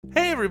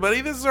Hey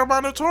everybody, this is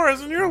Armando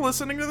Torres, and you're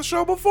listening to the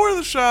show before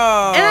the show.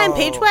 And I'm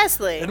Paige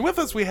Wesley. And with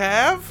us we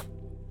have...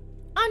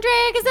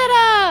 Andrea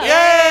Gazzetta!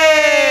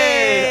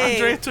 Yay!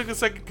 Andrea took a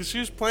second because she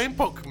was playing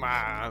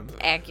Pokemon.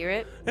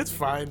 Accurate. It's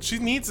fine. She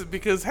needs it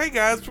because, hey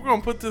guys, we're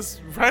going to put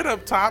this right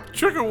up top.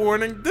 Trigger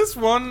warning, this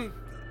one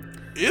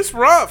is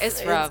rough.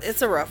 It's rough.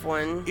 It's a rough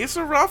one. It's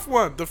a rough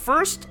one. The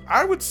first,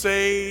 I would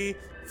say,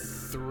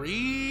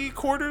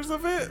 3/4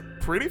 of it,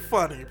 pretty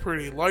funny,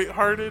 pretty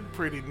lighthearted,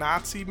 pretty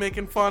Nazi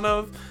making fun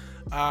of,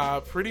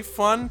 pretty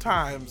fun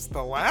times.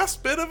 The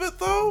last bit of it,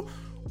 though,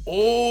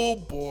 oh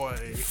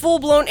boy.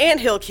 Full-blown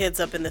anthill kids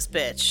up in this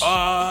bitch.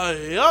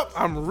 Yep,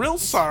 I'm real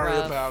sorry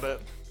rough. about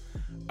it.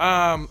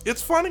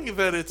 It's funny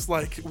that it's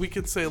like, we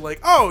could say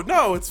like, oh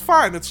no, it's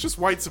fine, it's just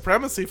white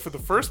supremacy for the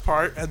first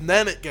part, and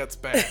then it gets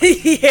bad.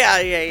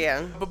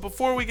 Yeah. But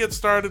before we get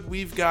started,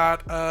 we've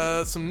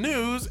got some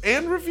news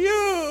and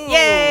reviews.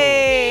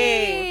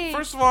 Yay!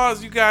 First of all,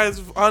 as you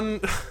guys,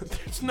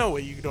 there's no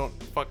way you don't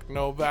fucking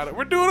know about it.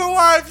 We're doing a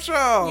live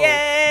show.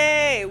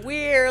 Yay!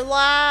 We're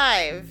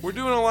live. We're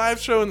doing a live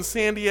show in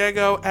San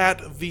Diego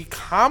at the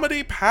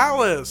Comedy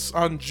Palace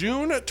on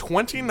June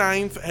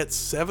 29th at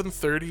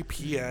 7:30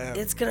 p.m.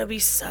 It's gonna be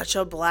such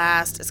a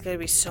blast. It's gonna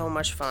be so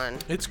much fun.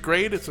 It's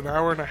great. It's an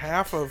hour and a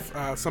half of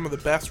some of the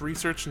best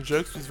research and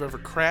jokes we've ever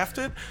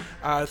crafted.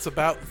 It's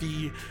about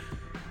the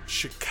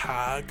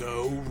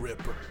Chicago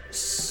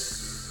Rippers.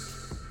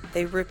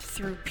 They rip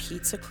through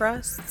pizza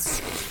crusts,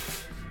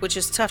 which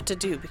is tough to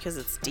do because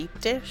it's deep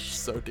dish.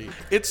 So deep.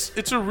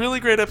 It's a really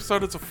great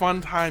episode. It's a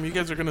fun time. You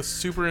guys are gonna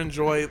super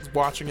enjoy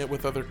watching it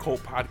with other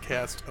Cult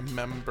Podcast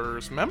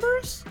members.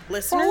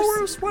 Listeners?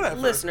 Followers? Whatever.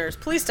 Listeners,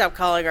 please stop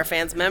calling our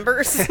fans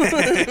members.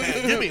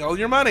 Give me all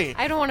your money.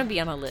 I don't want to be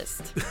on a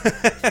list.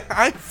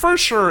 I for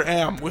sure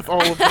am with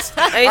all of this.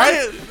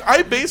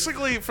 I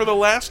basically, for the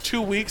last 2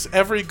 weeks,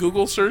 every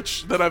Google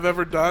search that I've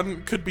ever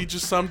done could be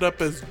just summed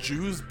up as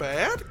Jews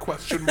bad? ?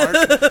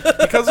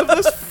 Because of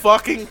this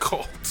fucking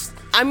cult.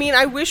 I mean,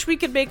 I wish we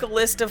could make a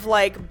list of,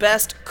 like,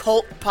 best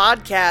cult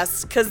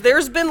podcasts, because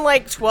there's been,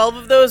 like, 12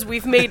 of those.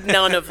 We've made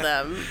none of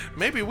them.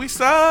 Maybe we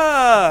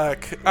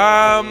suck.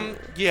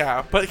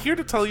 Yeah, but here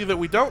to tell you that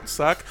we don't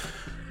suck,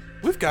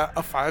 we've got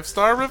a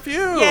 5-star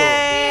review.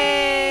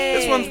 Yay!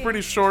 This one's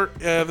pretty short.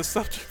 The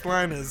subject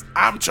line is,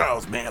 I'm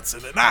Charles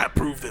Manson, and I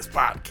approve this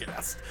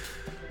podcast.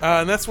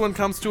 And this one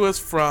comes to us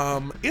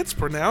from, it's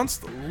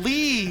pronounced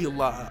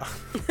Leela.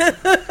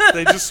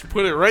 They just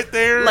put it right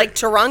there. Like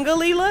Taranga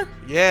Leela?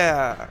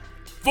 Yeah.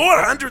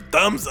 400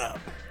 thumbs up.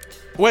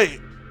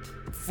 Wait.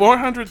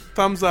 400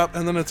 thumbs up,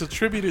 and then it's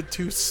attributed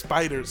to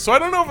spiders. So I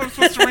don't know if I'm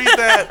supposed to read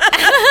that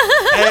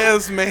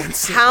as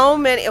Manson. How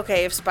many?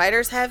 Okay, if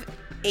spiders have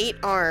 8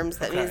 arms,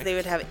 that means they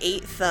would have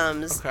 8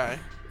 thumbs. Okay.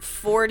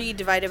 40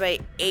 divided by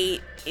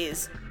 8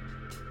 is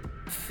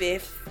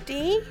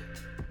 50?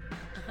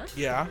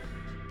 Yeah.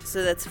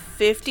 So that's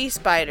 50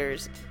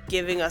 spiders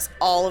giving us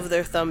all of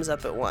their thumbs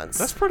up at once.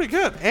 That's pretty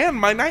good. And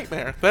my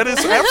nightmare. That is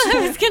I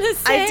absolutely... was going to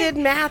say. I did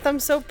math. I'm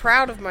so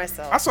proud of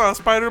myself. I saw a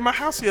spider in my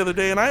house the other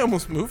day, and I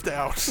almost moved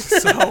out.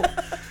 So...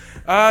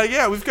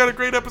 yeah, we've got a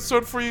great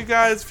episode for you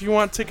guys. If you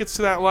want tickets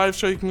to that live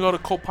show, you can go to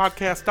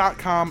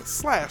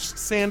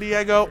cultpodcast.com/San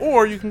Diego,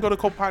 or you can go to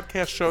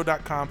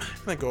cultpodcastshow.com and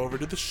then go over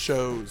to the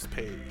shows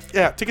page.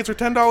 Yeah, tickets are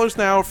 $10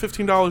 now, or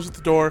 $15 at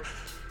the door.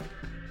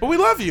 But we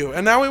love you,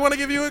 and now we want to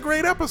give you a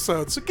great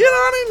episode. So get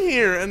on in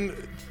here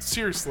and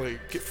seriously,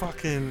 get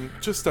fucking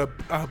just a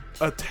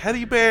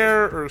teddy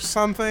bear or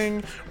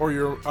something, or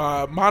your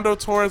Mondo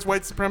Torres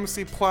white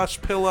supremacy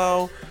plush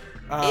pillow.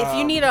 If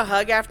you need a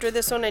hug after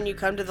this one and you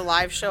come to the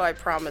live show, I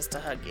promise to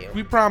hug you.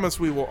 We promise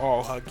we will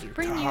all hug you.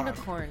 Bring God.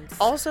 unicorns.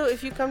 Also,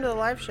 if you come to the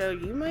live show,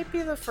 you might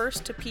be the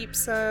first to peep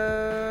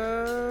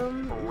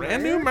some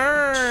Brand new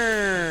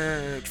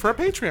merch for our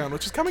Patreon,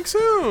 which is coming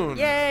soon.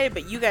 Yay,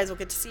 but you guys will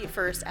get to see it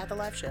first at the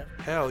live show.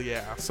 Hell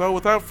yeah. So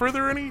without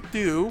further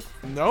ado,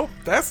 nope,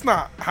 that's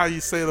not how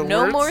you say the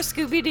No words. more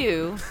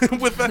Scooby-Doo.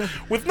 with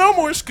no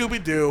more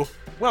Scooby-Doo,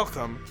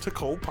 welcome to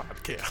Cole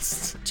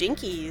Podcast.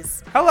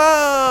 Jinkies.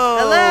 Hello!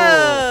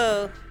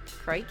 Hello!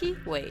 Crikey?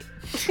 Wait.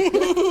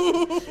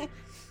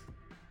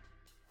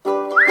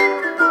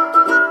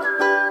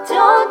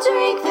 Don't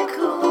drink the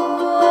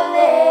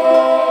Kool-Aid.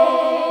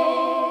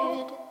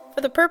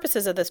 For the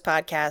purposes of this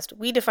podcast,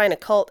 we define a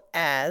cult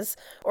as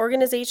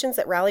organizations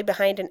that rally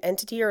behind an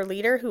entity or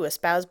leader who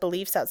espouse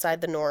beliefs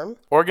outside the norm,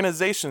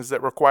 Organizations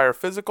that require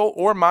physical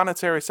or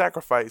monetary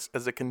sacrifice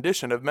as a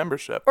condition of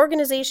membership.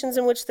 organizations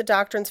in which the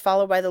doctrines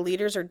followed by the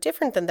leaders are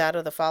different than that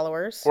of the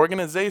followers,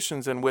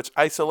 Organizations in which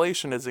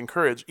isolation is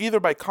encouraged either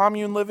by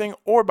commune living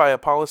or by a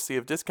policy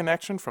of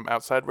disconnection from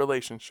outside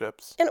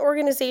relationships. and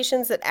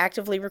organizations that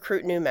actively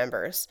recruit new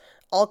members.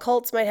 All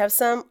cults might have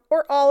some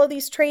or all of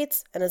these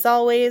traits, and as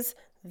always,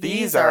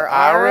 these are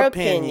our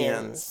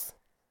opinions.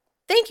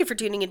 Thank you for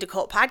tuning into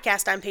Cult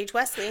Podcast. I'm Paige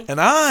Wesley. And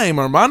I'm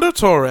Armando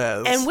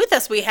Torres. And with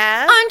us we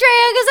have...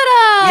 Andrea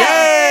Gazzetta!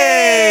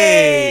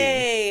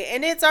 Yay!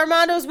 and it's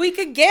Armando's week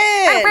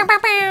again.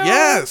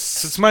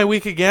 Yes, it's my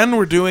week again.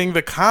 We're doing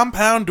the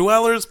Compound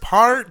Dwellers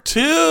Part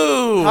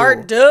 2.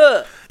 Part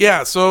 2.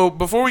 Yeah, so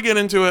before we get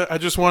into it, I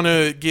just want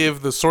to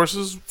give the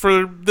sources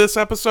for this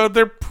episode.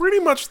 They're pretty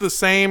much the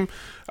same,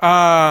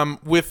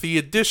 with the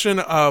addition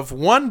of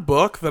one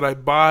book that I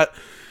bought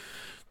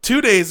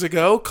 2 days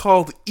ago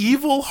called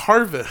Evil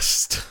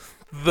Harvest: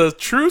 The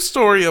True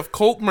Story of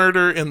Cult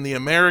Murder in the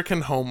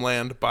American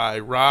Homeland by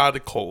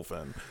Rod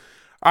Colvin.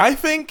 I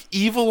think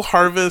Evil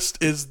Harvest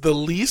is the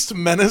least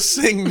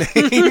menacing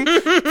name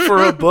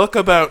for a book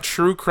about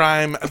true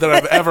crime that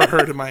I've ever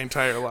heard in my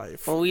entire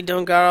life. Well, we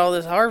don't got all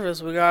this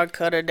harvest. We got to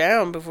cut it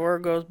down before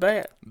it goes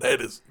bad.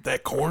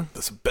 That corn?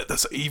 That's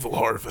an evil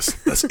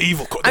harvest. That's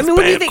evil corn. I That's mean,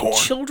 what do you bad think? corn.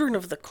 Children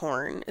of the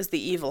Corn is the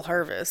evil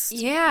harvest.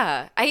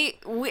 Yeah,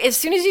 as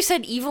soon as you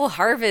said evil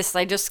harvest,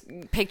 I just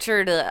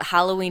pictured a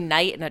Halloween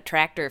night in a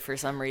tractor for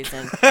some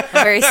reason. A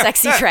very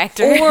sexy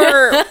tractor.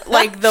 Or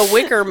like the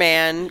Wicker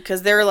Man,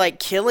 because they're like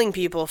killing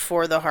people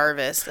for the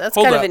harvest. That's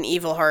Hold kind up. of an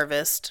evil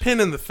harvest. Pin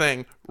in the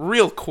thing,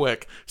 real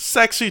quick.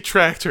 Sexy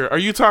tractor. Are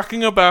you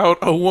talking about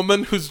a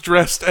woman who's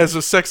dressed as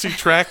a sexy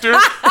tractor?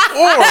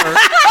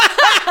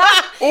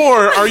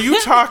 or are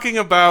you talking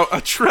about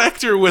a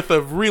tractor with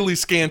a really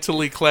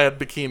scantily clad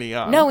bikini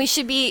on? No, we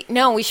should be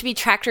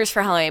tractors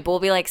for Halloween, but we'll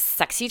be like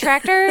sexy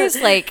tractors.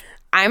 Like,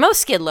 I'm a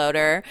skid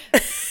loader.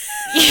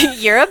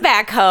 You're a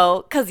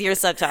backhoe because you're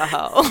such a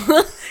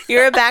hoe.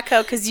 You're a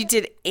backhoe because you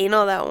did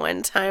anal that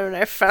one time and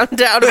I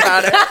found out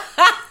about it.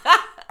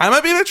 I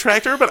might be the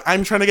tractor, but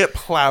I'm trying to get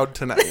plowed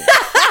tonight.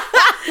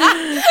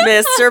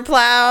 Mr.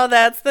 Plow,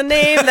 that's the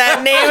name.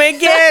 That name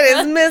again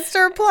is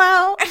Mr.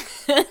 Plow.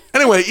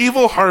 Anyway,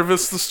 Evil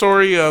Harvest, the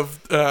story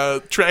of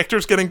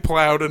tractors getting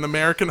plowed in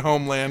American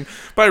Homeland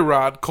by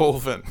Rod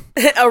Colvin.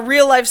 A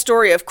real life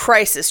story of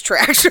crisis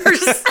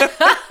tractors.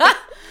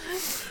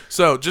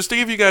 So, just to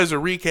give you guys a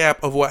recap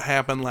of what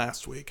happened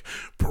last week,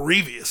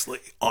 previously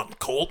on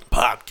Cult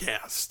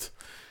Podcast.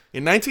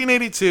 In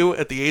 1982,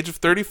 at the age of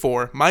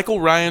 34,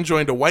 Michael Ryan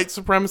joined a white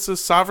supremacist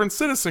sovereign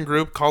citizen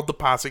group called the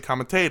Posse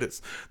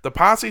Comitatus. The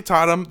Posse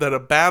taught him that a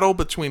battle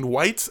between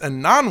whites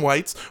and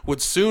non-whites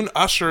would soon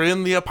usher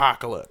in the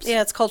apocalypse.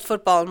 Yeah, it's called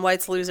football and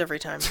whites lose every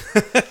time.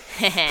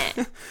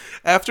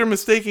 After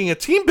mistaking a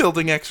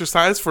team-building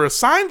exercise for a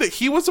sign that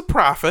he was a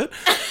prophet,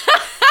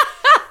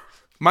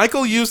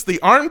 Michael used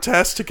the arm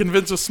test to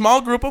convince a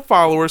small group of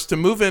followers to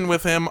move in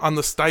with him on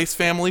the Stice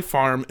family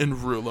farm in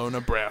Rulo,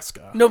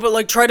 Nebraska. No, but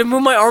like, try to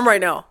move my arm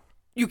right now.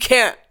 You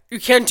can't. You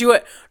can't do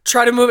it.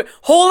 Try to move it.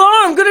 Hold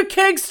on, I'm gonna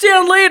keg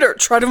stand later.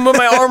 Try to move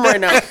my arm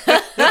right now.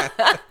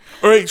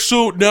 All right,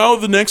 so now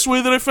the next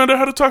way that I found out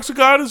how to talk to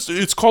God is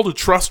it's called a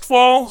trust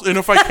fall, and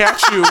if I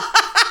catch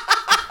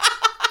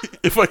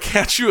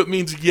you, it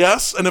means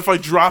yes, and if I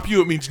drop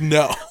you, it means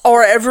no.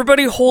 Or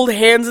everybody hold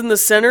hands in the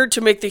center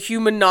to make the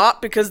human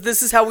knot, because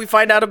this is how we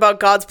find out about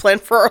God's plan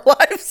for our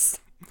lives.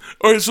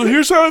 All right, so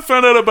here's how I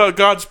found out about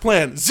God's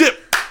plan. Zip.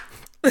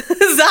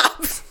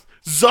 Zop.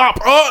 Zop.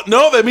 Oh,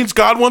 no, that means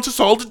God wants us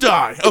all to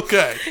die.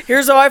 Okay.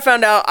 Here's how I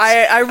found out.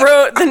 I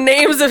wrote the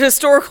names of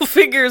historical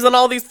figures on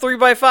all these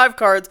 3x5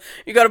 cards.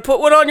 You got to put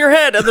one on your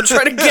head and then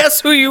try to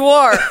guess who you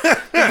are.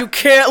 You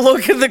can't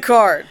look at the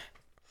card.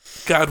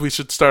 God, we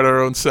should start our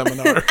own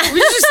seminar. We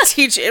just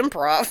teach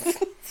improv.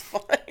 It's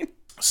fine.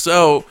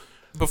 So,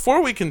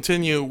 before we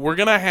continue, we're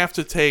going to have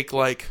to take,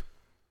 like,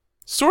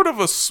 sort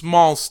of a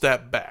small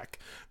step back.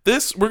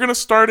 We're going to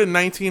start in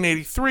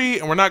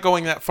 1983, and we're not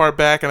going that far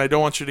back, and I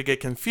don't want you to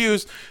get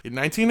confused. In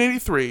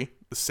 1983,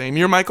 the same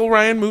year Michael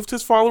Ryan moved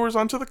his followers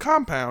onto the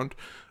compound,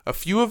 a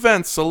few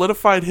events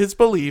solidified his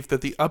belief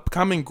that the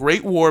upcoming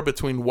Great War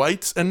between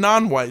whites and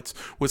non-whites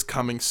was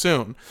coming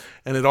soon,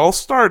 and it all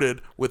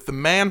started with the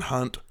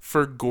manhunt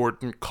for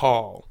Gordon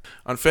Kahl.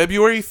 On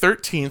February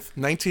 13th,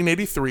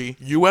 1983,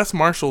 U.S.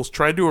 Marshals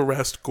tried to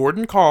arrest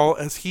Gordon Kahl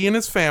as he and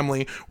his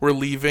family were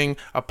leaving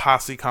a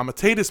Posse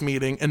Comitatus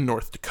meeting in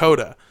North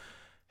Dakota.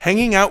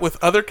 Hanging out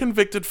with other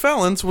convicted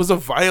felons was a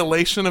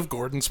violation of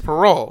Gordon's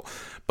parole.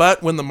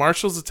 But when the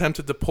marshals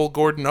attempted to pull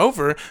Gordon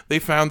over, they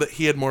found that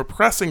he had more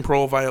pressing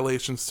parole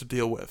violations to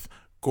deal with.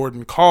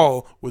 Gordon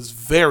Kahl was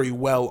very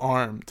well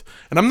armed.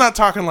 And I'm not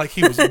talking like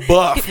he was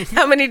buff.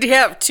 How many do you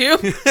have? 2?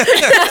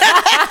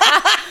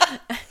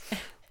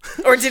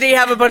 Or did he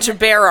have a bunch of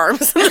bear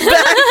arms in the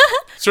back?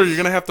 Sir, you're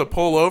going to have to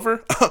pull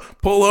over?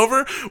 Pull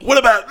over? What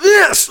about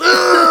this?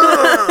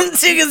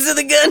 Tickets to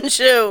the gun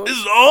show. This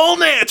is all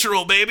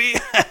natural, baby.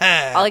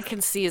 All I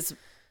can see is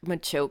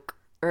Machamp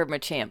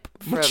Machamp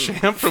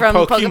from from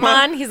Pokemon?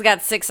 Pokemon. He's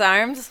got 6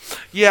 arms.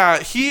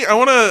 Yeah, I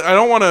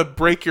don't want to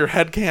break your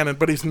headcanon,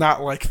 but he's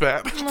not like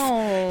that.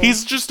 No.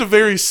 He's just a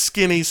very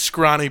skinny,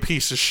 scrawny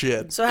piece of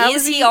shit. So how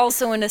Is he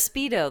also in a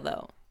Speedo,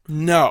 though?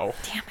 No.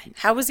 Damn it.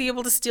 How was he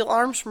able to steal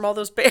arms from all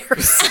those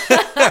bears?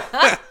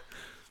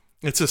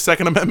 It's a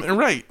Second Amendment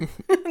right.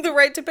 The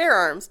right to bear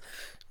arms.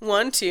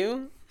 1,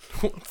 2.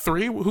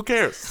 3? Who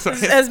cares?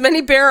 As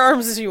many bear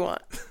arms as you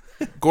want.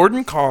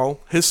 Gordon Kahl,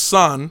 his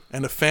son,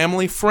 and a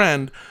family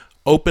friend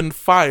opened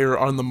fire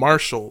on the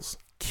marshals,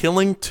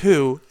 killing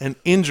 2 and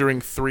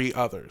injuring 3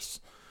 others.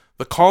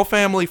 The Call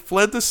family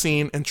fled the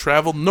scene and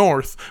traveled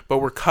north, but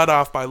were cut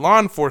off by law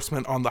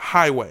enforcement on the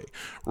highway.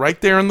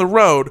 Right there in the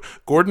road,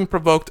 Gordon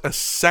provoked a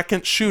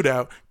second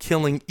shootout,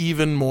 killing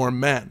even more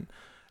men.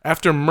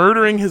 After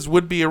murdering his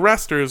would-be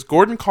arresters,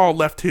 Gordon Call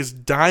left his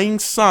dying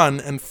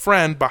son and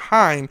friend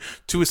behind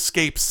to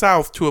escape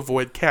south to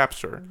avoid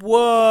capture.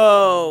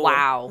 Whoa.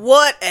 Wow.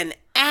 What an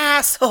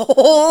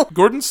asshole.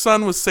 Gordon's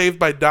son was saved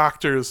by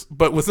doctors,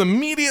 but was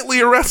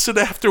immediately arrested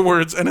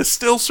afterwards and is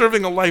still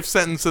serving a life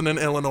sentence in an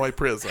Illinois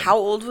prison. How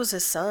old was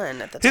his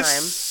son at the His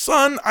time?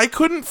 son, I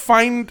couldn't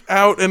find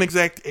out an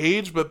exact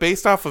age, but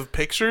based off of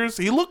pictures,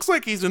 he looks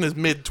like he's in his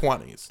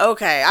mid-20s.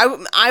 Okay,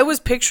 I was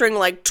picturing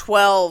like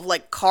 12,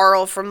 like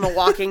Carl from The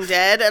Walking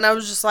Dead, and I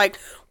was just like,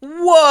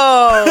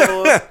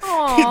 whoa.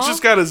 He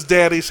just got his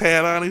daddy's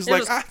hat on. He's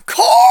like,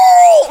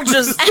 Carl!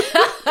 Just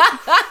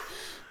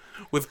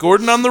With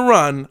Gordon on the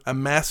run, a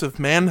massive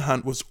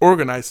manhunt was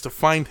organized to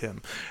find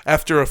him.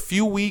 After a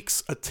few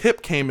weeks, a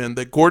tip came in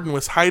that Gordon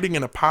was hiding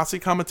in a Posse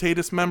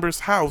Comitatus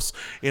member's house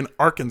in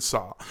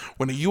Arkansas.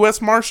 When a U.S.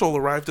 Marshal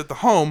arrived at the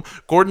home,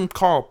 Gordon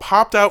Call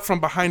popped out from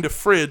behind a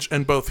fridge,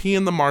 and both he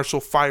and the Marshal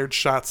fired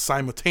shots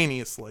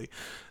simultaneously.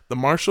 The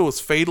Marshal was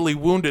fatally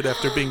wounded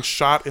after being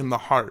shot in the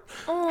heart.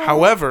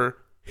 However,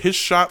 his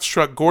shot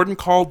struck Gordon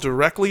Call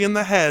directly in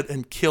the head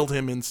and killed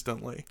him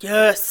instantly.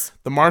 yes.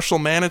 The Marshal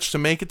managed to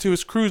make it to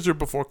his cruiser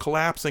before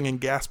collapsing and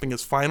gasping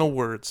his final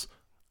words,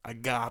 "I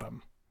got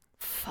him."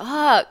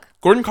 Fuck.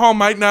 Gordon Call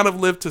might not have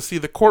lived to see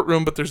the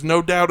courtroom, but there's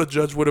no doubt a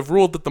judge would have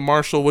ruled that the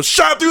Marshal was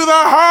shot through the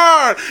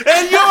heart,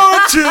 and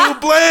you're to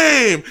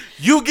blame.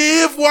 You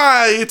give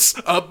whites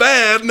a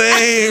bad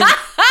name.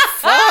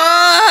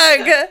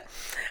 Fuck.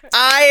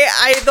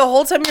 I the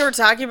whole time you were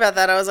talking about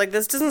that, I was like,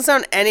 this doesn't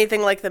sound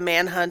anything like the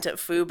manhunt at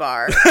Foo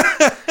Bar,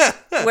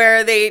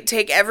 where they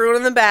take everyone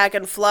in the back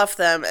and fluff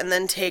them, and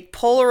then take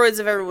Polaroids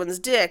of everyone's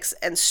dicks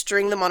and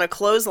string them on a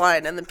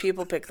clothesline, and then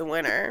people pick the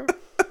winner.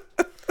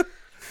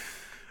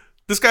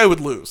 This guy would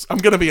lose. I'm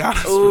going to be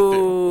honest with you.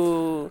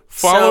 Ooh.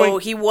 Following- So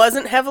he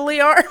wasn't heavily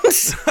armed?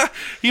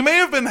 He may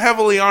have been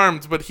heavily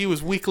armed, but he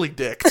was weakly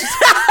dicked.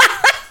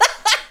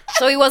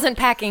 So he wasn't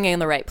packing in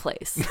the right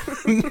place.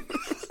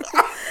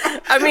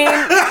 I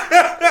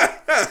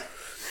mean,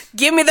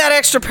 give me that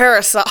extra pair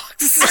of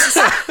socks.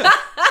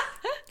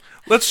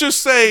 Let's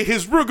just say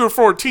his Ruger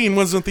 14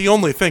 wasn't the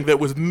only thing that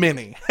was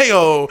mini.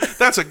 Hey-oh,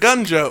 that's a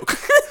gun joke.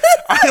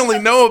 I only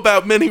know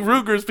about mini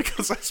Rugers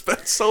because I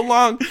spent so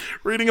long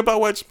reading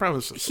about white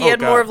supremacists. He had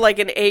more of like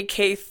an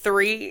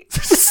AK-3.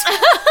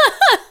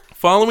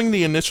 Following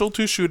the initial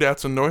two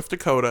shootouts in North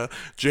Dakota,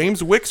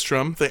 James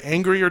Wickstrom, the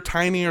angrier,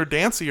 tinier,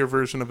 dancier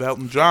version of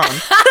Elton John,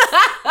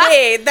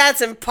 Hey,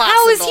 that's impossible.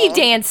 How is he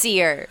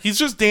dancier? he's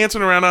just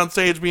dancing around on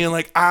stage being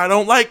like, I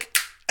don't like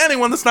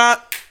anyone that's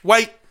not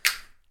white.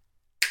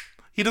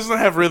 He doesn't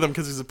have rhythm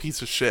because he's a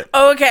piece of shit.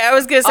 Oh, okay, I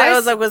was gonna say, I I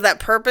was like, was that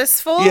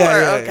purposeful? Yeah,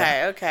 or, yeah, okay,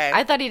 yeah. okay.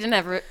 I thought he didn't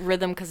have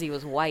rhythm because he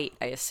was white,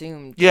 I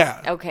assumed.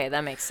 Yeah. Okay,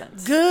 that makes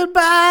sense.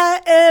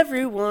 Goodbye,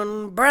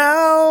 everyone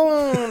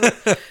brown.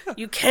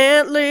 You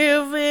can't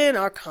live in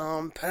our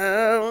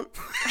compound.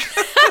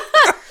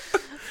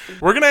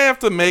 We're going to have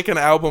to make an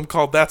album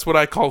called That's What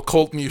I Call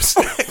Cult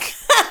Music.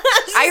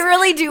 I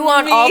really do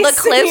want Me all the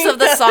clips singing of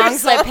the other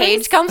songs that songs.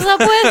 Paige comes up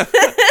with.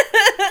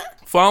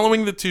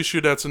 Following the two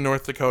shootouts in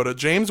North Dakota,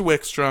 James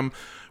Wickstrom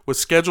was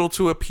scheduled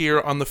to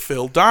appear on the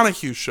Phil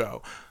Donahue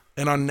Show.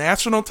 And on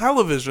national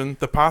television,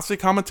 the Posse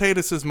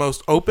Comitatus'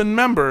 most open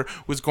member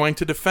was going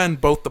to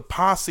defend both the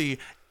Posse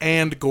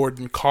and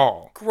Gordon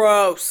Call.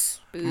 Gross.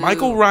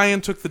 Michael Ryan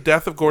took the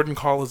death of Gordon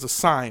Call as a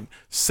sign.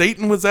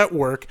 Satan was at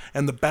work,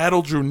 and the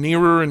battle drew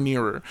nearer and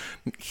nearer.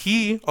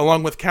 He,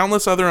 along with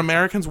countless other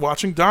Americans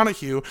watching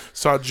Donahue,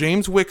 saw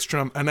James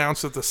Wickstrom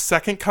announce that the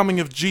second coming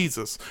of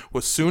Jesus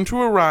was soon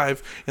to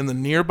arrive in the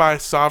nearby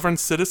sovereign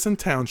citizen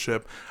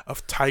township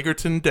of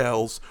Tigerton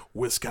Dells,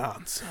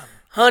 Wisconsin.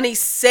 Honey,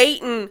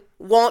 Satan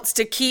wants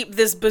to keep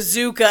this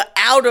bazooka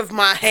out of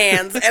my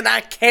hands, and I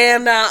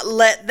cannot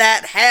let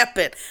that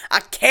happen. I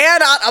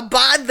cannot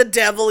abide the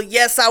devil.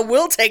 Yes, I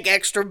will take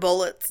extra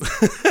bullets.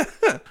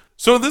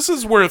 So this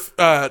is worth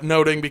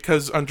noting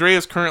because Andrea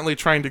is currently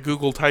trying to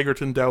Google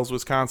Tigerton Dells,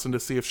 Wisconsin to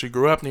see if she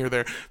grew up near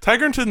there.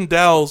 Tigerton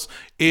Dells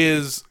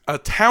is a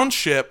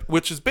township,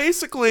 which is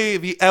basically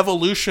the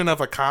evolution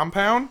of a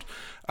compound,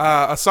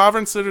 a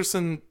sovereign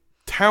citizen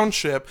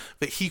township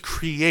that he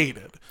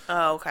created.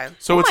 Oh, okay.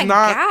 So it's My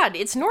not... God,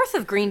 it's north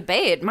of Green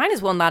Bay. It might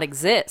as well not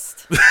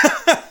exist.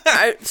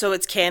 So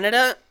it's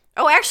Canada?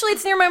 Oh, actually,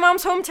 it's near my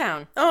mom's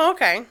hometown. Oh,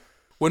 okay.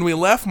 When we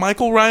left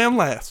Michael Ryan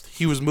last,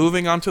 he was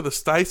moving on to the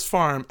Stice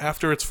farm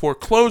after its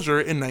foreclosure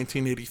in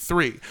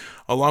 1983.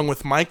 Along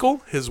with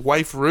Michael, his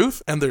wife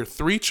Ruth, and their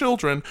 3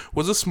 children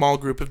was a small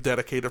group of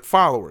dedicated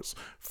followers.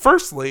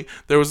 Firstly,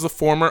 there was the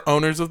former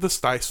owners of the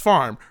Stice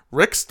farm,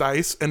 Rick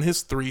Stice and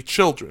his 3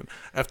 children.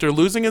 After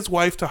losing his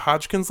wife to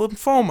Hodgkin's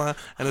lymphoma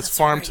and his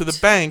farm to the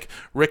bank,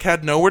 Rick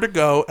had nowhere to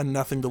go and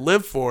nothing to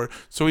live for,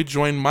 so he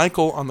joined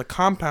Michael on the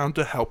compound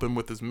to help him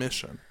with his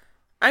mission.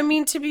 I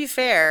mean, to be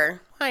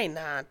fair, why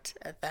not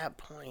at that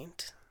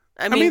point?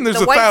 I mean, there's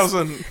the a whites-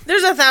 thousand.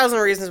 There's 1,000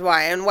 reasons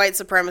why, and white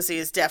supremacy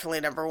is definitely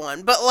number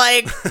one. But,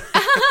 like,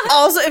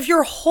 also, if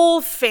your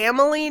whole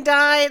family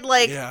died,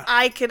 like, Yeah.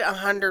 I could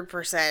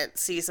 100%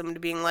 see someone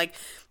being like,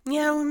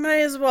 yeah, we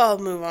might as well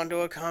move on to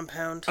a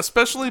compound.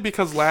 Especially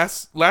because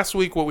last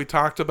week what we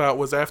talked about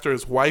was after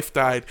his wife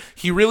died,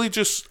 he really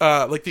just,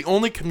 like, the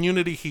only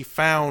community he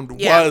found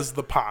Yeah. was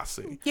the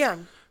posse. Yeah.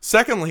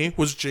 Secondly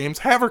was James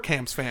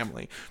Haverkamp's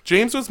family.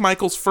 James was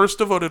Michael's first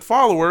devoted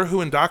follower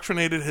who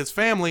indoctrinated his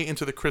family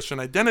into the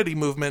Christian identity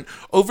movement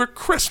over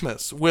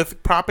Christmas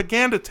with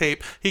propaganda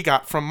tape he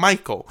got from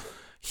Michael.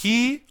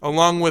 He,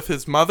 along with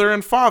his mother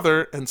and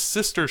father and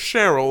sister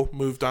Cheryl,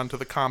 moved onto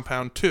the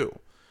compound too.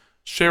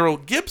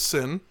 Cheryl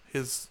Gibson,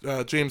 his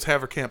James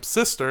Haverkamp's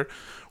sister,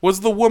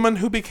 was the woman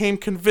who became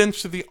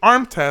convinced through the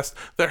arm test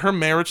that her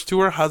marriage to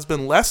her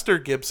husband Lester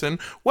Gibson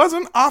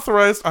wasn't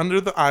authorized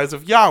under the eyes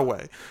of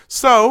Yahweh.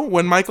 So,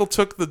 when Michael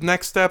took the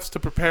next steps to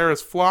prepare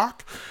his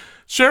flock,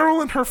 Cheryl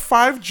and her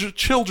 5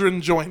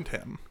 children joined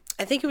him.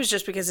 I think it was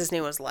just because his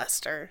name was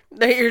Lester.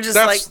 That you're just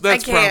like,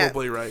 That's I can't.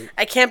 probably right.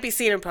 I can't be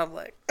seen in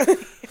public.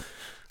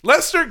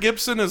 Lester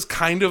Gibson is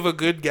kind of a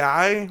good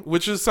guy,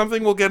 which is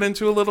something we'll get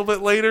into a little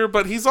bit later,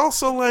 but he's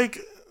also like...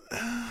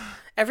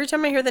 Every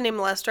time I hear the name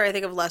Lester, I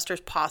think of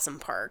Lester's Possum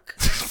Park.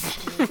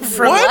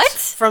 From, What?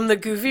 From the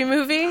Goofy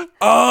movie.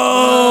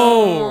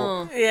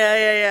 Oh!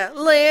 Yeah.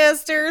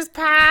 Lester's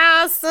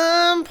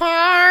Possum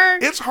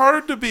Park. It's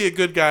hard to be a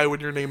good guy when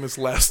your name is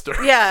Lester.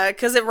 Yeah,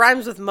 because it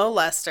rhymes with Mo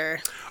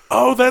Lester.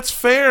 Oh, that's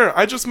fair.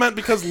 I just meant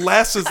because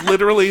Les is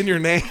literally in your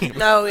name.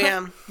 Oh,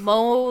 yeah.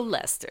 Mo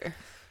Lester.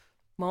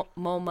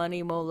 Mo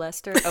money, Mo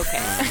Lester.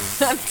 Okay.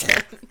 I'm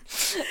done.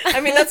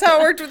 I mean, that's how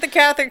it worked with the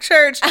Catholic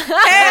Church. Hey!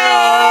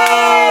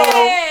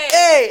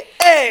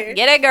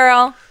 Get it,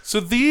 girl. So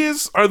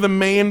these are the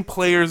main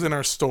players in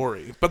our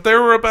story, but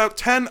there were about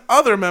 10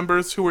 other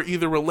members who were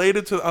either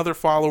related to other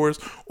followers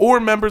or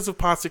members of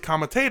Posse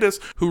Comitatus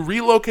who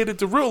relocated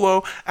to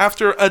Rulo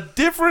after a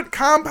different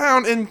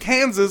compound in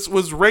Kansas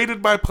was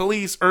raided by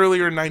police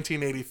earlier in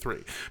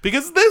 1983.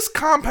 Because this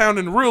compound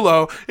in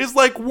Rulo is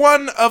like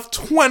one of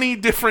 20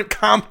 different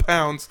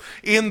compounds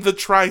in the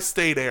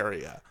tri-state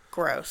area.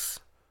 Gross.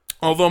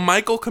 Although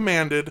Michael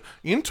commanded,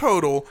 in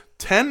total,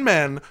 10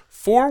 men,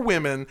 4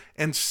 women,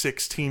 and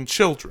 16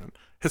 children.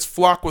 His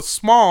flock was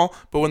small,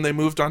 but when they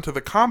moved onto the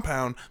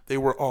compound, they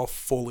were all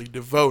fully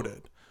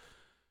devoted.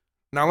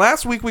 Now,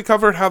 last week we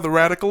covered how the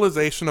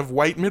radicalization of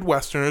white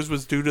Midwesterners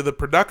was due to the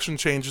production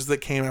changes that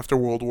came after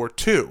World War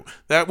II.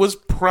 That was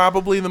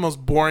probably the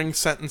most boring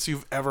sentence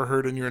you've ever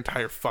heard in your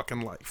entire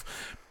fucking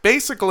life.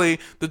 Basically,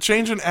 the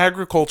change in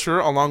agriculture,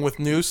 along with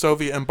new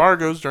Soviet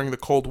embargoes during the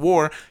Cold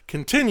War,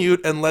 continued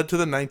and led to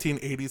the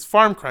 1980s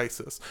farm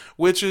crisis,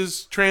 which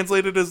is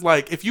translated as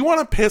like, if you want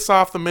to piss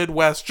off the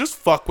Midwest, just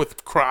fuck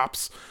with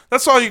crops.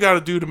 That's all you got to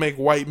do to make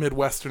white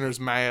Midwesterners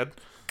mad.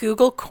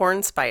 Google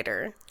corn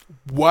spider.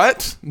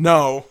 What?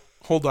 No.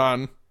 Hold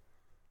on.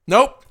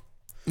 Nope.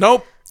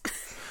 Don't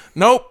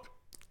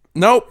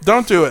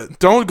do it.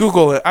 Don't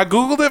Google it. I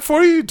Googled it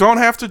for you. You don't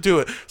have to do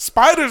it.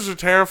 Spiders are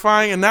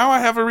terrifying, and now I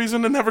have a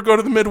reason to never go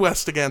to the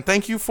Midwest again.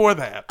 Thank you for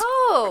that.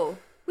 Oh,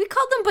 we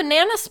called them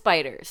banana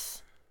spiders.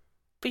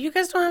 But you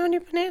guys don't have any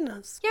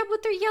bananas. Yeah,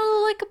 but they're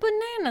yellow like a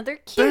banana. They're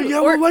cute. They're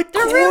yellow like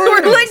corn.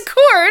 Or like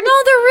corn.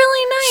 No, they're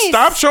really nice.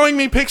 Stop showing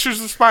me pictures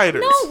of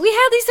spiders. No, we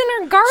have these in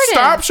our garden.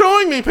 Stop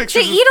showing me They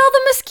pictures. eat all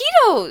the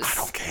mosquitoes. I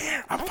don't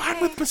care. I'm fine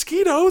with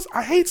mosquitoes.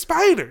 I hate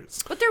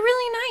spiders. But they're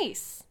really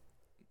nice.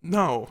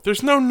 No,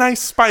 there's no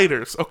nice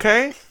spiders,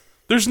 okay?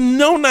 There's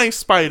no nice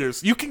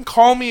spiders. You can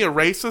call me a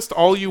racist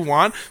all you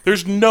want.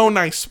 There's no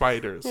nice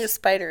spiders. You're a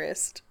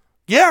spiderist.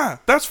 Yeah,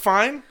 that's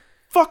fine.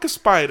 Fuck a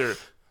spider.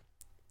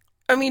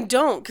 I mean,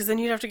 don't, because then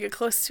you'd have to get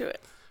close to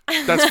it.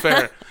 That's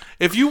fair.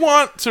 If you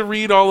want to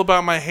read all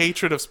about my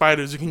hatred of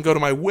spiders, you can go to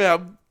my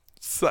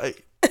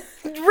website.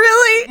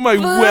 Really? My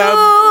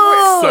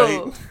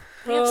website.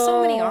 We have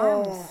so many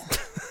arms.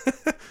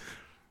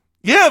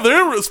 Yeah,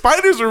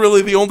 spiders are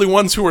really the only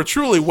ones who are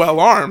truly well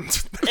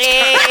armed.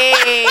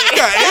 Hey. I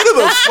got 8 of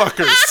those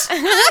fuckers.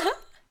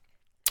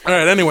 All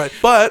right, anyway.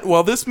 But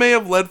while this may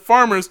have led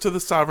farmers to the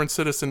sovereign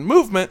citizen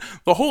movement,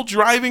 the whole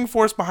driving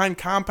force behind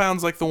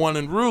compounds like the one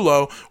in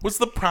Rulo was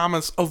the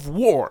promise of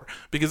war.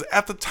 Because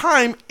at the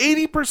time,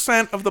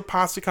 80% of the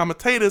Posse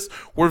Comitatus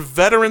were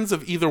veterans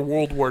of either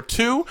World War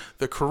II,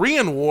 the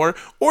Korean War,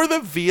 or the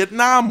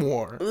Vietnam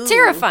War.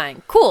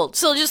 Terrifying. Cool.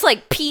 So just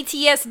like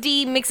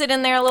PTSD, mix it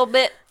in there a little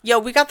bit. Yo,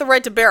 we got the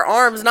right to bear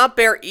arms, not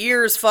bear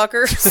ears,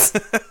 fuckers.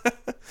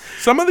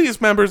 Some of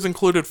these members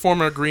included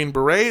former Green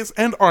Berets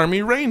and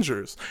Army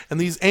Rangers, and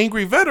these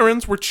angry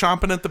veterans were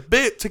chomping at the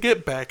bit to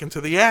get back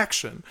into the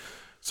action.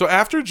 So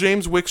after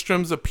James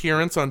Wickstrom's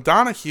appearance on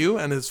Donahue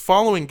and his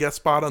following guest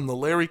spot on The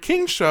Larry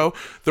King Show,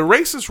 the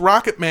racist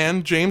rocket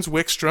man James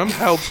Wickstrom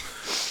held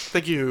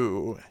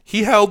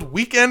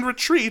weekend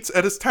retreats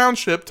at his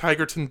township,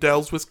 Tigerton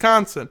Dells,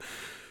 Wisconsin.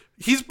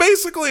 He's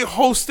basically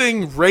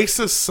hosting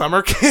racist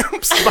summer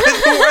camps, by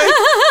the way.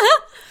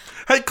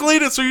 Hey,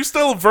 Cletus, are you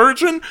still a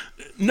virgin?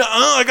 No,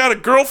 I got a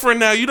girlfriend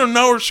now. You don't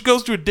know her. She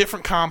goes to a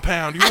different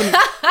compound. You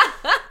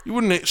You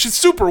wouldn't. She's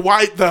super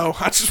white, though.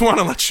 I just want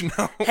to let you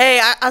know.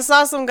 Hey, I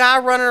saw some guy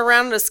running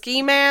around in a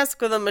ski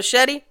mask with a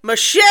machete.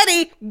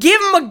 Machete? Give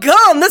him a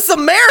gun. This is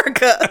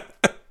America.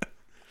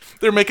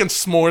 They're making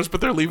s'mores, but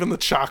they're leaving the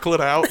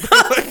chocolate out.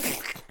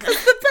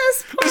 That's the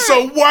best part. It's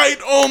a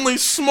white-only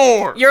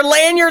s'more. Your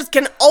lanyards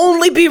can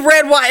only be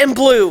red, white, and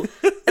blue.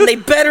 And they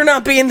better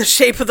not be in the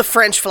shape of the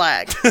French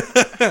flag.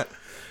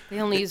 They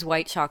only use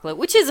white chocolate,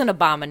 which is an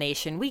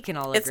abomination. We can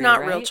all agree, It's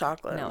not right? real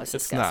chocolate. No, it's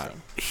It's disgusting.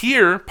 not.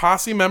 Here,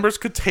 posse members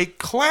could take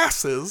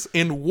classes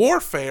in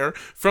warfare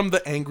from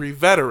the angry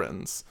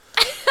veterans.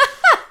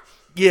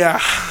 Yeah.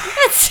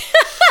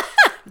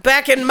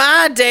 Back in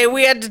my day,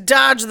 we had to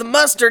dodge the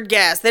mustard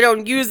gas. They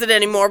don't use it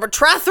anymore, but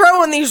try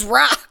throwing these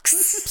rocks.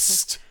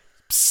 Psst,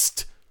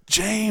 psst.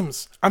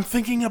 James, I'm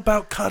thinking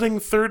about cutting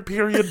third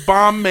period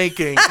bomb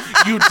making.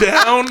 You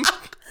down?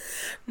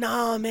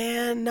 Nah,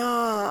 man,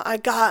 nah. I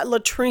got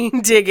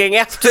latrine digging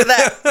after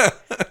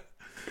that.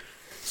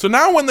 So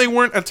now when they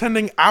weren't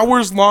attending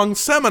hours-long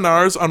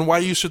seminars on why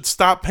you should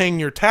stop paying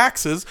your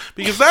taxes,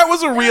 because that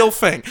was a real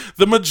thing.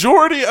 The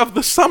majority of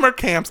the summer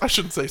camps, I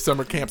shouldn't say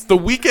summer camps, the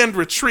weekend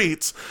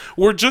retreats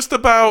were just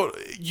about,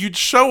 you'd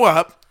show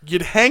up,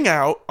 you'd hang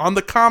out on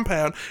the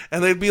compound,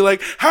 and they'd be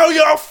like, how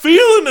y'all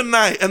feeling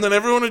tonight? And then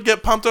everyone would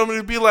get pumped up and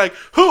it'd be like,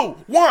 who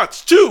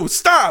wants to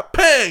stop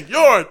paying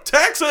your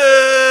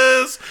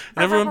taxes?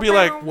 And everyone would be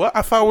like, what?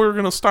 I thought we were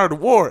going to start a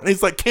war. And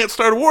he's like, can't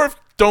start a war if you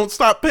don't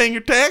stop paying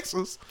your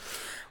taxes.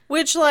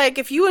 Which, like,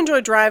 if you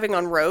enjoy driving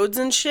on roads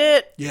and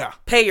shit, Yeah.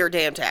 pay your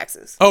damn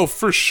taxes. Oh,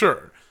 for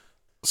sure.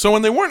 So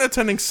when they weren't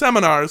attending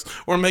seminars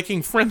or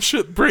making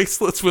friendship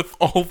bracelets with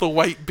all the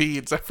white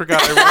beads, I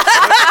forgot I wrote that.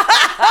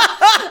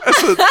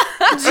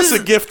 That's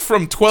a gift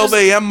from 12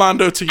 a.m.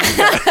 Mondo to you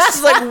guys.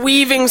 Just like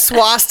weaving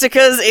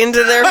swastikas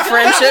into their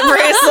friendship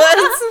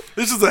bracelets.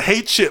 This is a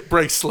hate shit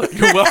bracelet.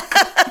 You're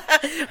welcome.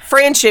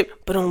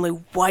 Friendship, but only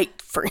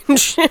white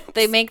friendship.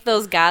 They make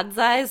those God's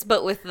eyes,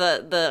 but with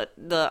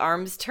the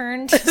arms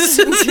turned.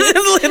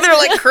 They're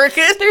like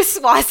crooked. They're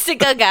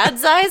swastika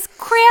God's eyes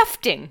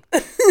crafting.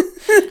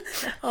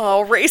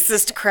 Oh,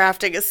 racist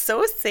crafting is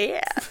so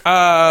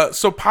sad.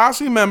 So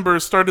posse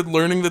members started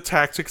learning the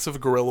tactics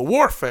of guerrilla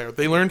warfare.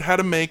 They learned how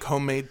to make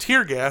homemade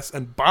tear gas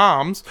and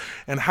bombs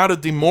and how to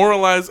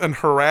demoralize and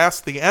harass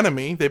the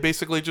enemy. They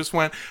basically just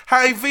went,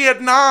 hey,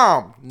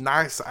 Vietnam,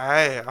 nice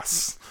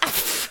ass.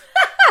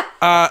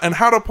 And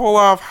how to pull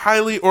off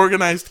highly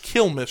organized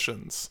kill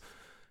missions.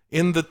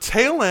 In the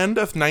tail end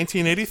of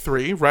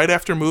 1983, right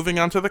after moving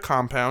onto the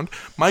compound,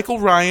 Michael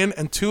Ryan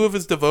and two of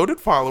his devoted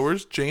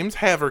followers, James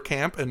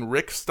Haverkamp and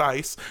Rick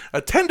Stice,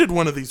 attended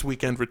one of these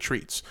weekend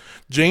retreats.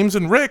 James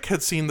and Rick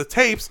had seen the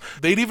tapes.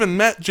 They'd even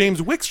met James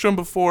Wickstrom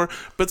before,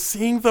 but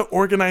seeing the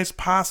organized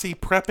posse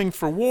prepping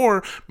for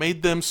war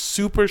made them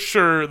super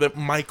sure that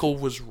Michael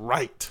was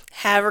right.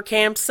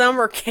 Haverkamp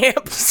summer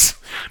camp.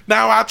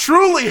 Now I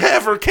truly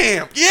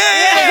Haverkamp.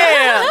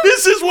 Yeah!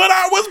 This is what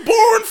I was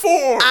born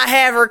for! I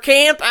have her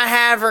camp. I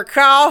have her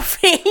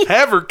coffee.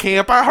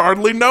 Haverkamp, I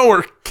hardly know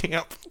her,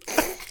 camp.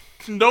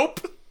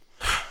 Nope.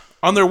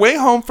 On their way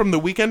home from the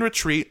weekend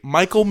retreat,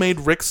 Michael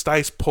made Rick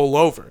Stice pull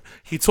over.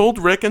 He told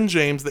Rick and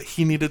James that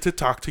he needed to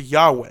talk to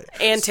Yahweh.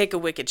 And take a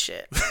wicked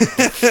shit.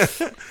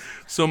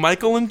 So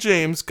Michael and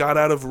James got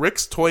out of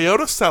Rick's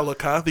Toyota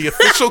Celica, the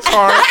official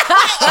car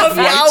of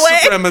white Yahweh?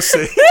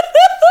 supremacy.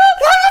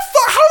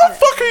 How the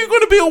fuck are you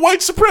going to be a white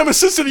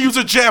supremacist and use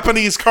a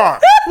Japanese car?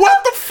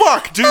 What the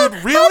fuck, dude? How the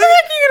heck Really? are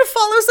you going to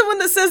follow someone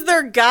that says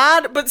they're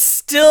God but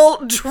still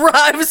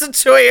drives a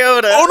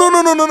Toyota?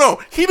 Oh,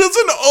 no. He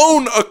doesn't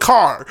own a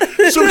car.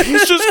 So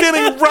he's just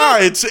getting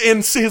rides in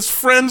his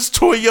friend's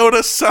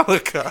Toyota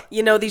Celica.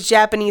 You know, these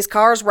Japanese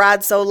cars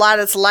ride so light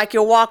it's like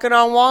you're walking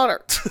on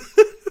water.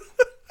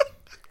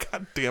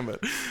 God damn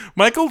it.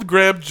 Michael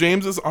grabbed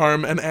James's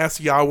arm and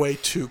asked Yahweh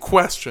 2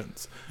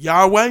 questions.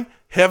 Yahweh,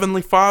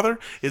 Heavenly Father,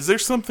 is there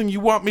something you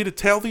want me to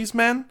tell these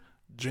men?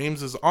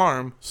 James's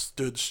arm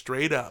stood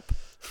straight up.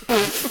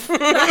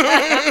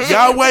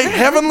 Yahweh,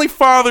 Heavenly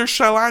Father,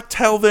 shall I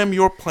tell them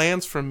your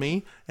plans for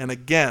me? And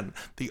again,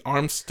 the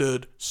arm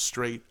stood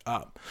straight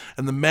up.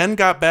 And the men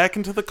got back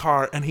into the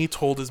car, and he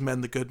told his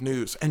men the good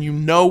news. And you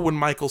know when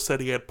Michael said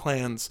he had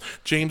plans,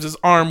 James's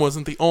arm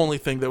wasn't the only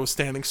thing that was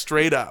standing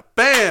straight up.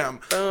 Bam!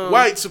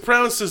 White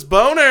supremacist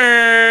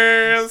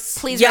boners!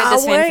 Please write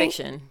this Yahweh?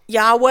 fanfiction.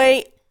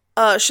 Yahweh,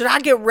 should I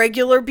get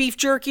regular beef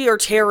jerky or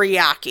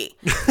teriyaki?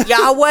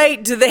 Yahweh,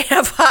 do they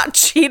have hot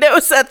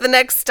Cheetos at the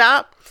next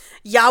stop?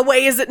 Yahweh,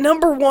 is it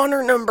number 1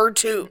 or number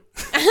 2?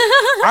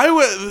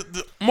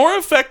 More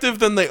effective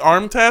than the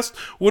arm test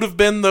would have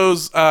been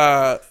those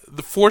the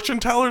fortune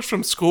tellers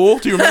from school.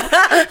 Do you remember?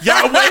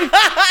 Yahweh,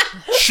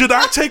 should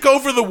I take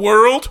over the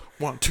world?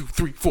 1, 2,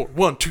 3, 4.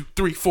 1, 2,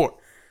 3, 4.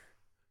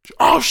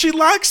 Oh, she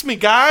likes me,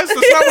 guys.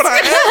 That's not what I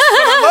asked,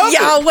 but I love it.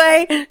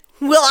 Yahweh,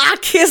 will I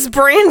kiss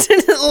Brandon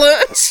at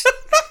lunch?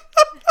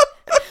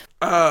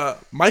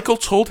 Michael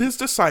told his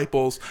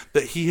disciples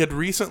that he had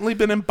recently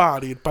been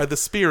embodied by the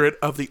spirit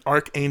of the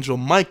Archangel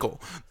Michael,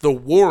 the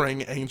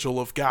warring angel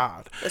of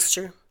God. That's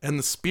true. and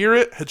the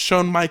Spirit had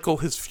shown Michael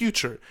his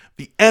future.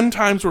 The end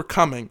times were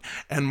coming,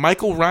 and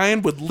Michael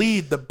Ryan would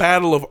lead the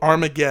Battle of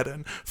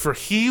Armageddon, for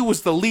he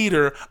was the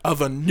leader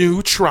of a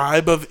new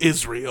tribe of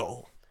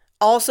Israel.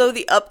 Also,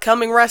 the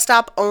upcoming rest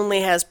stop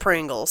only has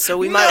Pringles, so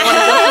we might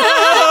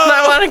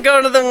want to go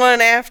to the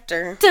one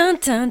after. Dun,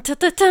 dun, dun,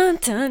 dun, dun,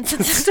 dun,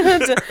 dun,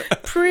 dun.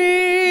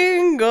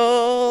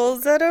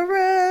 Pringles at a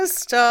rest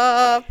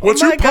stop.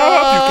 Once Oh you my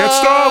pop, you can't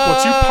stop.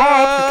 Once you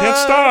pop, you can't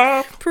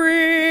stop.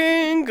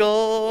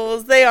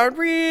 Pringles, they aren't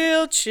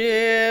real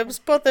chips,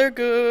 but they're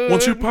good.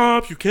 Once you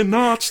pop, you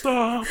cannot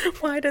stop.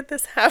 Why did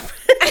this happen?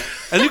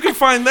 And you can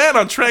find that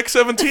on track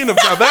 17 of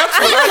Now That's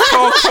What I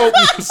Call Cult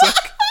Music.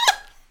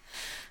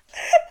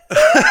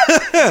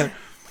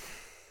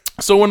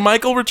 So when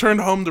Michael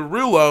returned home to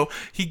Rulo,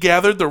 he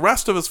gathered the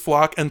rest of his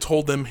flock and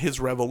told them his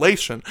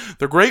revelation.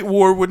 The Great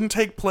War wouldn't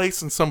take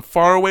place in some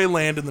faraway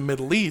land in the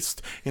Middle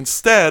East.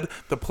 Instead,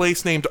 the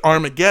place named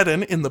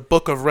Armageddon in the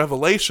Book of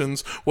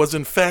Revelations was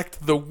in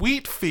fact the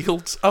wheat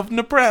fields of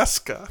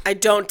Nebraska. I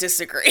don't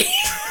disagree.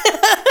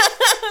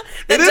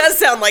 That does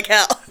sound like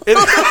hell.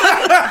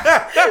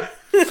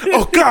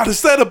 Oh God,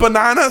 is that a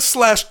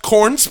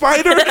banana/corn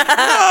spider?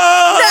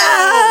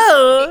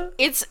 No!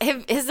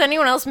 Has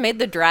anyone else made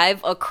the drive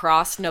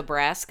across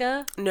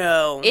Nebraska?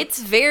 No.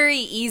 It's very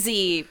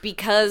easy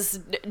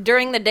because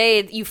during the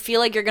day you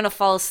feel like you're going to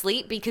fall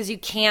asleep because you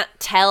can't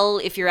tell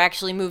if you're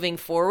actually moving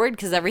forward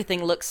because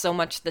everything looks so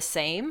much the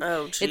same.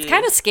 Oh, geez. It's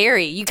kind of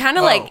scary. You kind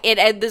of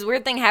this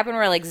weird thing happened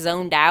where I like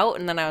zoned out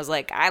and then I was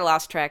like, I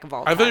lost track of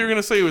all I thought you were going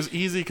to say it was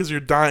easy because you're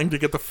dying to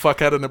get the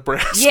fuck out of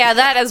Nebraska. Yeah,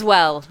 that as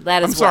well.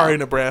 I'm sorry,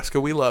 Nebraska.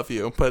 We love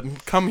you,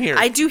 but come here.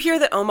 I do hear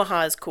that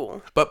Omaha is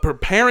cool. But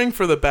preparing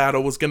for the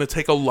battle was going to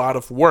take a lot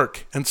of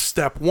work, and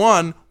step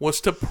one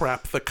was to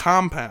prep the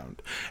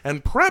compound.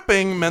 And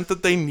prepping meant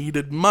that they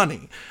needed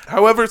money.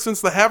 However, since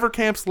the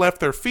Haverkamps left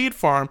their feed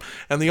farm,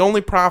 and the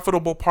only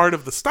profitable part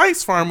of the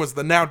Stice farm was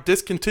the now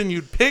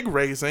discontinued pig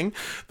raising,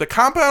 the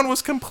compound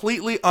was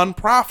completely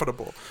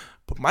unprofitable.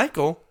 But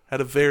Michael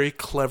had a very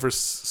clever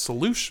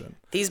solution.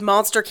 These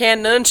monster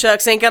can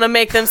nunchucks ain't gonna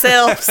make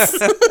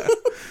themselves.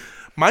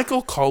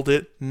 Michael called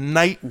it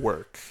night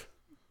work.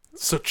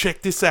 So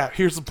check this out.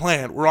 Here's the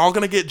plan. We're all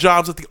going to get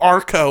jobs at the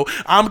Arco.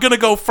 I'm going to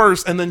go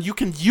first, and then you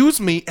can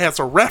use me as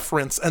a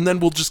reference, and then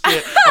we'll just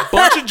get a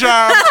bunch of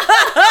jobs.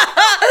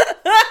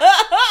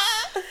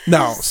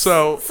 No,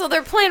 so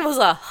their plan was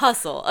a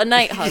hustle, a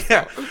night hustle.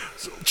 Yeah.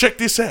 So check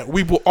this out.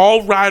 We will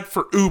all ride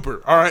for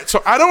Uber, all right?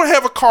 So I don't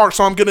have a car,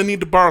 so I'm going to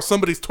need to borrow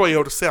somebody's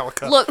Toyota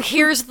Celica. Look,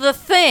 here's the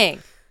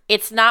thing.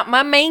 It's not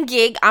my main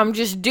gig. I'm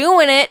just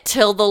doing it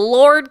till the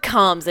Lord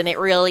comes, and it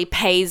really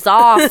pays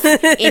off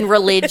in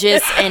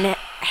religious and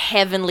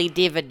heavenly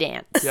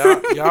dividends.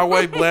 Yeah,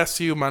 Yahweh bless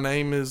you. My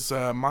name is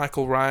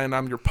Michael Ryan.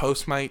 I'm your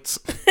Postmates.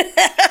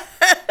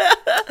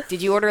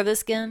 Did you order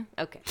this again?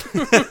 Okay.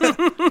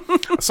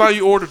 I saw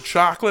you ordered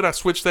chocolate. I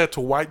switched that to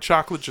white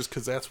chocolate just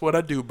because that's what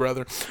I do,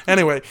 brother.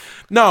 Anyway,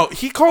 no,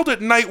 he called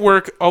it night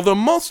work, although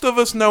most of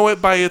us know it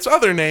by its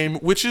other name,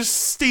 which is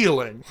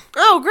stealing.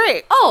 Oh,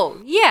 great. Oh,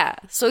 yeah.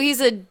 So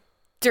he's a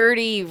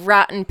dirty,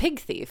 rotten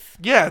pig thief.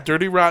 Yeah,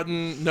 dirty,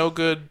 rotten, no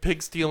good,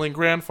 pig-stealing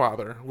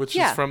grandfather, which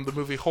is from the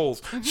movie Holes.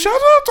 Mm-hmm. Shout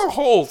out to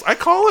Holes. I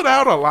call it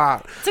out a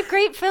lot. It's a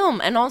great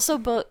film and also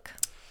book.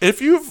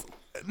 If you've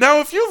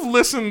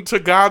listened to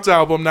God's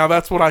album, Now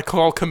That's What I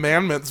Call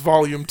Commandments,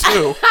 Volume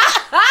 2,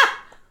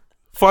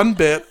 fun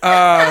bit,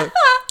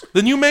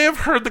 then you may have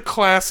heard the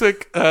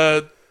classic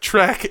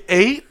track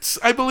 8,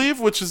 I believe,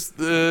 which is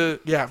the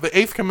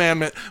 8th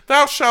commandment,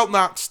 thou shalt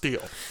not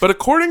steal. But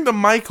according to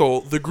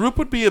Michael, the group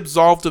would be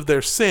absolved of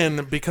their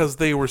sin because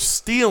they were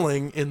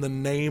stealing in the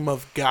name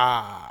of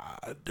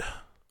God.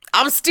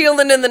 I'm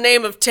stealing in the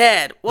name of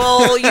Ted.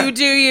 Well, you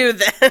do you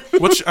then.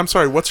 I'm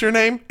sorry, what's your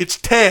name? It's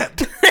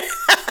Ted.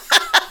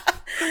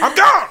 I'm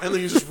gone! And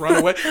then you just run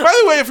away. By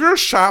the way, if you're a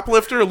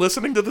shoplifter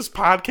listening to this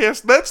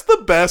podcast, that's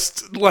the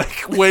best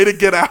way to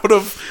get out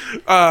of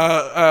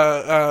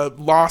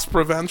loss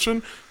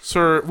prevention.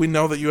 Sir, we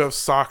know that you have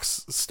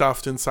socks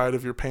stuffed inside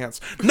of your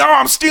pants. No,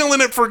 I'm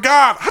stealing it for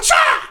God!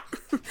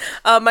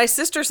 Ha-cha! My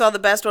sister saw the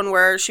best one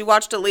where she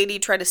watched a lady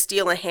try to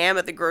steal a ham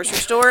at the grocery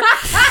store,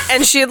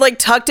 and she had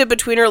tucked it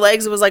between her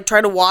legs and was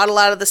trying to waddle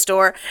out of the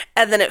store,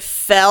 and then it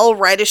fell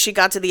right as she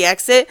got to the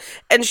exit,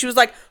 and she was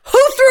like, "Who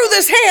threw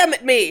this ham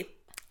at me?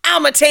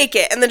 I'ma take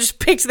it," and then just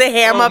picked the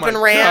ham up and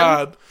ran.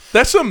 God.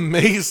 That's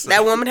amazing.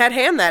 That woman had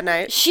ham that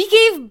night. She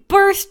gave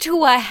birth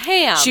to a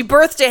ham. She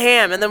birthed a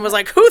ham and then was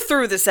like, "Who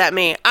threw this at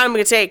me? I'm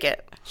gonna take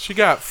it." She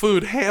got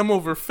food ham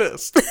over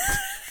fist.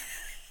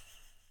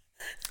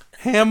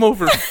 Ham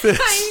over fist.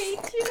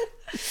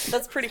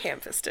 That's pretty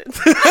ham-fisted.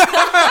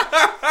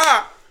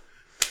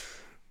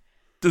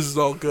 This is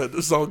all good.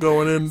 This is all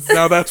going in.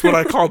 Now that's what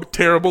I call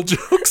terrible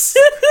jokes.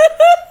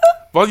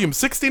 Volume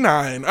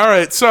 69. All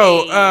right,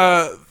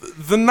 so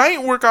the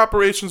night work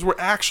operations were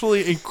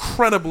actually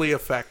incredibly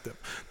effective.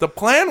 The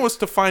plan was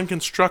to find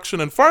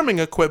construction and farming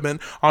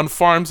equipment on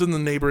farms in the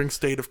neighboring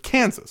state of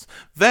Kansas.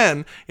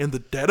 Then, in the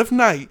dead of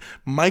night,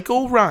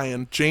 Michael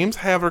Ryan, James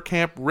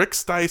Haverkamp, Rick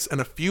Stice,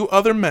 and a few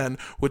other men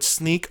would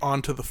sneak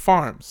onto the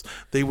farms.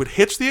 They would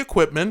hitch the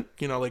equipment,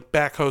 like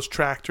backhoes,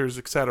 tractors,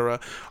 etc.,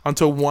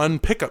 onto one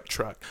pickup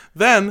truck.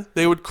 Then,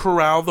 they would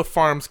corral the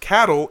farm's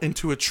cattle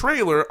into a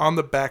trailer on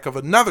the back of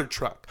another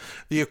truck.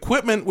 The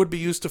equipment would be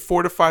used to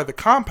fortify the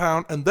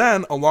compound, and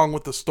then, along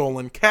with the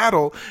stolen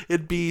cattle,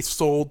 it'd be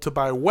sold to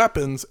buy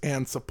weapons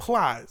and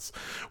supplies.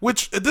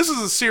 Which, this is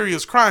a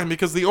serious crime,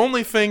 because the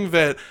only thing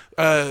that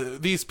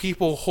these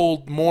people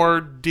hold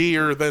more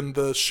dear than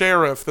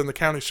the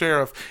county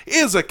sheriff,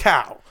 is a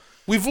cow.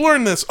 We've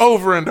learned this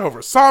over and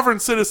over. Sovereign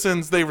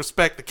citizens, they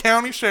respect the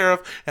county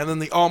sheriff and then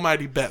the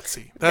almighty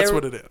Betsy. That's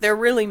what it is. They're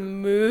really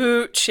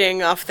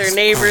mooching off their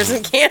neighbors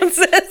in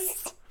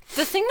Kansas.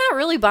 The thing that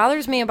really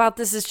bothers me about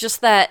this is just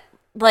that,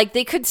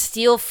 they could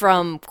steal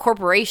from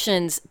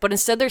corporations, but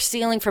instead they're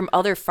stealing from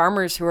other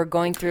farmers who are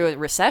going through a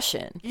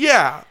recession.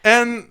 Yeah,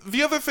 and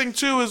the other thing,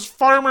 too, is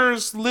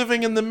farmers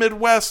living in the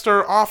Midwest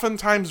are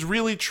oftentimes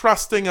really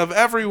trusting of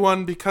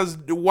everyone, because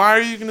why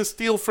are you going to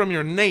steal from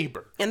your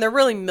neighbor? And they're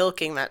really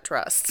milking that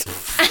trust.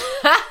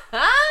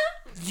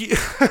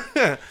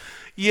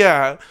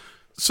 Yeah.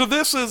 So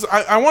this is,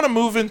 I want to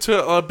move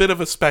into a bit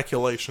of a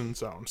speculation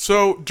zone.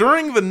 So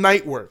during the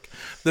night work,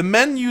 the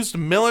men used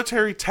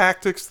military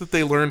tactics that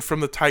they learned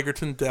from the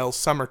Tigerton Dells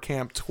Summer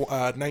Camp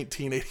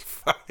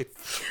 1985.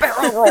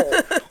 Barrel roll.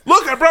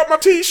 Look, I brought my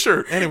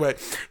t-shirt. Anyway.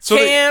 So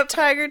Camp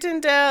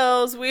Tigerton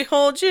Dells, we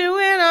hold you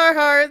in our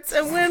hearts,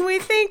 and when we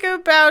think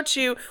about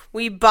you,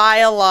 we buy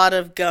a lot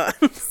of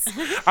guns.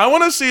 I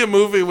want to see a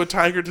movie with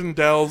Tigerton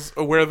Dells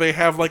where they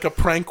have a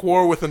prank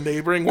war with a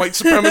neighboring white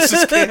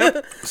supremacist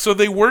camp. So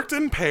they worked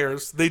in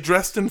pairs, they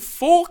dressed in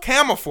full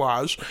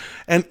camouflage,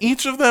 and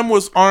each of them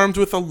was armed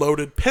with a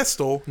loaded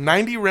pistol,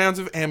 90 rounds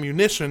of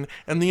ammunition,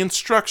 and the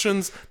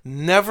instructions: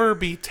 never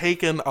be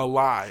taken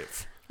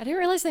alive. I didn't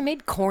realize they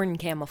made corn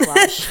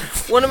camouflage.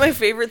 One of my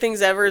favorite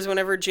things ever is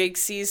whenever Jake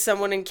sees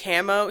someone in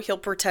camo, he'll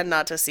pretend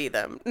not to see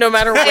them, no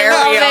matter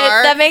where we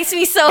are. That makes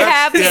me so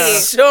happy. Yeah.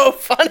 So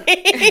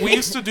funny. We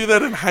used to do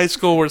that in high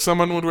school, where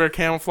someone would wear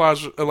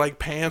camouflage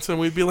pants, and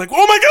we'd be like,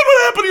 "Oh my god,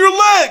 what happened to your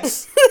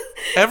legs?"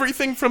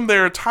 Everything from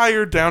their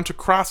attire down to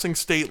crossing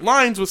state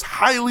lines was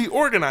highly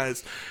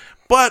organized.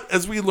 But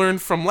as we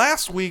learned from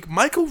last week,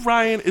 Michael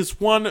Ryan is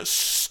one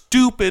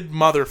stupid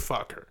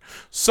motherfucker.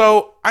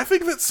 So I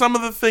think that some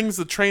of the things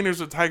the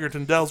trainers at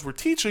Tigerton Dells were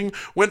teaching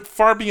went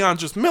far beyond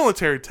just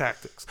military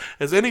tactics.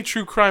 As any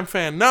true crime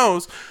fan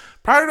knows,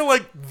 prior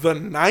to the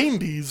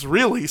 90s,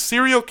 really,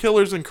 serial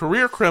killers and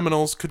career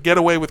criminals could get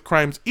away with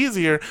crimes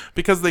easier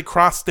because they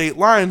crossed state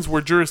lines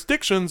where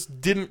jurisdictions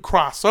didn't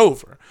cross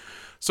over.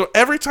 So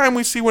every time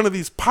we see one of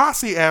these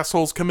posse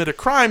assholes commit a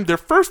crime, their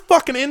first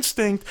fucking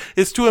instinct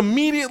is to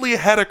immediately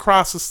head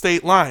across the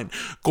state line.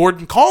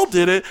 Gordon Call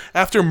did it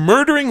after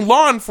murdering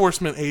law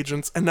enforcement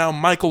agents, and now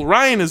Michael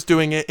Ryan is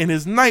doing it in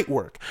his night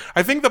work.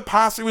 I think the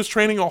posse was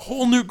training a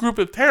whole new group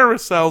of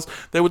terrorist cells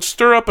that would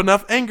stir up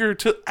enough anger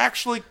to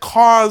actually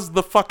cause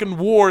the fucking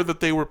war that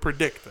they were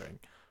predicting.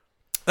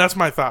 That's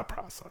my thought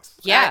process.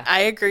 Yeah,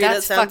 I agree.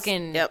 That's that sounds,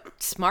 fucking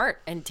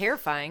smart and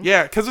terrifying.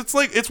 Yeah, because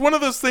it's one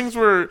of those things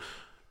where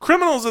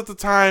criminals at the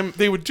time,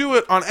 they would do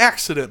it on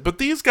accident, but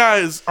these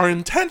guys are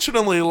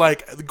intentionally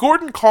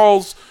Gordon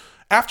Call's,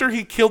 after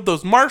he killed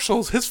those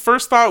marshals, his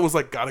first thought was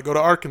gotta go to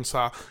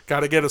Arkansas,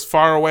 gotta get as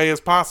far away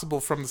as possible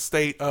from the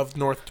state of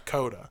North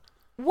Dakota.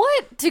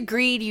 What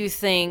degree do you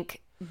think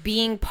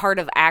being part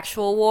of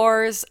actual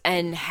wars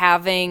and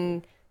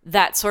having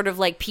that sort of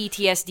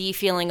PTSD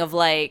feeling of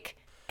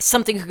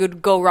something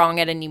could go wrong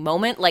at any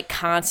moment,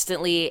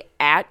 constantly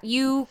at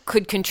you,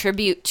 could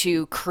contribute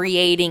to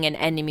creating an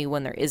enemy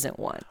when there isn't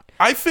one?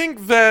 I think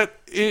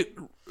it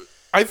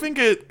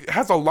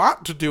has a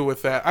lot to do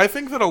with that. I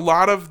think that a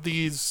lot of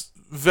these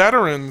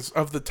veterans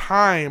of the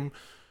time,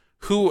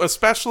 who,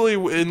 especially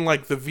in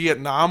the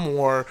Vietnam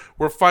War,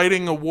 were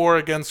fighting a war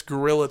against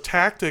guerrilla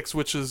tactics,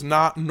 which is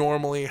not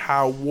normally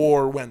how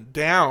war went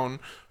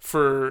down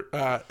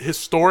for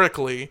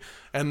historically,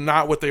 and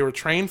not what they were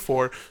trained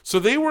for. So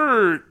they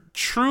were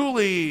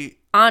truly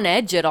on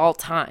edge at all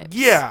times.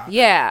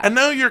 Yeah. And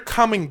now you're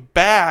coming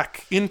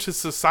back into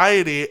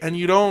society and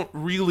you don't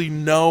really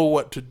know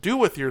what to do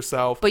with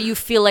yourself. But you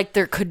feel like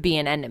there could be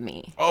an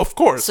enemy. Of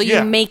course. So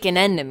you make an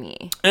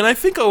enemy. And I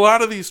think a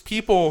lot of these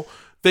people,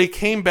 they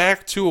came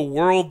back to a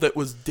world that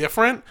was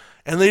different,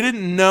 and they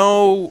didn't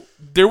know,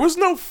 there was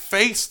no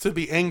face to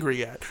be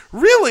angry at.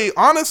 Really,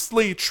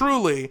 honestly,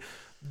 truly,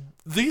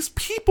 these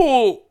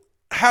people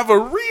have a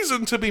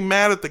reason to be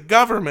mad at the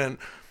government,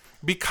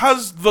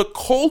 because the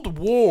Cold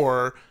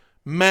War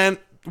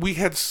meant we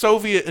had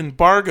Soviet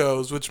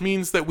embargoes, which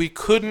means that we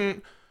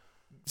couldn't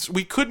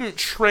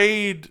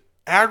trade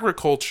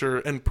agriculture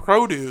and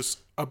produce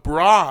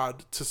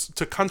abroad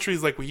to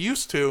countries like we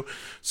used to.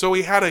 So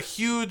we had a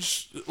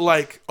huge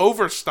like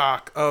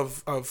overstock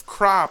of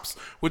crops,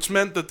 which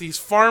meant that these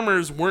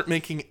farmers weren't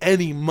making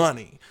any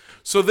money.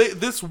 So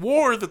this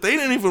war that they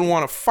didn't even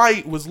want to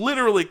fight was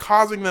literally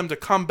causing them to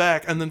come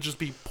back and then just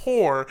be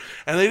poor,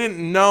 and they didn't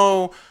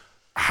know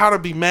how to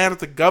be mad at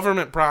the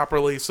government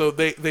properly. So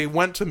they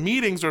went to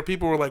meetings where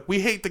people were like,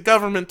 we hate the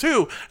government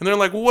too. And they're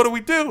like, well, what do we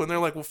do? And they're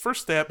like, well,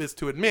 first step is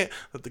to admit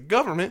that the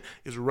government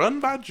is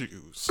run by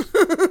Jews.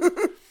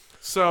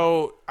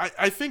 So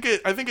I think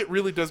it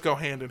really does go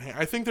hand in hand.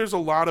 I think there's a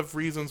lot of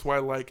reasons why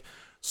like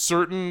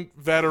certain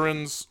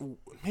veterans,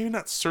 maybe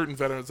not certain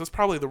veterans, that's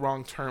probably the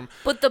wrong term,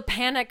 but the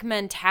panic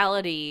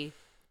mentality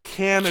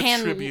can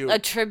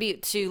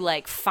attribute to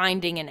like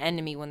finding an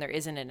enemy when there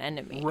isn't an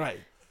enemy. Right.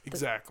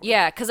 Exactly.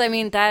 Yeah, because I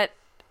mean that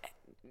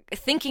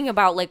thinking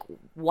about like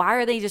why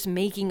are they just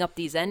making up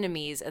these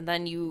enemies, and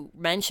then you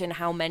mention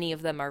how many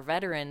of them are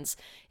veterans,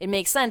 it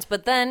makes sense.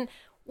 But then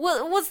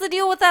what's the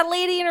deal with that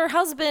lady and her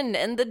husband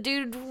and the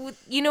dude?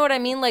 You know what I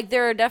mean? Like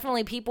there are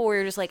definitely people where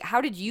you're just like, how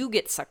did you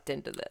get sucked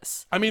into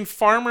this? I mean,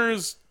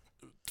 farmers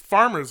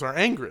are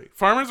angry.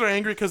 Farmers are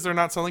angry because they're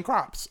not selling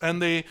crops,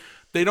 and they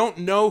don't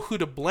know who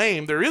to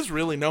blame. There is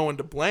really no one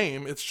to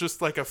blame. It's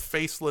just like a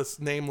faceless,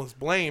 nameless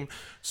blame.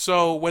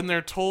 So when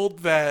they're told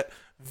that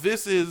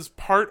this is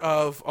part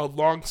of a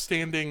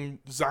long-standing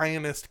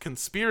Zionist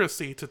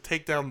conspiracy to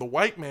take down the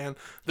white man,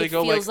 they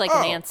go feels like oh.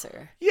 an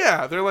answer.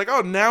 Yeah, they're like,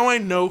 oh, now I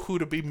know who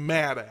to be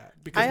mad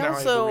at because now I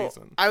have a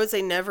reason. I would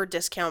say never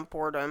discount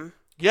boredom.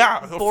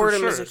 Yeah,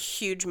 boredom for is sure. a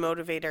huge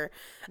motivator.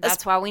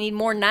 That's why we need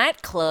more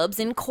nightclubs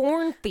in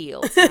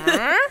cornfields.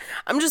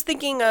 I'm just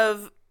thinking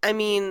of, I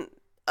mean,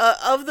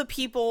 of the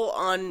people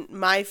on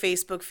my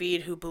Facebook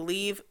feed who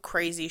believe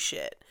crazy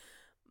shit,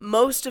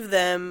 most of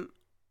them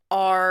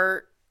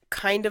are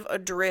kind of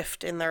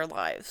adrift in their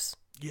lives.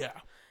 Yeah.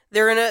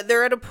 They're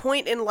at a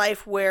point in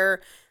life where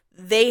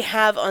they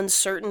have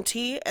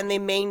uncertainty and they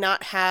may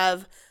not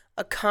have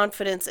a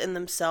confidence in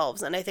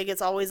themselves. And I think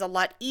it's always a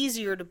lot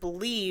easier to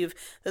believe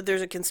that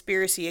there's a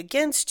conspiracy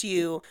against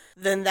you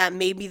than that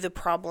maybe the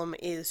problem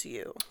is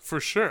you.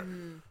 For sure.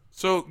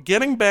 So,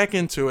 getting back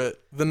into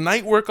it, the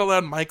night work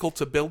allowed Michael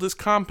to build his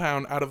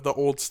compound out of the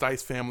old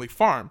Stice family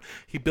farm.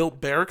 He built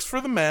barracks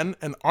for the men,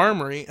 an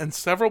armory, and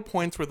several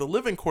points where the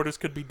living quarters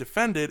could be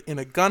defended in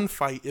a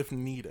gunfight if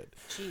needed.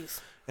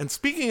 Jeez. And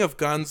speaking of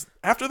guns,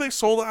 after they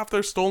sold off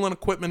their stolen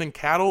equipment and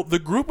cattle, the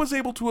group was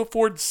able to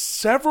afford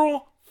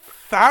several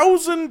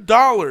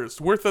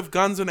 $1,000 worth of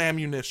guns and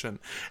ammunition.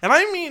 And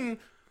I mean,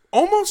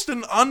 almost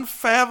an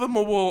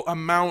unfathomable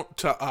amount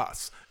to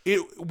us.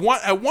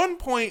 At one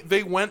point,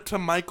 they went to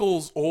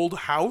Michael's old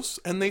house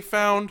and they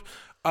found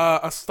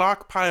a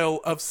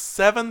stockpile of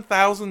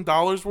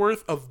 $7,000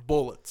 worth of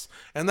bullets.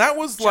 And that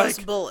was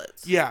Just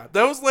bullets. Yeah,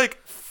 that was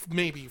like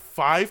maybe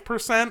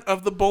 5%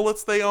 of the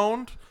bullets they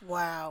owned.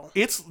 Wow.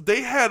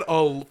 They had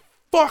a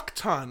fuck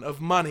ton of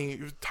money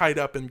tied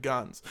up in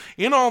guns.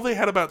 In all, they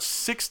had about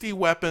 60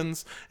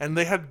 weapons, and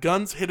they had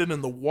guns hidden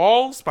in the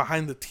walls,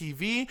 behind the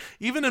TV,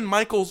 even in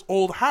Michael's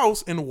old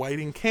house in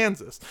Whiting,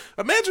 Kansas.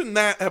 Imagine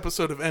that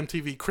episode of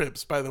MTV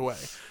Cribs, by the way.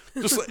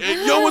 Just like,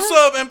 yo, what's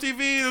up, MTV?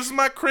 This is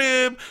my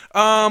crib.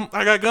 I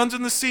got guns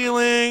in the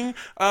ceiling.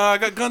 I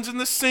got guns in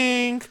the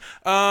sink.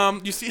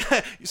 You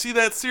see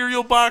that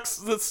cereal box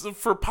that's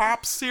for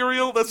Pop's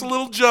cereal? That's a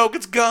little joke.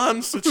 It's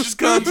guns. It's just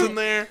guns in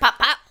there. Pop,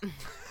 pop.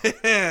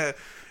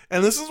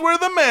 And this is where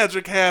the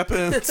magic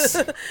happens.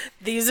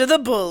 These are the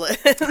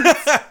bullets.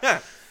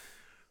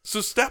 So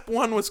step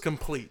 1 was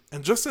complete,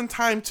 and just in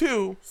time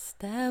too.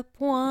 Step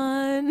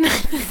 1.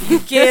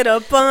 Get a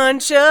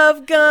bunch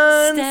of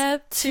guns.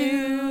 Step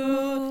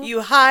 2.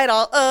 You hide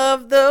all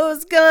of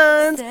those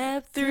guns.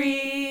 Step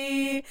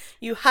 3.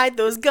 You hide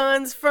those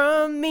guns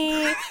from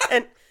me.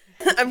 And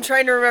I'm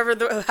trying to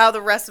remember how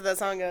the rest of that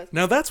song goes.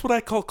 Now that's what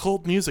I call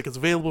cold music. It's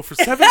available for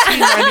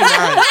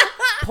 $17.99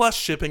 plus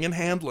shipping and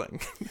handling.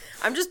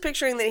 I'm just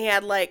picturing that he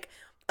had like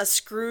a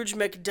Scrooge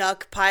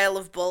McDuck pile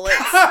of bullets.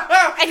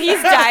 And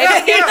he's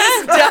diving.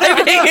 He's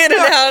diving in and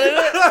out of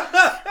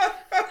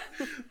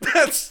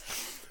it.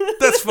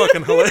 That's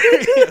fucking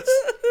hilarious.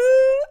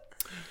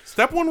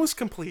 Step 1 was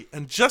complete,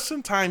 and just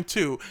in time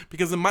too,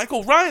 because in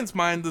Michael Ryan's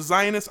mind, the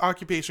Zionist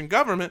occupation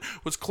government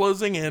was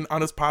closing in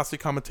on his Posse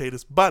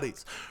Comitatus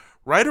buddies.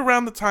 Right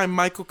around the time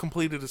Michael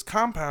completed his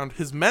compound,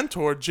 his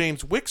mentor,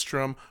 James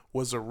Wickstrom,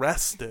 was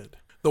arrested.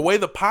 The way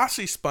the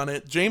posse spun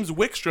it, James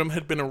Wickstrom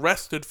had been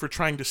arrested for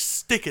trying to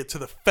stick it to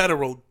the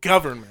federal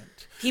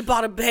government. He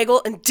bought a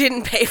bagel and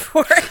didn't pay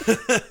for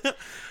it.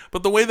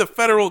 But the way the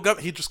federal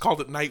government, he just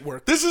called it night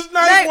work. This is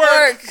night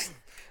work!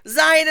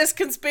 Zionist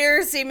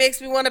conspiracy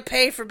makes me want to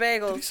pay for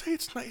bagels. Did he say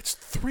it's night? It's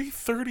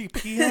 3:30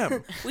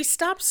 p.m. We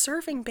stopped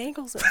serving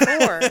bagels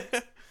at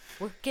 4.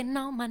 Working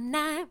on my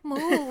night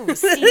moves,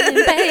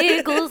 stealing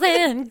bagels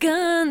and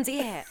guns.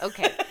 Yeah,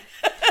 okay.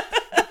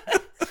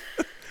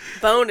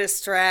 Bonus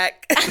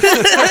track.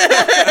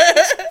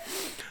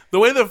 The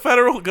way the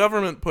federal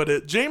government put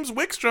it, James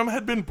Wickstrom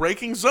had been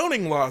breaking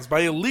zoning laws by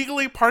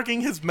illegally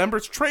parking his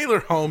members' trailer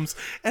homes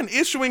and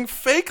issuing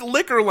fake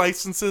liquor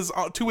licenses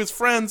to his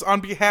friends on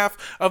behalf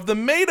of the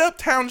made-up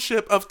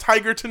township of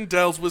Tigerton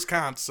Dells,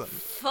 Wisconsin.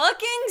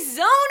 Fucking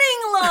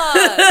zoning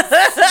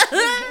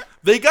laws!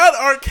 They got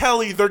R.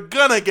 Kelly, they're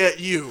gonna get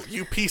you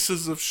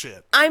pieces of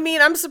shit. I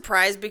mean, I'm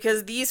surprised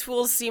because these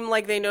fools seem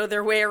like they know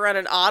their way around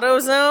an auto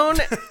zone.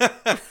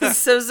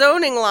 So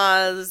zoning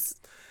laws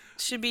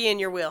should be in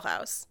your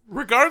wheelhouse.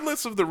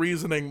 Regardless of the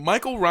reasoning,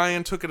 Michael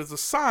Ryan took it as a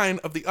sign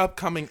of the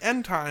upcoming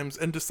end times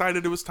and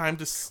decided it was time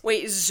to...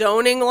 Wait,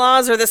 zoning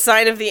laws are the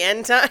sign of the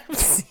end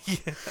times?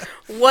 Yeah.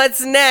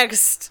 What's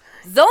next?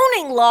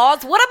 Zoning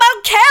laws? What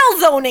about Cal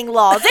zoning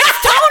laws?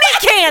 It's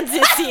Tony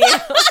Kansas here!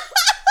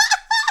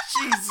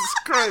 Jesus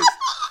Christ.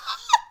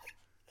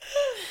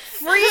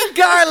 Free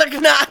garlic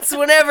knots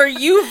whenever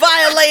you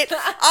violate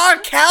our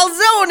Cal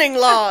zoning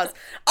laws.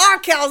 Our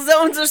Cal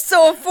zones are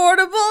so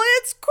affordable,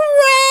 it's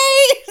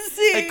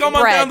crazy. Hey, come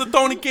on Bread. down to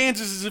Tony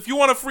Kansas. If you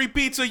want a free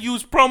pizza,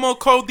 use promo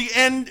code The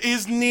End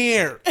Is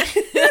Near.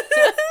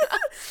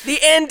 The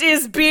end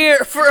is beer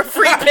for a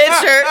free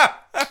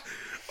pitcher.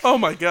 Oh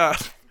my God.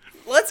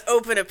 Let's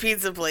open a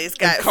pizza place,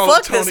 guys. call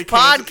it Fuck this Tony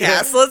Kansas.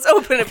 podcast. Let's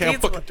open a Okay, I'm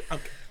pizza fucking... place.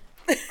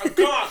 I'm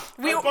gone.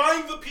 I'm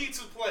buying the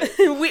pizza place.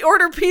 We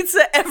order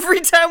pizza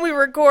every time we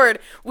record.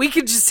 We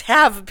could just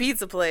have a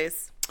pizza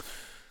place.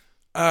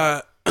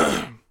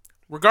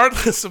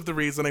 Regardless of the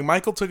reasoning,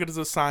 Michael took it as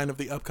a sign of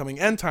the upcoming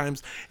end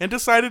times and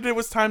decided it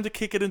was time to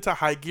kick it into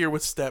high gear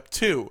with step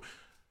 2.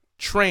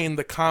 Train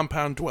the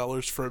compound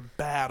dwellers for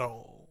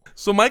battle.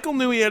 So Michael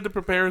knew he had to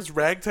prepare his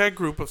ragtag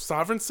group of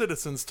sovereign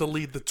citizens to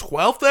lead the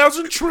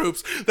 12,000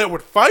 troops that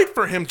would fight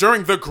for him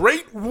during the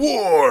Great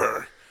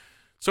War.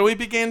 So he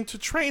began to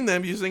train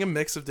them using a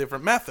mix of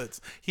different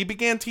methods. He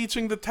began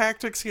teaching the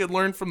tactics he had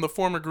learned from the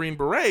former Green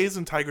Berets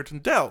in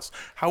Tigerton Dells.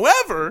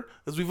 However,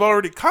 as we've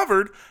already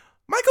covered,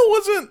 Michael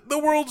wasn't the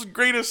world's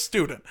greatest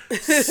student.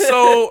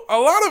 So a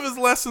lot of his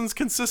lessons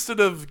consisted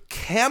of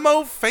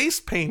camo face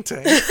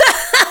painting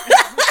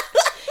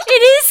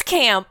It is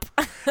camp.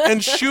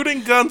 and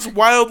shooting guns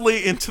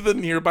wildly into the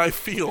nearby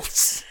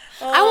fields.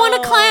 I want a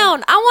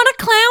clown. I want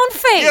a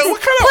clown face. Yeah, what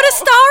kind of- Put a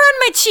star on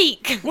my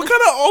cheek. What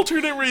kind of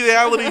alternate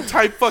reality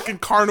type fucking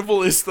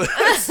carnival is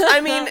this?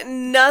 I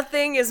mean,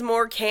 nothing is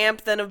more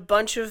camp than a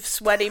bunch of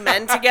sweaty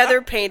men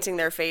together painting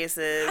their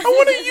faces. I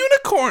want a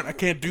unicorn. I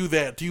can't do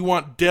that. Do you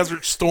want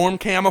Desert Storm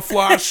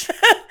camouflage?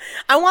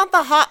 I want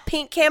the hot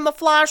pink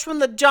camouflage from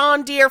the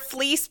John Deere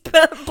fleece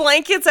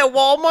blankets at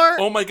Walmart.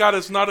 Oh my God,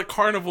 it's not a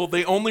carnival.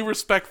 They only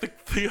respect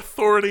the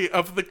authority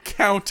of the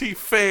county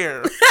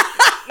fair.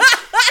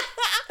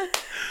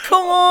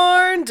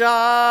 Corn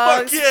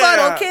dogs, Fuck yeah.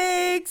 funnel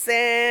cakes,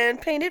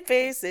 and painted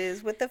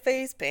faces with the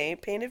face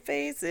paint. Painted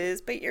faces,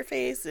 paint your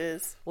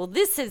faces. Well,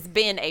 this has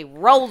been a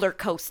roller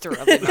coaster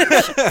of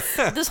emotion.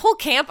 This whole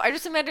camp, I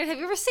just imagine, have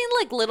you ever seen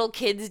like little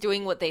kids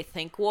doing what they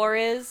think war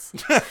is?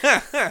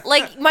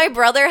 Like my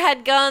brother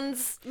had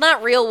guns,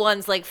 not real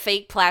ones, like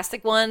fake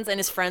plastic ones, and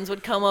his friends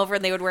would come over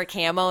and they would wear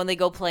camo and they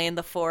go play in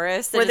the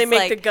forest. Where and they it's make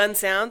like, the gun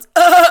sounds.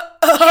 yeah.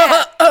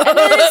 And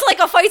then it's like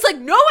a fight. It's like,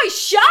 no, I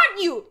shot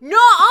you. No,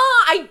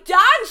 I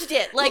dodged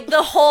it. Like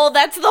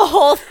that's the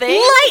whole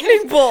thing.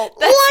 Lightning bolt!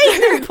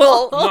 Lightning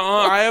bolt! No,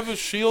 I have a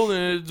shield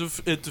and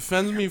it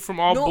defends me from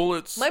all No,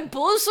 bullets. my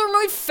bullets are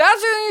no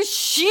faster than your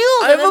shield.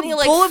 I And have then a you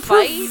like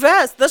bulletproof fight.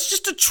 vest. That's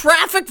just a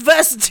traffic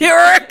vest,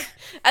 Derek.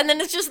 And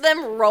then it's just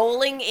them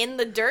rolling in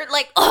the dirt,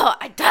 like, oh,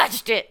 I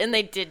dodged it, and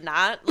they did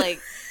not. Like,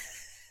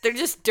 they're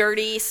just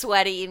dirty,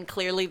 sweaty, and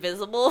clearly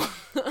visible.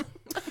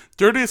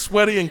 Dirty,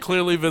 Sweaty, and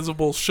Clearly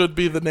Visible should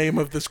be the name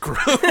of this group,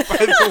 by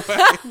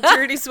the way.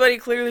 Dirty, sweaty,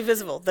 clearly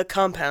visible. The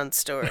compound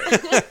store.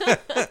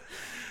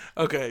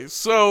 Okay,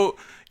 so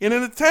in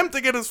an attempt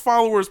to get his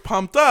followers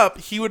pumped up,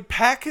 he would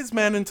pack his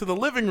men into the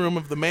living room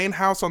of the main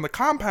house on the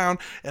compound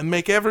and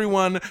make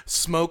everyone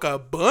smoke a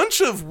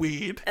bunch of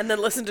weed. And then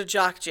listen to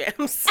jock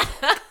jams.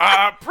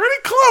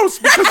 Pretty close,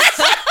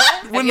 because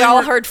when they Y'all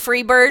were, heard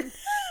Freebird?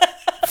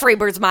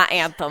 Freebird's my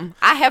anthem.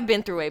 I have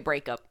been through a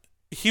breakup.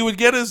 he would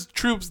get his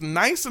troops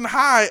nice and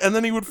high, and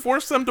then he would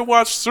force them to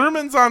watch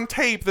sermons on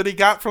tape that he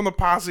got from the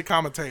posse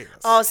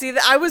commentators. Oh, see,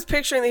 I was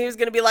picturing that he was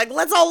going to be like,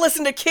 let's all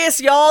listen to Kiss,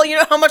 y'all. You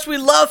know how much we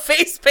love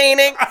face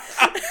painting.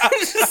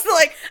 Just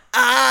like,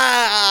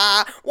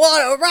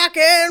 wanna rock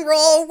and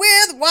roll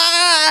with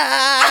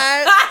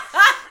wine.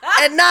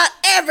 And not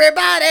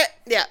everybody.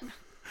 Yeah.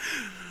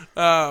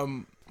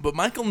 But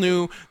Michael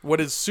knew what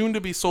his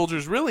soon-to-be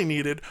soldiers really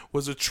needed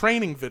was a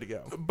training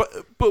video.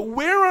 But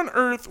where on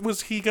earth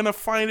was he going to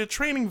find a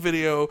training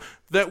video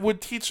that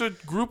would teach a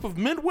group of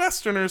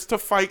Midwesterners to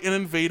fight an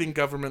invading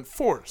government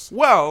force?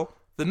 Well,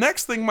 the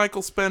next thing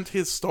Michael spent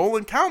his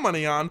stolen cow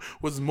money on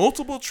was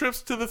multiple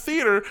trips to the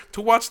theater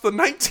to watch the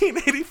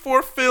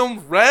 1984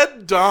 film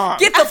Red Dawn.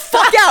 Get the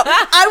fuck out.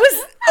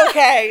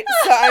 Okay,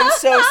 so I'm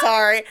so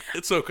sorry.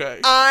 It's okay.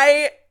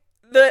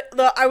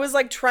 I was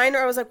like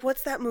I was like,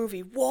 what's that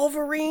movie?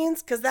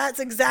 Wolverines? Because that's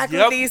exactly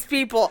Yep. these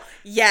people.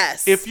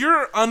 Yes. If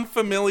you're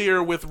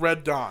unfamiliar with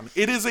Red Dawn,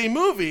 it is a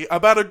movie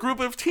about a group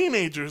of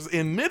teenagers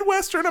in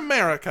Midwestern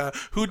America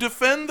who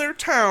defend their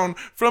town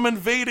from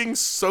invading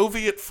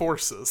Soviet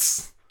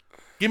forces.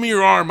 Give me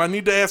your arm. I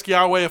need to ask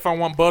Yahweh if I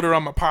want butter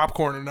on my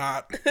popcorn or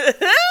not.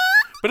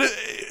 But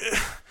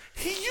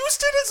he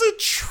used it as a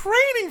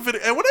training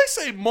video. And when I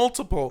say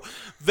multiple,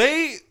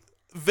 they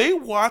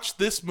watched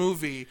this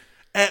movie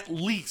at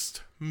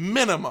least,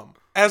 minimum,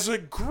 as a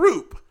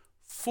group,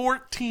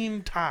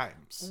 14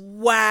 times.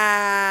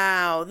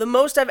 Wow. The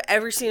most I've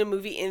ever seen a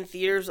movie in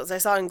theaters was I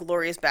saw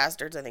Inglourious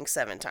Bastards, I think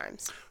 7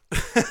 times.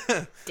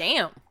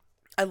 Damn.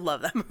 I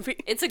love that movie.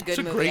 It's a good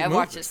a movie. great I've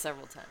watched movie. it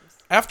several times.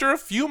 After a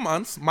few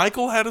months,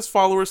 Michael had his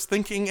followers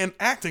thinking and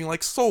acting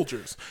like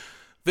soldiers.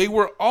 They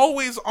were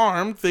always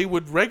armed. They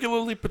would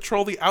regularly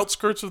patrol the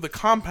outskirts of the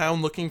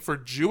compound looking for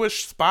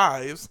Jewish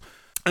spies.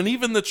 And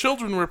even the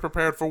children were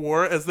prepared for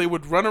war as they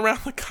would run around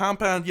the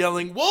compound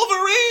yelling,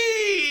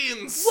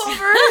 Wolverines!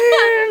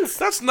 Wolverines!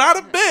 That's not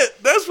a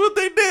bit. That's what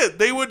they did.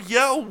 They would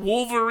yell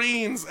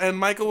Wolverines. And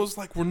Michael was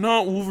like, we're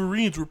not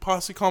Wolverines. We're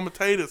Posse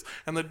Comitatus.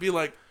 And they'd be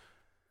like,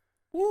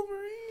 Wolverines.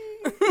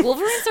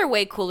 Wolverines are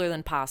way cooler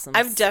than possums.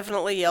 I've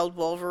definitely yelled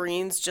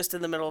Wolverines just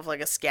in the middle of like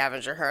a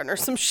scavenger hunt or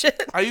some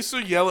shit. I used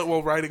to yell it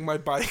while riding my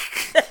bike.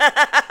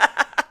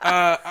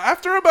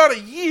 After about a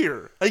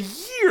year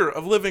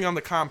of living on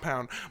the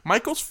compound,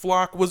 Michael's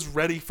flock was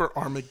ready for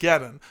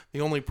Armageddon.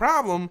 The only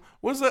problem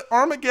was that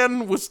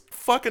Armageddon was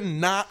fucking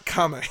not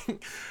coming.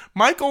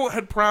 Michael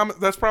had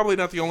promised. That's probably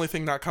not the only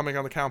thing not coming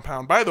on the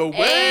compound. By the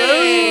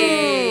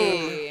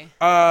way,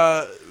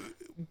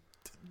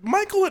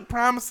 Michael had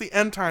promised the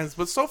end times,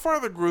 but so far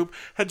the group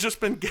had just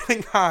been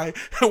getting high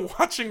and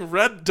watching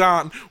Red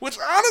Dawn, which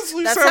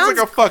honestly sounds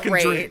like a fucking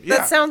great. dream.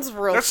 That sounds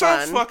real That fun.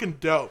 sounds fucking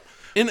dope.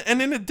 In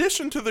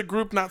addition to the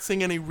group not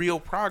seeing any real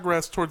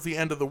progress towards the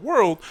end of the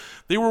world,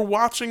 they were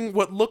watching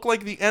what looked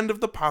like the end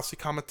of the Posse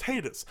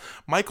Comitatus.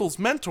 Michael's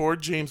mentor,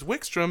 James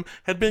Wickstrom,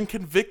 had been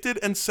convicted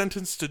and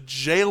sentenced to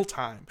jail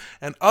time,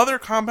 and other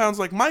compounds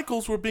like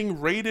Michael's were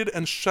being raided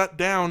and shut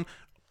down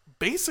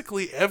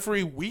basically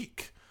every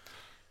week.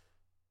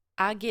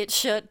 I get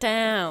shut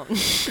down.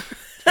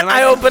 And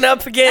I open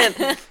up again.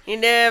 You're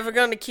never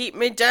gonna keep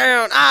me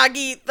down. I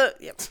get the.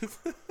 Yep.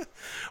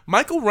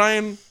 Michael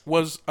Ryan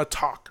was a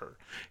talker.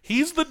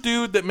 He's the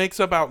dude that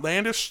makes up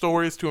outlandish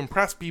stories to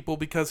impress people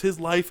because his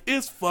life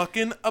is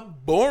fucking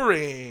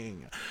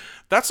boring.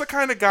 That's the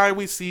kind of guy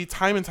we see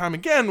time and time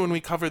again when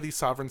we cover these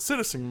sovereign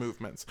citizen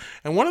movements.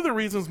 And one of the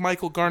reasons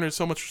Michael garnered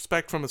so much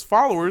respect from his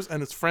followers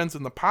and his friends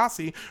in the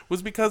posse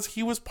was because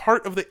he was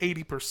part of the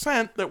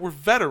 80% that were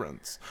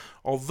veterans.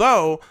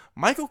 Although,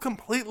 Michael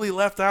completely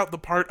left out the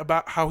part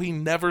about how he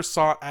never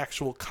saw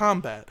actual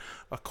combat.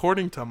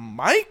 According to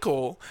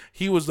Michael,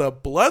 he was a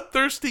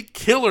bloodthirsty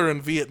killer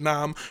in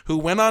Vietnam who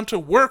went on to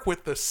work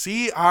with the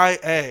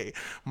CIA.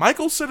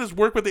 Michael said his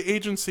work with the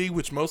agency,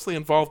 which mostly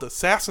involved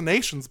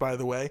assassinations, by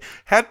the way,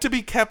 had to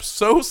be kept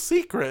so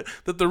secret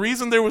that the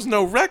reason there was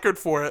no record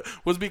for it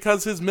was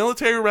because his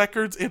military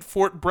records in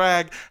Fort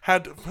Bragg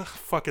had,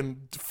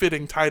 fucking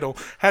fitting title,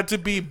 had to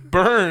be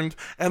burned,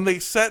 and they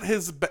set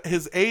his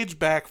age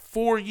back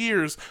 4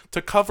 years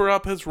to cover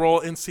up his role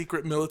in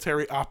secret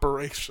military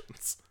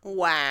operations.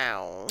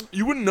 Wow.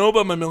 You wouldn't know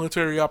about my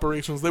military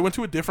operations. They went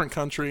to a different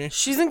country.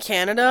 She's in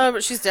Canada,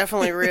 but she's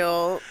definitely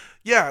real.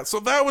 Yeah, so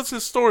that was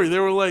his story. They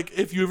were like,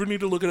 if you ever need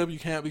to look it up, you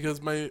can't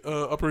because my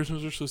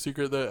operations are so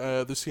secret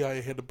that the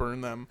CIA had to burn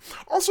them.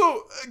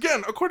 Also,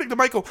 again, according to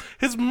Michael,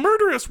 his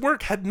murderous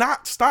work had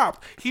not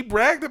stopped. He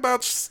bragged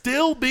about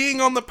still being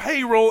on the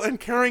payroll and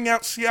carrying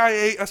out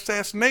CIA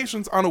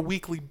assassinations on a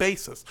weekly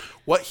basis.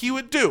 What he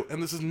would do,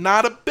 and this is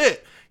not a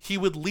bit, he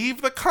would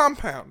leave the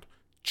compound,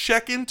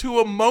 check into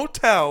a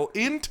motel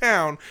in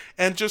town,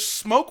 and just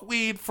smoke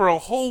weed for a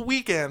whole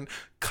weekend,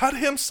 cut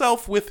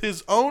himself with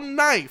his own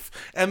knife,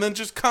 and then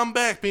just come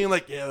back being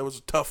like, yeah, that was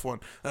a tough one.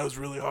 That was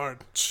really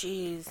hard.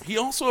 Jeez. He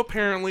also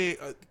apparently...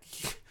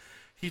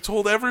 he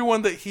told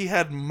everyone that he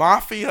had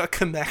mafia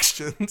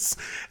connections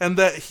and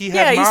that he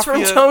had Yeah, he's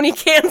from Tony,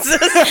 Kansas.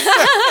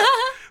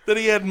 that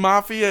he had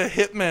mafia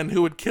hitmen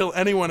who would kill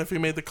anyone if he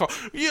made the call.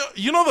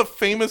 You know the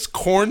famous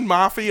corn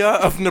mafia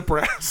of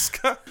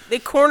Nebraska? They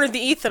cornered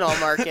the ethanol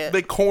market.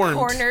 They corned.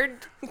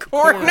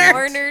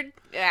 Cornered.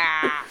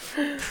 Ah.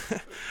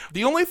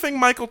 The only thing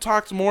Michael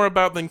talked more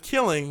about than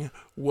killing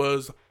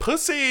was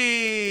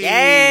pussy.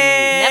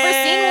 Yay! Never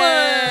seen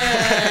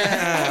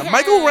one.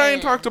 Michael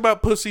Ryan talked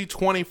about pussy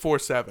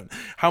 24/7.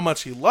 How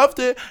much he loved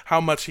it, how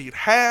much he'd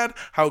had,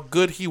 how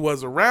good he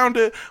was around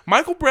it.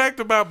 Michael bragged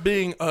about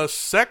being a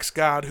sex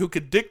god who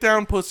could dick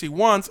down pussy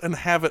once and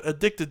have it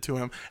addicted to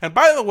him. And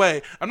by the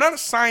way, I'm not a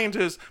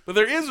scientist, but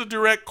there is a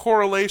direct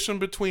correlation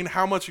between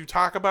how much you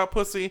talk about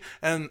pussy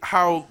and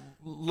how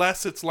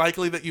less it's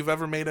likely that you've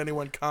ever made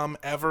anyone come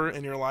ever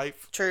in your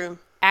life. True.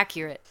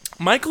 Accurate.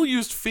 Michael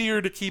used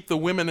fear to keep the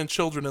women and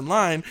children in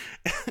line.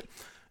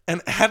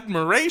 and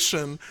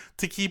admiration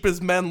to keep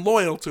his men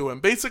loyal to him.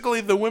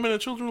 Basically, the women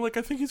and children were like,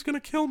 I think he's going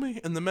to kill me.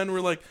 And the men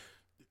were like,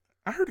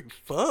 I heard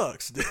he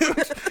fucks, dude.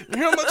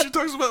 You know how much he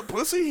talks about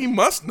pussy? He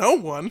must know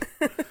one.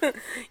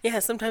 Yeah,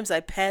 sometimes I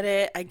pet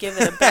it, I give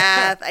it a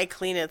bath, I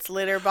clean its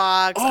litter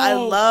box. Oh, I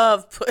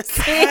love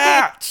pussy.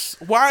 Cats!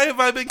 Why have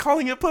I been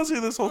calling it pussy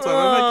this whole time?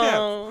 I'm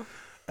a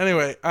cat.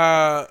 Anyway,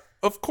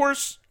 of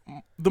course,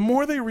 the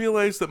more they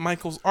realize that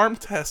Michael's arm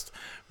test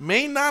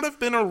may not have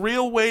been a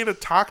real way to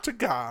talk to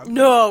God,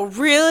 No,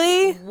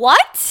 really?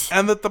 What?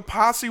 and that the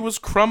posse was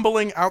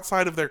crumbling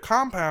outside of their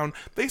compound,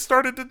 they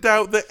started to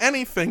doubt that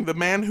anything the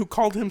man who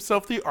called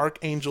himself the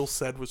Archangel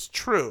said was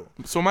true.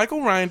 So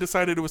Michael Ryan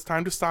decided it was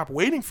time to stop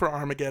waiting for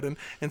Armageddon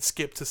and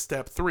skip to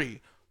step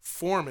 3,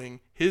 forming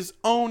his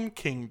own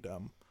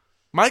kingdom.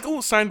 Michael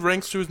assigned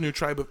ranks to his new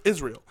tribe of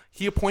Israel.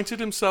 He appointed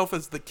himself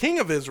as the king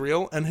of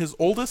Israel and his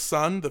oldest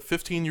son, the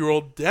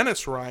 15-year-old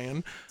Dennis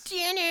Ryan,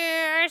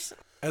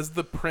 as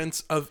the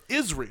prince of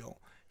Israel.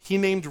 He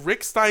named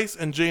Rick Stice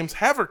and James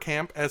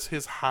Haverkamp as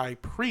his high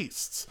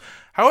priests.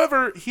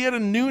 However, he had a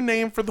new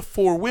name for the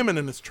 4 women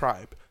in his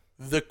tribe,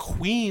 the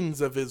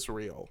queens of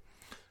Israel.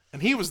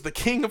 And he was the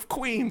king of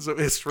queens of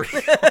Israel.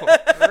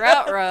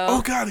 Ruh-roh.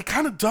 Oh, God, he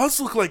kind of does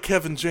look like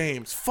Kevin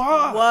James.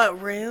 Fuck.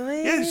 What,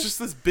 really? Yeah, he's just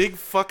this big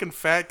fucking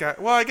fat guy.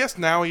 Well, I guess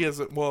now he has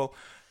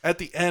at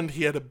the end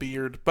he had a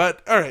beard.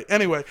 But, all right,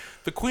 anyway.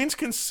 The queens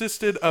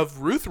consisted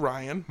of Ruth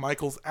Ryan,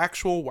 Michael's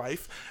actual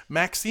wife,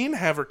 Maxine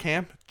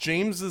Haverkamp,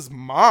 James's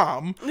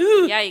mom,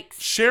 Yikes.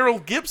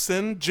 Cheryl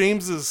Gibson,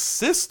 James's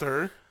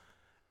sister,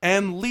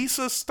 and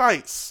Lisa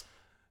Stice,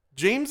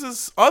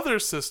 James's other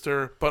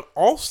sister, but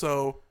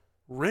also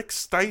Rick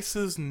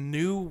Stice's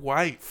new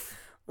wife.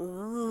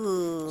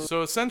 Ooh.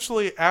 So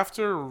essentially,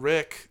 after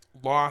Rick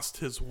lost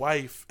his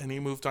wife and he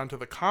moved onto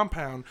the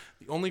compound,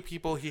 the only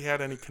people he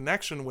had any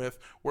connection with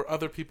were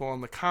other people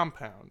on the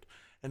compound.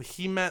 And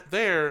he met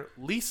there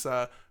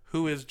Lisa,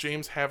 who is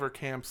James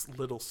Haverkamp's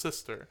little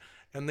sister.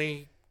 And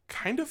they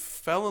kind of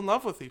fell in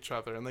love with each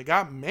other and they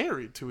got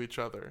married to each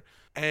other.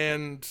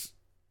 And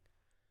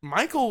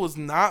Michael was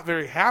not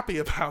very happy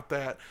about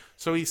that.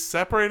 So he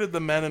separated the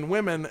men and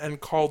women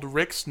and called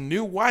Rick's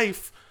new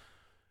wife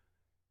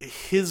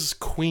his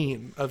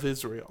queen of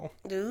Israel.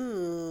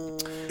 Ooh.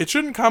 It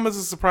shouldn't come as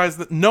a surprise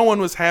that no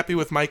one was happy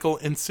with Michael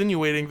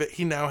insinuating that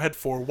he now had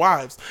 4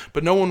 wives,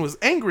 but no one was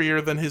angrier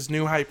than his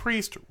new high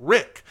priest,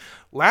 Rick.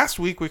 Last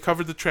week, we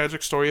covered the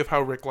tragic story of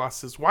how Rick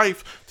lost his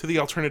wife to the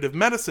alternative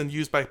medicine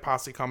used by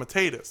Posse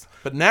Comitatus.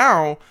 But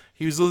now,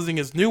 he was losing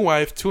his new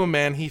wife to a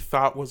man he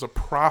thought was a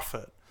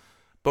prophet.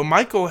 But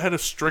Michael had a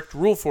strict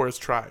rule for his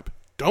tribe.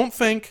 Don't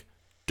think,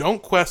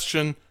 don't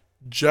question,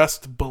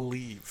 just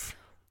believe.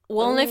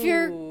 Well,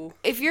 and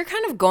if you're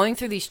kind of going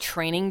through these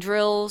training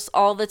drills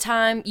all the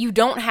time, you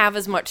don't have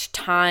as much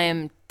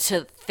time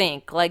to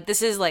think. Like,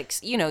 this is like,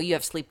 you know, you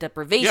have sleep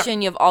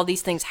deprivation, you have all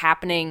these things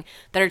happening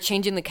that are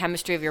changing the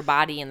chemistry of your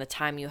body and the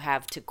time you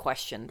have to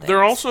question things.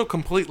 They're also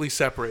completely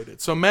separated.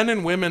 So men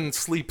and women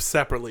sleep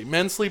separately.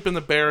 Men sleep in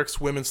the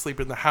barracks, women sleep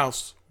in the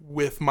house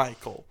with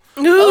Michael.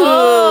 Ooh,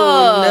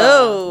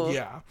 no.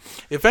 Yeah.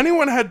 If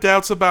anyone had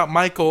doubts about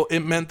Michael,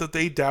 it meant that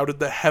they doubted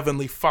the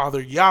Heavenly Father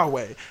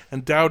Yahweh,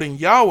 and doubting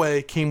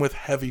Yahweh came with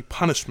heavy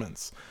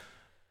punishments.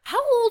 How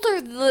old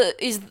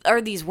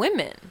are these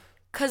women?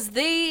 Because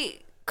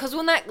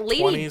when that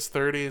lady 20s,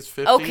 30s,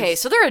 50s. Okay,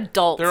 so they're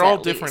adults. They're all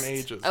at different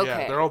least. ages. Okay.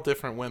 Yeah, they're all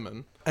different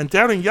women. And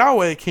doubting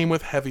Yahweh came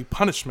with heavy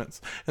punishments.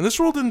 And this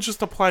rule didn't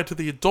just apply to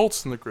the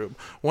adults in the group.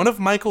 One of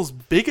Michael's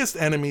biggest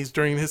enemies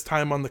during his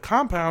time on the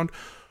compound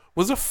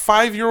was a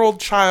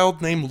 5-year-old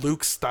child named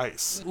Luke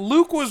Stice.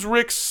 Luke was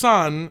Rick's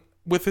son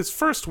with his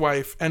first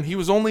wife, and he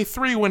was only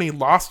 3 when he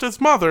lost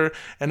his mother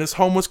and his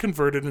home was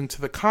converted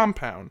into the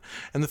compound.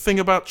 And the thing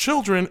about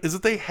children is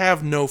that they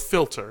have no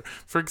filter.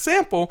 For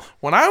example,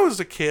 when I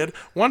was a kid,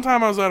 one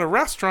time I was at a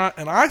restaurant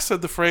and I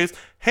said the phrase,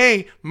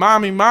 "Hey,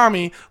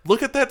 mommy,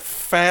 look at that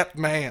fat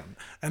man."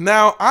 And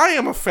now I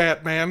am a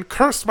fat man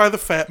cursed by the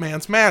fat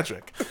man's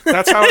magic.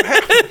 That's how it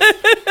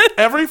happened.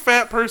 Every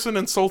fat person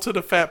insulted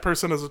a fat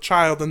person as a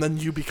child, and then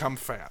you become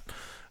fat.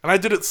 And I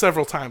did it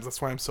several times.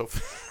 That's why I'm so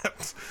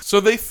fat.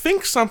 So they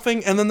think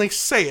something, and then they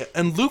say it.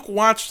 And Luke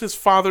watched his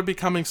father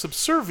becoming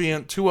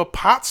subservient to a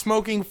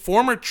pot-smoking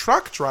former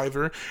truck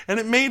driver, and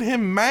it made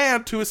him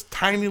mad to his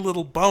tiny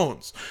little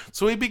bones.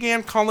 So he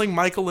began calling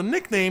Michael a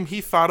nickname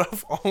he thought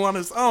of all on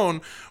his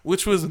own,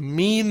 which was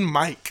Mean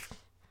Mike.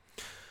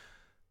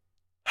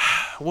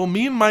 Well,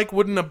 Mean Mike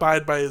wouldn't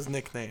abide by his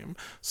nickname.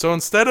 So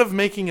instead of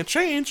making a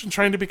change and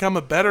trying to become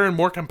a better and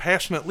more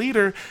compassionate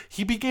leader,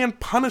 he began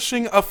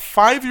punishing a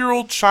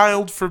 5-year-old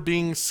child for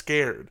being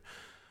scared.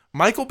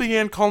 Michael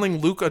began calling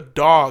Luke a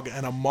dog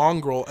and a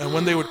mongrel, and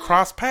when they would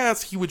cross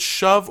paths, he would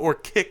shove or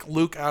kick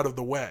Luke out of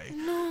the way.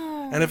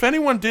 And if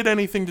anyone did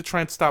anything to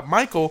try and stop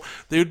Michael,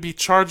 they would be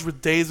charged with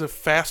days of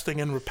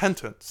fasting and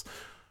repentance.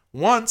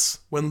 Once,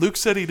 when Luke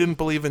said he didn't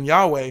believe in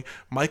Yahweh,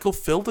 Michael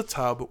filled a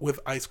tub with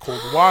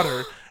ice-cold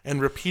water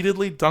and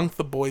repeatedly dunked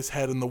the boy's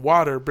head in the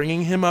water,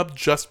 bringing him up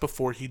just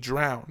before he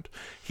drowned.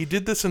 He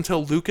did this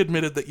until Luke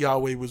admitted that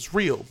Yahweh was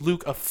real.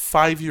 Luke, a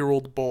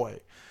 5-year-old boy.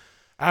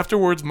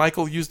 Afterwards,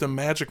 Michael used a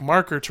magic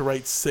marker to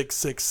write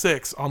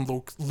 666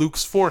 on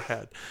Luke's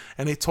forehead,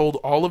 and he told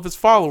all of his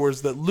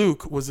followers that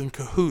Luke was in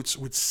cahoots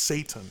with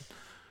Satan.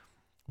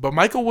 But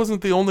Michael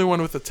wasn't the only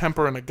one with a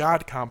temper and a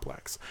god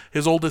complex.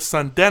 His oldest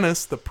son,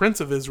 Dennis, the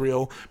Prince of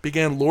Israel,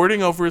 began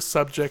lording over his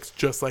subjects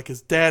just like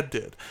his dad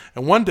did.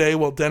 And one day,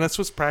 while Dennis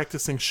was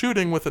practicing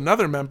shooting with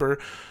another member,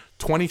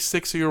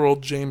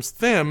 26-year-old James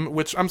Thim,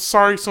 which I'm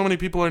sorry so many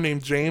people are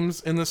named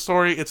James in this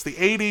story. It's the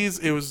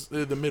 80s. It was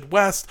the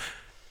Midwest.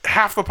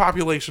 Half the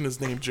population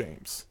is named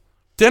James.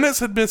 Dennis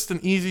had missed an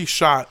easy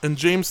shot, and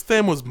James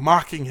Thim was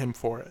mocking him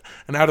for it.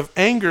 And out of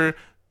anger,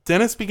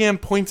 Dennis began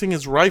pointing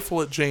his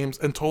rifle at James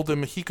and told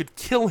him he could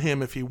kill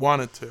him if he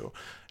wanted to.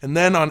 And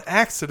then, on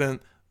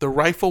accident, the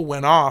rifle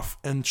went off,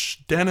 and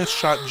Dennis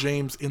shot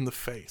James in the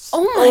face.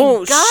 Oh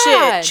my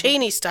God. Shit,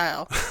 Cheney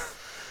style.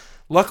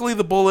 Luckily,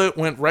 the bullet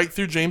went right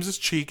through James's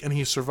cheek, and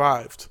he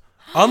survived.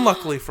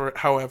 Unluckily,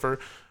 however,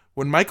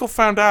 when Michael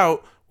found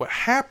out what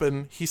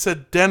happened, he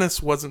said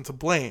Dennis wasn't to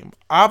blame.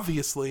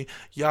 Obviously,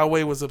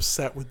 Yahweh was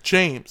upset with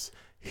James.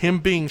 Him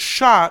being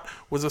shot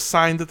was a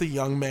sign that the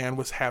young man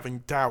was having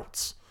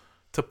doubts.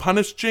 To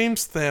punish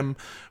James Thim,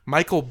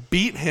 Michael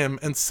beat him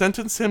and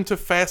sentenced him to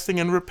fasting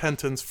and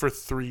repentance for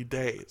 3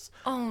 days.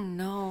 Oh,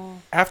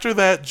 no. After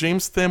that,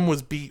 James Thim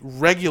was beat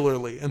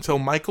regularly until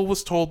Michael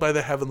was told by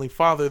the Heavenly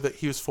Father that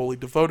he was fully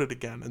devoted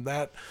again, and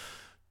that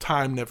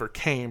time never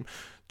came.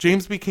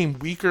 James became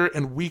weaker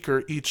and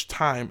weaker each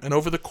time, and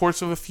over the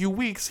course of a few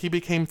weeks, he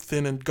became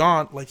thin and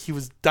gaunt, like he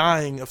was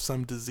dying of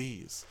some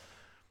disease.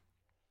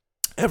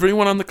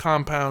 Everyone on the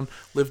compound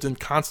lived in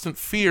constant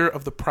fear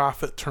of the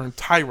prophet turned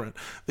tyrant.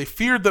 They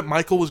feared that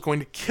Michael was going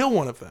to kill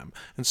one of them,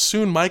 and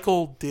soon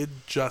Michael did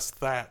just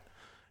that.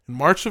 In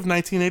March of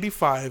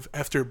 1985,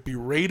 after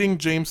berating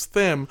James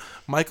Thim,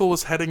 Michael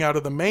was heading out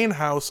of the main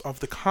house of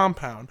the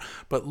compound,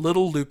 but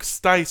little Luke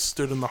Stice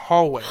stood in the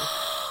hallway.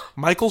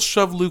 Michael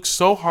shoved Luke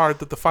so hard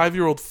that the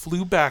 5-year-old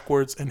flew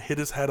backwards and hit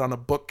his head on a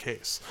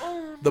bookcase.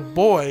 The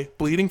boy,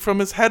 bleeding from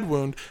his head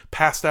wound,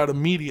 passed out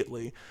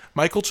immediately.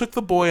 Michael took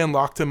the boy and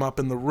locked him up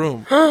in the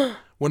room.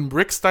 When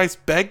Rick Stice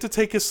begged to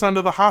take his son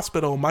to the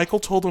hospital, Michael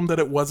told him that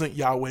it wasn't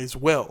Yahweh's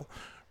will.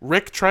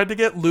 Rick tried to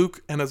get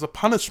Luke, and as a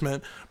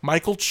punishment,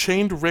 Michael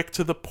chained Rick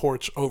to the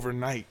porch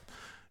overnight.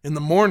 In the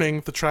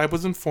morning, the tribe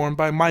was informed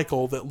by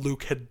Michael that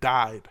Luke had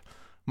died.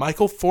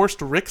 Michael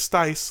forced Rick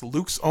Stice,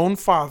 Luke's own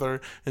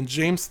father, and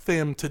James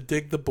Thim to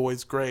dig the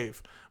boy's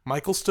grave.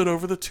 Michael stood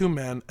over the two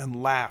men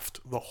and laughed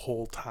the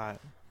whole time.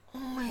 Oh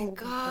my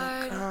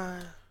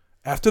God.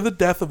 After the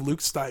death of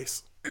Luke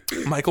Stice,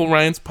 Michael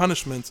Ryan's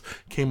punishments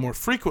came more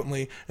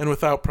frequently and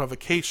without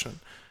provocation.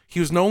 He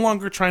was no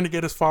longer trying to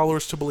get his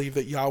followers to believe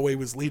that Yahweh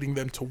was leading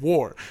them to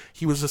war.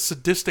 He was a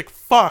sadistic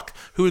fuck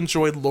who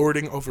enjoyed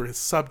lording over his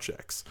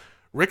subjects.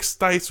 Rick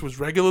Stice was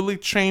regularly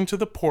chained to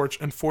the porch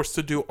and forced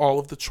to do all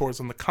of the chores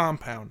on the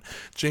compound.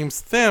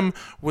 James Thim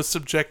was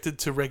subjected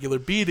to regular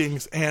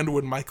beatings, and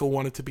when Michael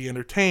wanted to be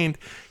entertained,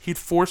 he'd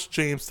force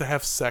James to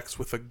have sex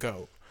with a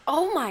goat.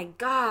 Oh my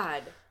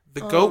God.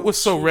 The goat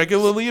was so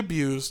regularly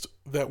abused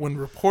that when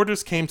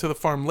reporters came to the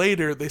farm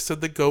later, they said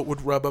the goat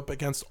would rub up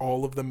against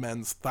all of the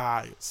men's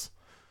thighs.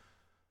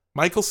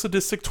 Michael's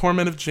sadistic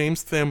torment of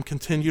James Thim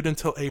continued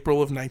until April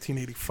of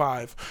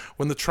 1985.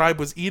 When the tribe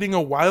was eating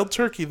a wild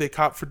turkey they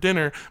caught for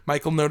dinner,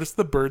 Michael noticed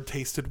the bird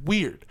tasted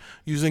weird.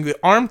 Using the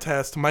arm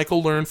test,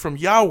 Michael learned from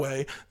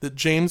Yahweh that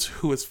James,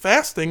 who was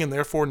fasting and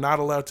therefore not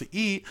allowed to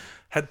eat,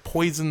 had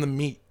poisoned the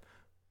meat.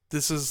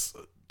 This is...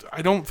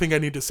 I don't think I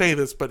need to say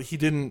this, but he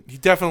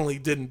definitely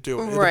didn't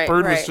do it. Right, the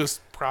bird was right. just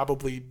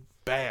probably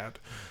bad.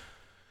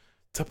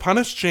 To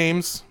punish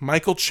James,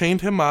 Michael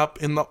chained him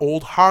up in the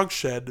old hog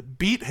shed,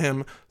 beat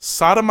him,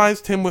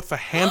 sodomized him with the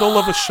handle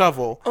of a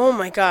shovel, Oh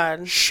my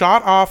God.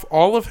 shot off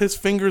all of his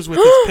fingers with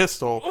his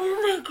pistol,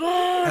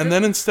 and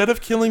then instead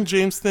of killing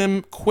James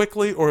Thim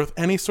quickly or with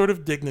any sort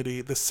of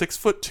dignity, the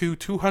 6'2",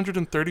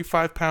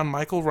 235-pound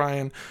Michael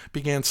Ryan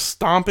began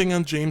stomping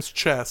on James'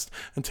 chest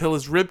until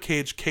his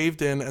ribcage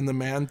caved in and the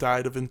man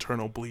died of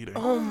internal bleeding.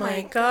 Oh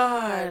my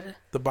God.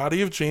 The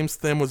body of James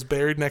Thim was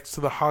buried next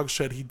to the hog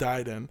shed he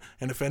died in,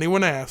 and if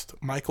anyone asked,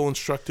 Michael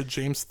instructed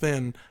James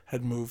Thim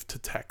had moved to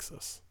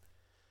Texas.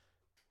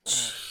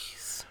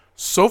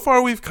 So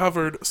far, we've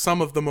covered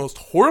some of the most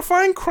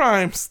horrifying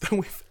crimes that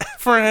we've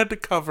ever had to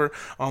cover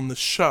on the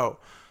show.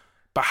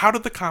 But how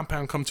did the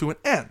compound come to an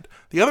end?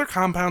 The other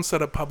compounds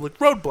set up public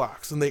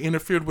roadblocks, and they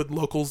interfered with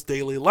locals'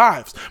 daily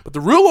lives. But the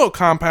Rouleau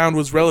compound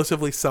was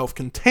relatively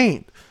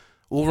self-contained.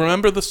 We'll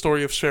remember the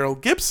story of Cheryl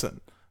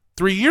Gibson.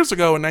 3 years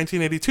ago, in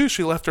 1982,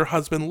 she left her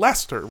husband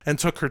Lester and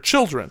took her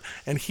children,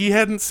 and he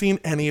hadn't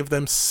seen any of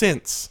them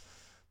since.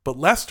 But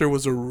Lester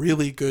was a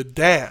really good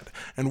dad,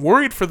 and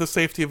worried for the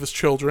safety of his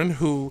children,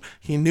 who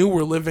he knew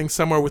were living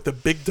somewhere with a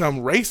big dumb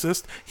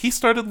racist, he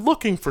started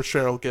looking for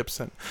Cheryl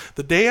Gibson.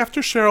 The day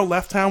after Cheryl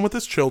left town with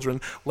his children,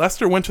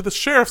 Lester went to the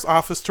sheriff's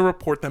office to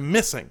report them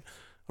missing.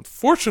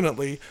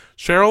 Unfortunately,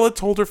 Cheryl had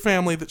told her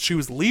family that she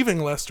was leaving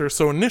Lester,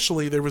 so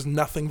initially there was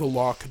nothing the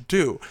law could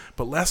do.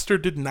 But Lester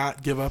did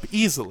not give up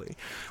easily.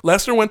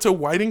 Lester went to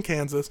Whiting,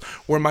 Kansas,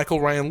 where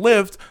Michael Ryan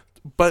lived,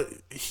 but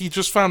he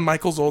just found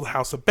Michael's old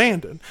house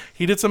abandoned.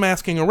 He did some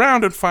asking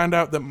around and found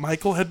out that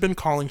Michael had been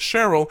calling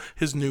Cheryl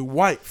his new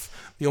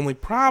wife. The only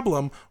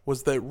problem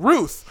was that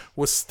Ruth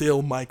was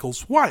still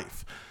Michael's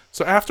wife.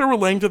 So after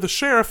relaying to the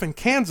sheriff in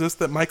Kansas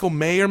that Michael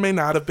may or may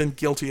not have been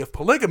guilty of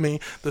polygamy,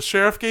 the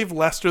sheriff gave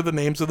Lester the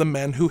names of the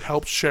men who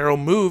helped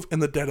Cheryl move in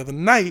the dead of the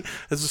night,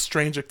 as the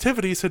strange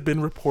activities had been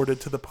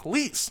reported to the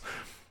police.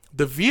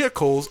 The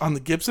vehicles on the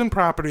Gibson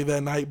property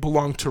that night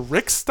belonged to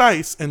Rick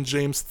Stice and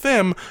James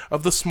Thim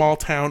of the small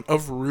town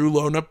of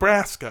Rouleau,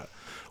 Nebraska.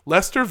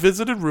 Lester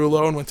visited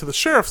Rouleau and went to the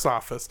sheriff's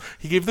office.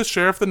 He gave the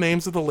sheriff the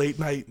names of the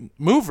late-night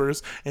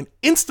movers, and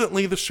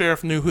instantly the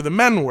sheriff knew who the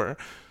men were.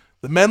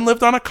 The men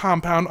lived on a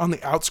compound on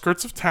the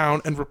outskirts of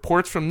town, and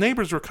reports from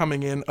neighbors were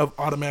coming in of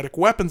automatic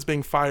weapons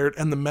being fired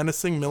and the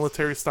menacing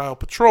military-style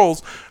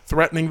patrols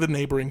threatening the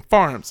neighboring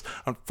farms.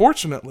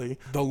 Unfortunately,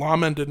 the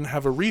lawmen didn't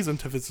have a reason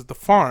to visit the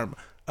farm.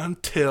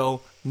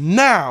 Until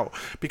now,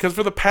 because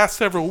for the past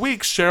several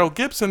weeks, Cheryl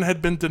Gibson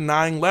had been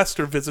denying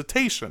Lester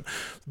visitation.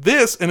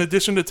 This, in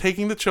addition to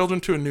taking the children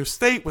to a new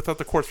state without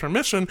the court's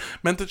permission,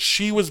 meant that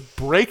she was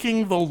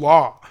breaking the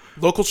law.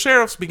 Local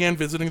sheriffs began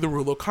visiting the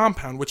Rouleau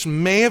compound, which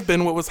may have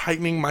been what was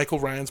heightening Michael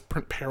Ryan's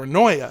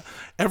paranoia.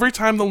 Every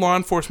time the law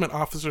enforcement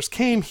officers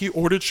came, he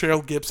ordered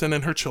Cheryl Gibson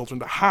and her children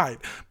to hide.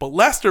 But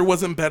Lester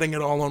wasn't betting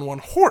it all on one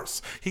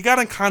horse. He got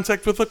in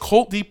contact with a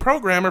cult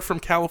deprogrammer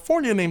from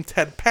California named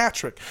Ted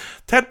Patrick.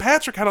 Ted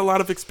Patrick had a lot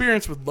of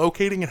experience with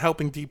locating and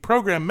helping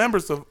deprogram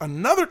members of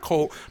another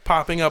cult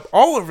popping up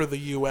all over the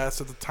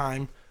U.S. at the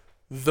time,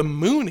 the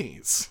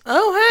Moonies.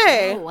 Oh,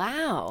 hey. Oh,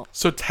 wow.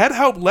 So Ted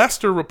helped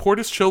Lester report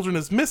his children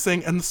as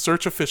missing, and the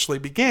search officially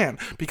began.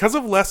 Because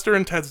of Lester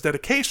and Ted's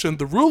dedication,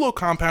 the Rouleau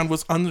compound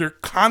was under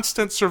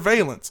constant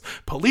surveillance.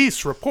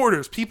 Police,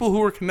 reporters, people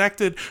who were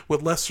connected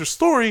with Lester's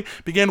story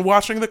began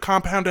watching the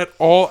compound at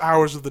all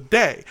hours of the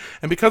day.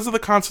 And because of the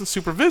constant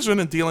supervision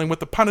and dealing with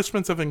the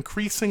punishments of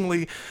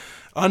increasingly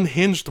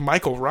unhinged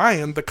Michael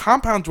Ryan, the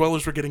compound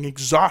dwellers were getting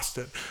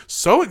exhausted.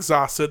 So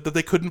exhausted that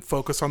they couldn't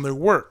focus on their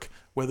work,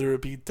 whether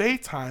it be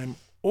daytime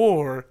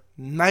or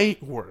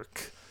night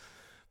work.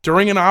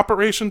 During an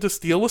operation to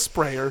steal a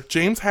sprayer,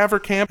 James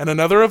Haverkamp and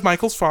another of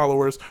Michael's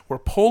followers were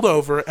pulled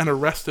over and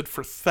arrested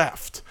for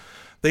theft.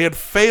 They had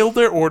failed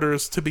their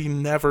orders to be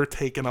never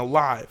taken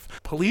alive.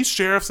 Police,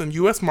 sheriffs, and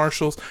U.S.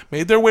 Marshals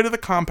made their way to the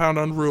compound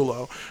on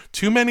Rouleau,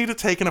 too many to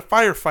take in a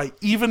firefight,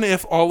 even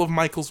if all of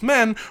Michael's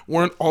men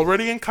weren't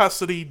already in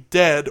custody,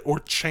 dead, or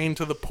chained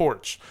to the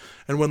porch.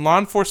 And when law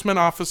enforcement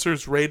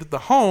officers raided the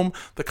home,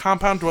 the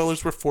compound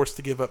dwellers were forced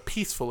to give up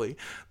peacefully.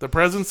 The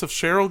presence of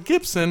Cheryl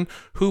Gibson,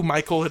 who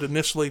Michael had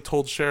initially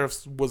told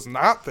sheriffs was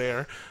not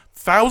there,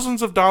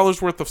 thousands of dollars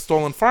worth of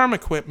stolen farm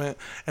equipment,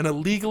 and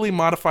illegally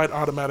modified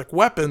automatic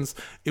weapons,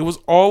 it was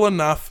all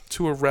enough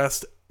to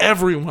arrest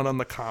everyone on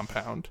the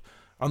compound.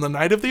 On the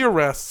night of the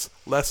arrests,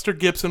 Lester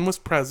Gibson was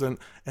present,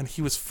 and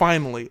he was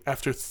finally,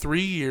 after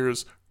 3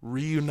 years,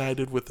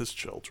 reunited with his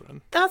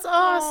children. That's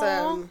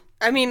awesome. Aww.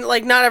 I mean,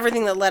 like, not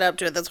everything that led up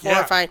to it, that's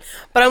horrifying. Yeah.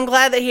 But I'm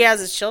glad that he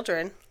has his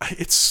children.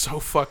 It's so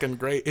fucking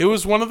great. It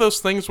was one of those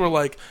things where,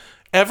 like,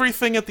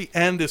 everything at the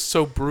end is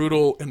so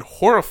brutal and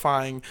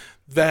horrifying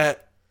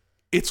that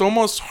it's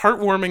almost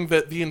heartwarming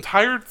that the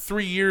entire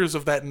 3 years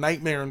of that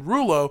nightmare in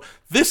Rouleau,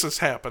 this is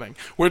happening.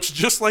 Where it's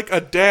just like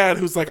a dad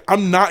who's like,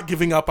 I'm not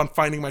giving up on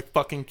finding my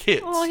fucking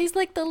kids. Oh, he's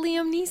like the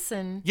Liam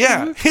Neeson.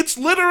 Yeah, it's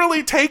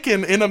literally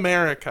taken in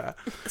America.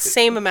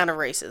 Same amount of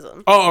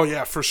racism. Oh,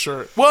 yeah, for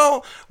sure.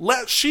 Well,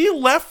 she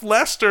left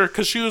Lester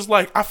because she was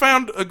like, I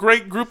found a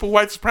great group of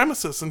white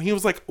supremacists. And he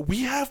was like,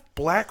 we have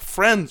black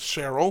friends,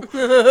 Cheryl.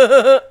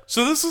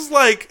 So this is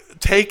like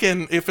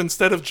taken if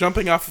instead of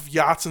jumping off of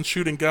yachts and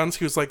shooting guns,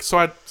 he was like, so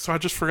I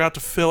just forgot to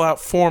fill out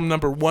form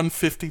number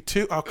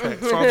 152. Okay,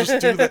 so I'll just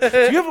do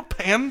that. Do you have a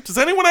pen? Does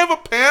anyone have a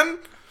pen?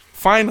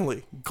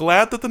 Finally,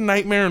 glad that the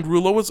nightmare in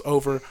Rouleau was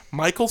over,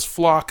 Michael's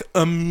flock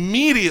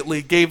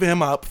immediately gave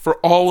him up for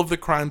all of the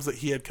crimes that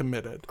he had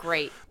committed.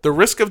 Great. The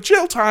risk of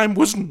jail time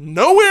was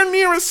nowhere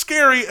near as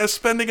scary as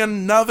spending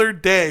another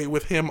day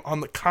with him on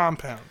the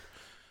compound.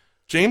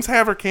 James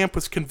Haverkamp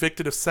was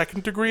convicted of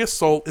second-degree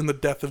assault in the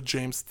death of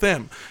James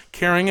Thim,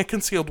 carrying a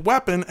concealed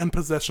weapon and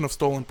possession of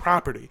stolen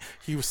property.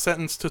 He was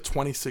sentenced to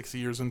 26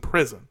 years in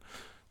prison.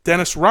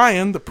 Dennis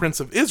Ryan, the Prince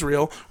of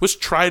Israel, was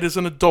tried as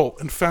an adult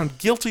and found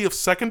guilty of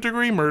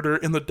second-degree murder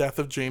in the death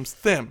of James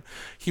Thim.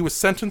 He was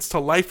sentenced to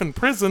life in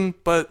prison,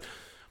 but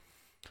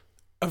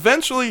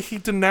eventually he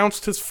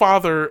denounced his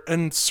father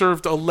and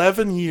served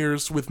 11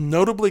 years with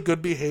notably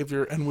good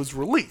behavior and was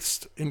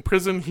released. In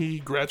prison, he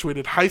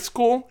graduated high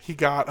school, he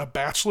got a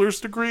bachelor's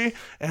degree,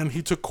 and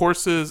he took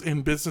courses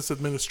in business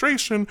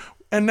administration,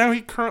 and now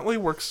he currently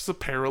works as a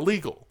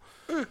paralegal.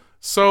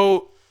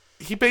 So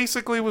he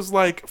basically was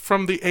like,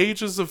 from the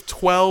ages of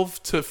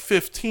 12 to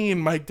 15,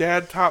 my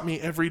dad taught me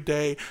every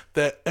day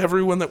that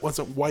everyone that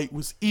wasn't white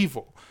was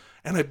evil.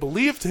 And I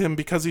believed him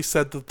because he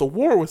said that the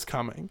war was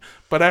coming.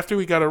 But after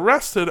we got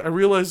arrested, I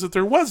realized that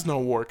there was no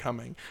war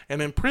coming.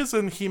 And in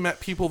prison, he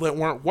met people that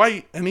weren't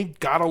white, and he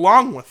got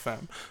along with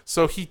them.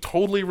 So he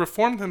totally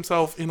reformed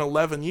himself in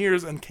 11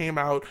 years and came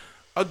out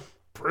a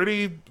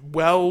pretty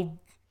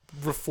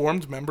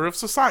well-reformed member of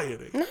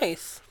society.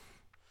 Nice.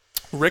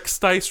 Rick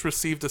Stice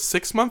received a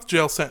 6-month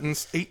jail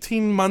sentence,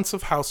 18 months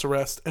of house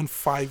arrest, and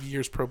 5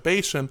 years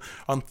probation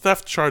on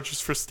theft charges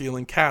for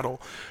stealing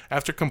cattle.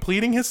 After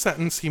completing his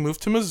sentence, he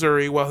moved to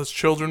Missouri while his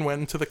children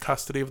went into the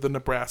custody of the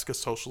Nebraska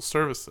Social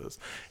Services.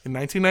 In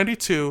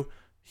 1992,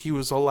 he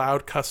was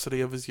allowed custody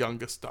of his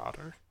youngest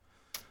daughter.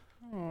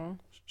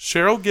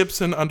 Cheryl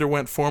Gibson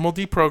underwent formal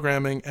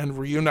deprogramming and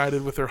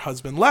reunited with her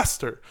husband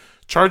Lester.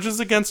 Charges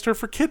against her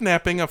for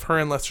kidnapping of her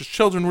and Lester's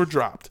children were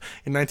dropped.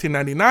 In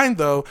 1999,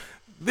 though,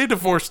 they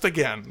divorced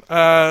again.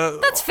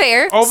 That's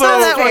fair. Although, Saw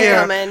that one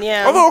coming,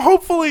 yeah. Although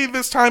hopefully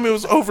this time it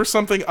was over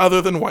something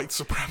other than white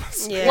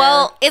supremacy. Yeah.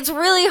 Well, it's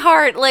really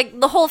hard. Like,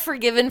 the whole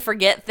forgive and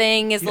forget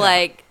thing is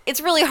like,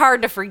 it's really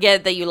hard to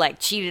forget that you, like,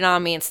 cheated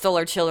on me and stole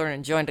our children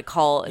and joined a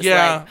cult. It's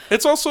like,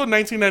 It's also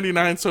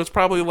 1999, so it's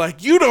probably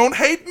like, you don't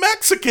hate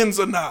Mexicans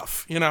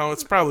enough. You know,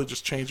 it's probably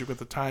just changing with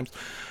the times.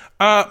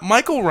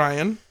 Michael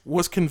Ryan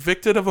was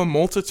convicted of a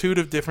multitude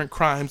of different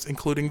crimes,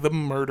 including the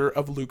murder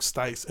of Luke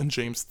Stice and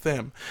James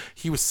Thim.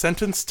 He was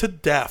sentenced to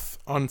death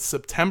on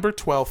September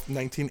 12th,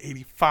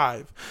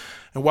 1985.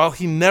 And while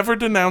he never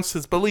denounced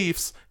his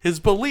beliefs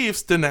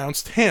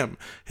denounced him.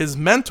 His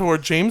mentor,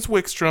 James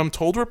Wickstrom,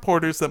 told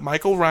reporters that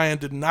Michael Ryan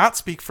did not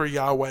speak for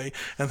Yahweh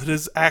and that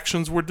his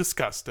actions were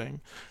disgusting.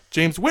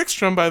 James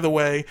Wickstrom, by the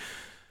way,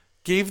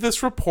 gave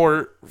this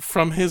report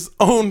from his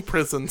own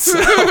prison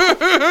cell.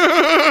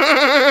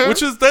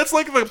 That's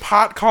like the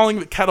pot calling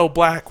the kettle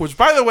black, which,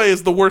 by the way,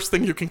 is the worst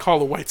thing you can call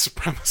a white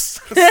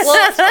supremacist.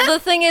 well, the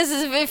thing is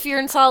if you're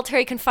in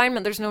solitary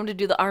confinement, there's no one to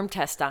do the arm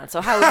test on. So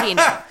how would he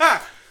know?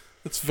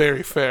 It's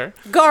very fair.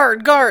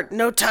 Guard,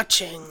 no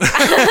touching.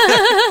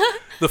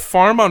 The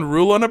farm on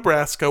Rula,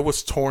 Nebraska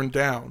was torn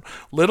down.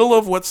 Little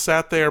of what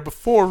sat there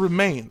before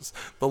remains.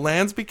 The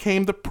lands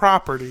became the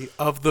property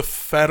of the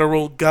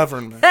federal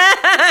government.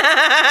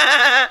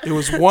 It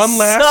was one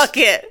Suck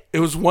it. It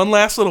was one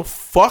last little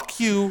fuck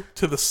you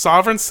to the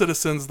sovereign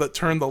citizens that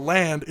turned the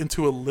land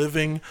into a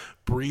living,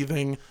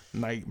 breathing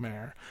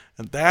nightmare.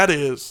 And that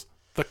is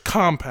the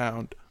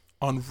compound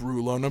on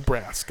Rula,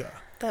 Nebraska.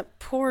 That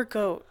poor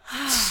goat.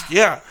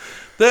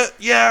 The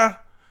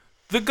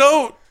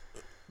goat.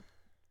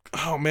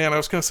 Oh man, I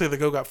was gonna say the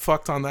goat got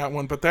fucked on that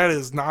one, but that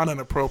is not an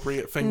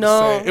appropriate thing to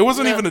say. It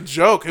wasn't even a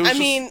joke. It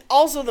was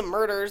also the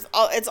murders.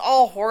 It's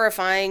all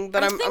horrifying,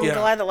 but I'm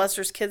glad that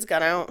Lester's kids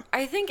got out.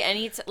 I think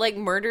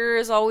murder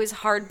is always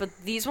hard, but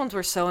these ones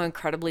were so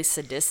incredibly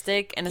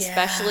sadistic, and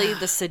especially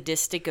the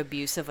sadistic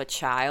abuse of a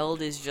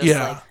child is just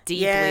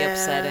deeply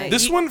upsetting.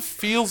 This one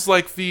feels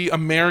like the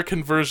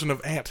American version of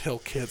Anthill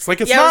Kids.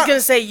 Like I was gonna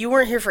say you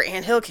weren't here for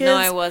Anthill Kids. No,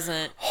 I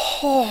wasn't.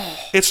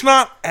 It's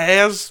not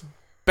as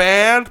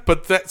bad,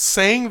 but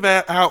saying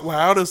that out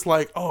loud is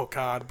like, oh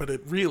god, but it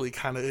really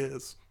kind of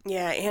is.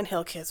 Yeah,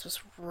 Anthill Kids was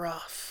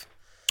rough.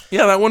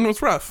 Yeah, that one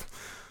was rough.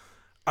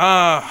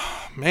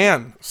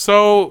 Man.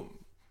 So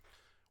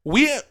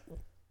we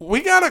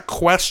got a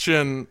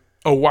question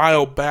a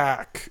while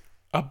back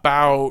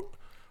about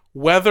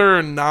whether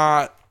or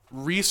not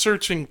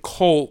researching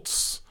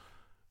cults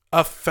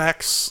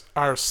affects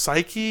our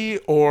psyche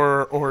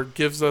or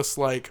gives us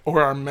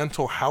or our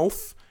mental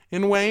health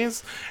in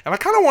ways. And I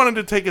kind of wanted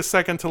to take a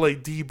second to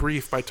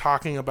debrief by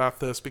talking about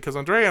this, because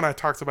Andrea and I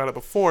talked about it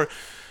before.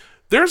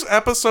 There's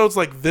episodes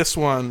like this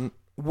one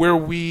where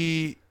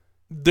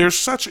there's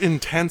such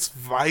intense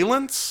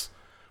violence,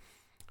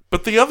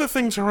 but the other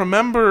thing to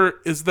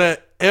remember is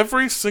that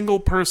every single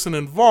person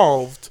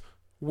involved,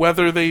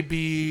 whether they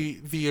be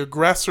the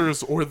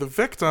aggressors or the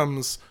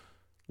victims,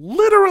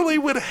 literally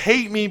would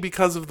hate me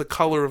because of the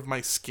color of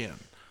my skin.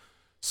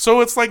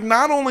 So it's like,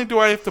 not only do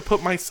I have to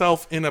put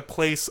myself in a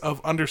place of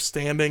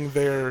understanding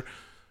their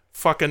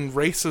fucking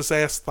racist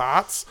ass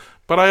thoughts,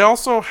 but I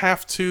also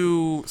have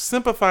to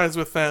sympathize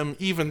with them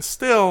even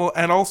still,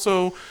 and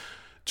also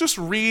just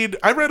read.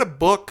 I read a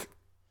book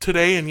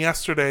today and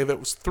yesterday that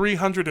was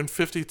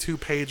 352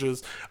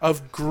 pages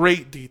of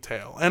great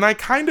detail, and I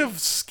kind of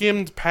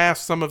skimmed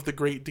past some of the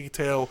great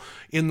detail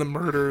in the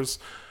murders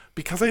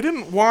because I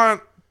didn't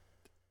want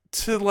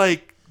to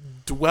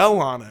dwell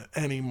on it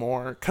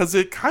anymore, because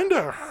it kind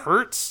of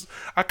hurts.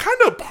 A kind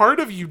of part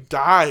of you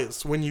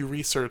dies when you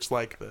research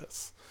like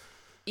this.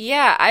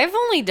 Yeah, I've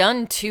only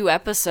done 2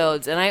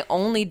 episodes, and I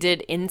only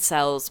did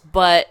incels,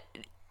 but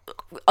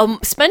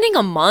spending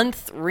a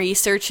month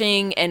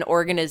researching an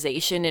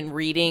organization and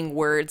reading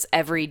words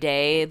every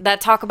day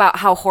that talk about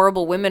how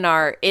horrible women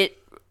are,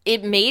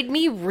 it made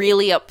me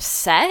really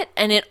upset,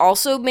 and it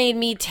also made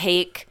me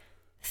take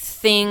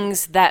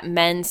things that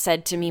men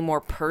said to me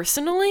more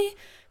personally,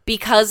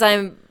 because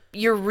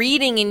you're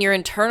reading and you're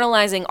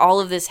internalizing all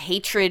of this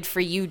hatred for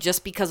you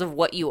just because of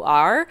what you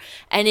are,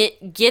 and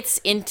it gets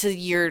into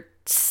your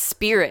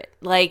spirit.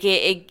 Like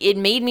it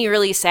made me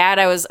really sad.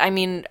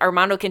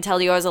 Armando can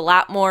tell you I was a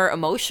lot more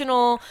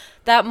emotional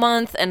that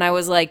month, and I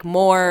was like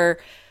more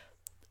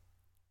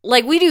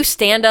like, we do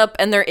stand up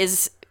and there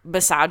is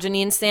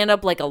misogyny in stand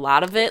up, like a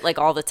lot of it, like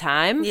all the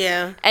time.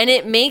 Yeah. And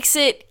it makes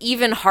it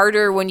even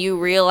harder when you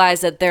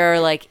realize that there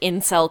are like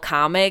incel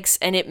comics,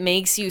 and it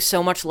makes you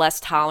so much less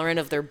tolerant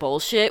of their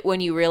bullshit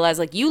when you realize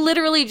like you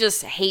literally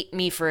just hate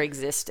me for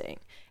existing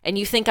and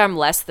you think I'm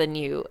less than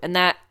you, and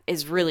that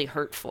is really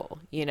hurtful,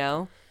 you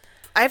know?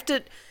 I have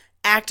to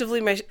actively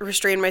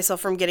restrain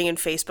myself from getting in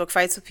Facebook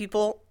fights with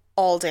people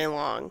all day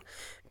long,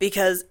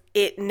 because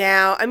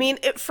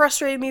it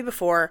frustrated me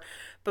before,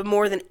 but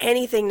more than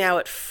anything now,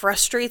 it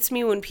frustrates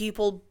me when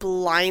people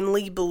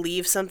blindly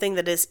believe something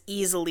that is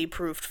easily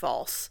proved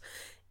false.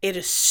 It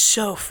is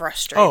so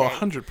frustrating. Oh,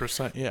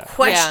 100%, yeah.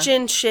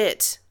 Question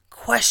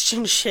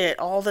shit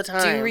all the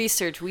time. Do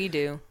research, we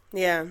do.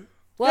 Yeah.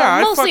 Well,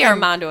 Yeah, mostly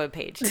Armando and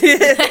Paige.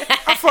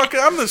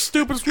 I'm the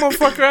stupidest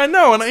motherfucker I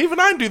know, and even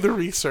I do the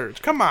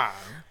research. Come on.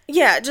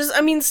 Yeah,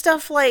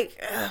 stuff like,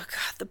 oh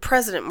God, the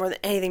president more than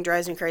anything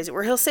drives me crazy,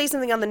 where he'll say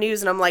something on the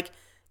news and I'm like,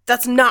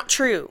 that's not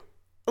true.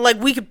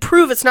 Like, we could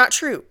prove it's not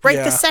true right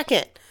this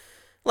second.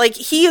 Like,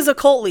 he is a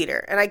cult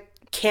leader, and I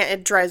can't,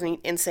 it drives me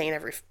insane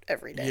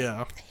every day.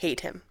 Yeah. I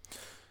hate him.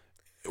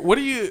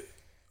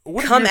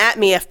 Come at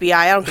me, FBI.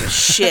 I don't give a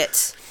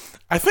shit.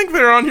 I think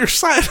they're on your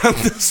side on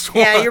this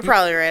one. Yeah, you're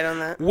probably right on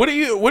that. What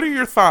are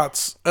your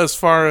thoughts as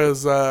far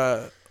as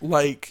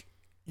like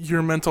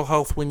your mental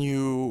health when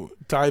you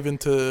dive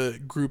into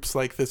groups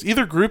like this?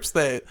 Either groups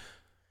that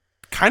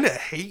kind of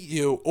hate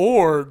you,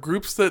 or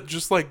groups that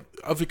just like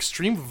of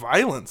extreme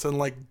violence and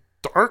like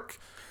dark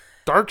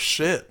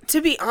shit. To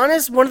be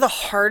honest, one of the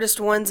hardest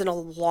ones in a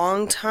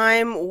long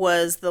time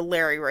was the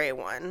Larry Ray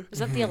one. Was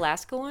that the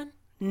Alaska one?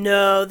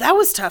 No, that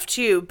was tough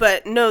too.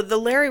 But no, the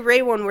Larry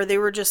Ray one where they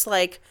were just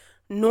like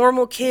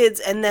normal kids,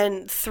 and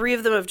then 3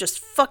 of them have just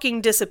fucking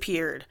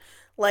disappeared.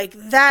 Like,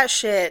 that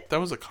shit. That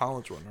was a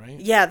college one, right?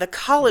 Yeah, the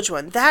college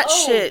one. That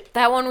shit.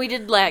 That one we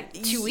did like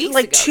 2 weeks ago.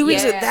 Like 2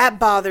 weeks ago. That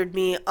bothered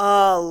me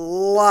a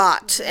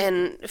lot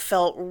and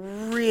felt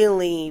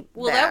really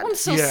bad. That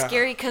one's so Yeah.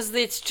 scary because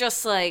it's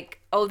just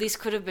like, oh, these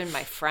could have been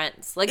my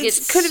friends. Like,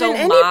 it's could have so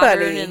been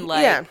modern anybody. and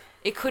like, Yeah.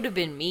 it could have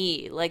been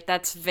me. Like,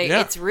 that's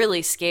Yeah. it's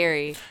really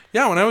scary.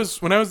 Yeah, when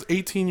I was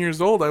 18 years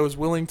old, I was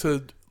willing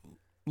to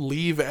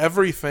leave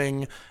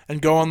everything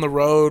and go on the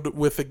road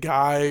with a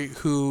guy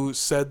who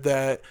said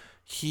that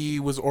he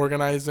was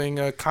organizing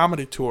a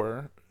comedy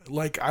tour.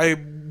 Like, I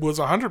was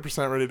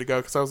 100% ready to go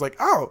because I was like,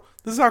 oh,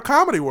 this is how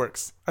comedy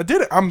works. I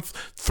did it. I'm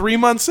 3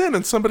 months in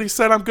and somebody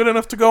said I'm good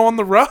enough to go on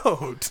the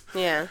road.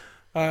 Yeah.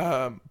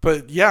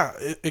 But yeah,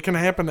 it can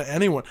happen to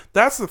anyone.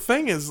 That's the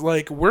thing is,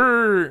 like,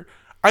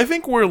 I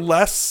think we're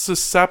less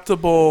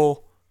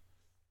susceptible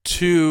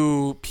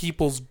to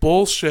people's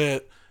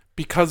bullshit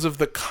because of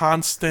the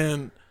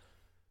constant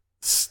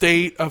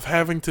state of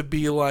having to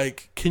be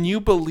like, can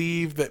you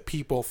believe that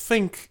people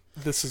think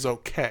this is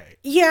okay?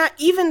 Yeah,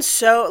 even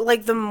so,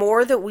 like, the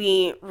more that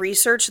we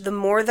research, the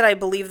more that I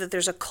believe that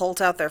there's a cult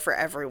out there for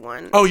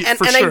everyone. Oh, yeah, and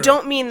for and sure. I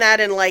don't mean that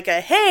in like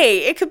a,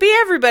 hey, it could be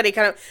everybody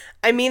kind of.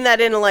 I mean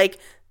that in like,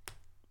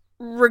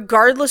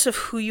 regardless of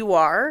who you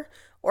are,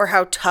 or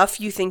how tough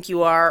you think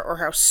you are, or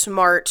how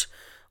smart,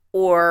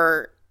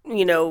 or,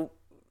 you know,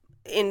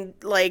 in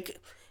like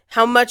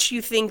how much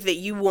you think that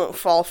you won't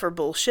fall for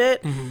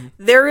bullshit,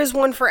 there is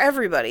one for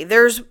everybody.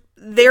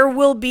 There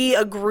will be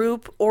a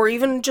group, or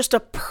even just a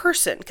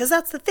person, because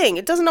that's the thing.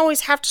 It doesn't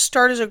always have to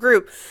start as a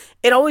group.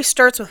 It always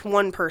starts with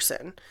one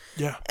person.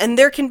 Yeah. And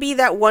there can be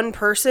that one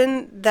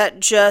person that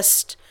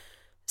just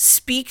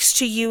speaks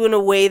to you in a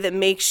way that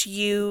makes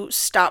you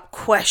stop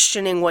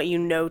questioning what you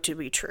know to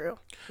be true.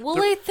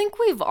 Well, I think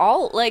we've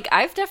all, like,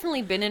 I've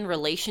definitely been in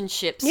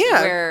relationships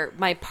where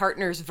my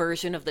partner's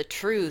version of the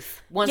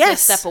truth, once I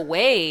step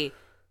away,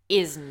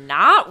 is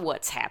not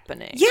what's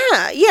happening.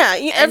 Yeah.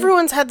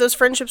 Everyone's had those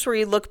friendships where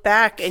you look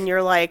back and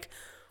you're like,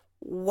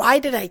 why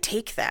did I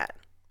take that?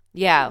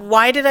 Yeah.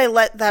 Why did I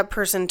let that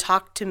person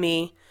talk to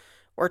me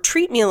or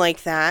treat me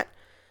like that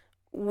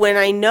when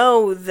I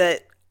know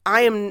that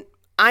I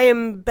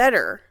am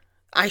better?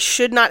 I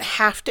should not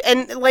have to.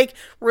 And like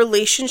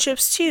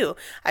relationships too.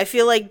 I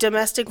feel like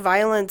domestic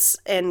violence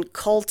and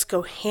cults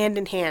go hand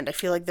in hand. I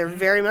feel like they're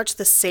very much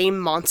the same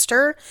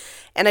monster.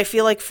 And I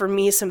feel like for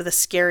me, some of the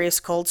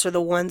scariest cults are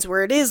the ones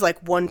where it is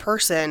like one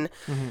person,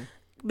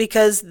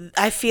 because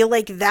I feel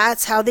like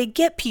that's how they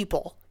get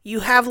people. You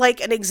have like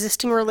an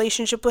existing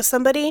relationship with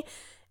somebody,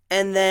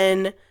 and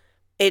then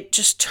it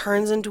just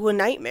turns into a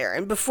nightmare.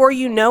 And before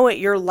you know it,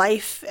 your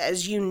life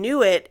as you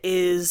knew it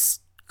is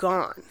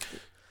gone.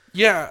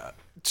 Yeah.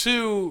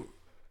 Two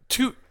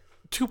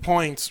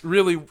points,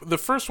 really. The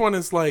first one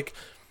is like,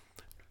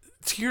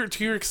 to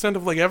your extent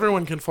of like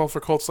everyone can fall for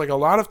cults. Like, a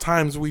lot of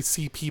times we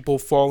see people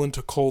fall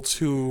into cults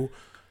who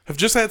have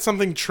just had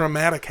something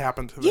traumatic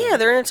happen to them. Yeah,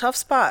 they're in a tough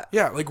spot.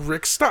 Yeah, like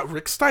Rick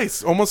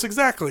Stice, almost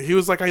exactly. He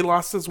was like, I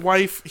lost his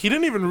wife. He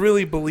didn't even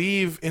really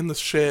believe in the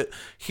shit.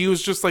 He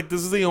was just like,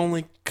 this is the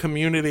only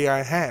community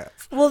I have.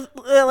 Well,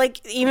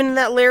 like even in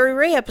that Larry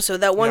Ray episode,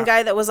 that one Yeah.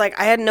 guy that was like,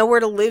 I had nowhere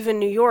to live in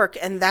New York,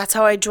 and that's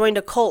how I joined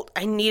a cult.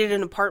 I needed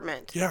an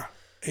apartment. Yeah.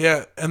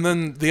 Yeah. And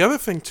then the other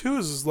thing too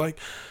is like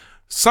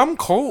some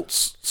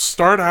cults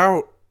start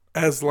out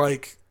as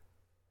like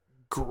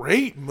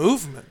great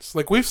movements.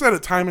 Like we've said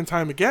it time and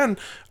time again.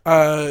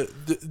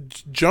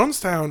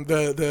 Jonestown,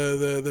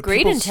 the Great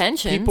People's,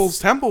 intentions. People's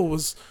Temple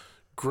was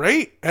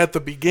great at the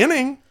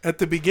beginning. At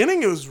the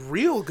beginning, it was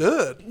real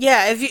good.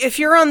 Yeah, if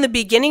you're on the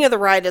beginning of the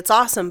ride, it's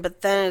awesome,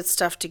 but then it's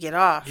tough to get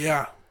off.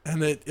 Yeah,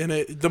 and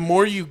the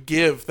more you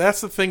give,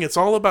 that's the thing. It's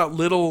all about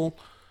little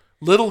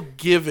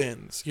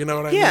give-ins. You know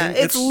what I Yeah, mean?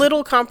 it's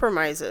little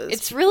compromises.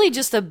 It's really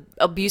just a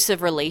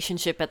abusive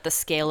relationship at the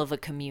scale of a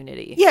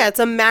community. Yeah, it's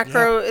a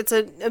macro. It's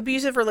an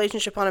abusive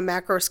relationship on a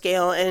macro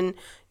scale, and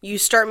you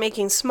start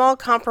making small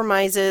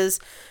compromises.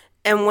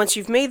 And once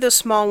you've made those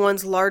small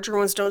ones, larger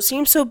ones don't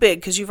seem so big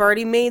because you've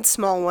already made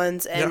small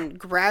ones, and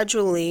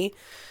gradually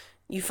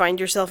you find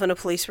yourself in a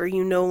place where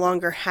you no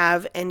longer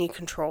have any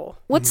control.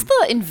 What's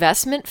the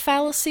investment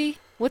fallacy?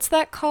 What's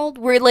that called?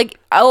 Where like,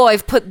 oh,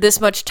 I've put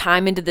this much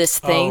time into this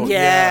thing. Oh,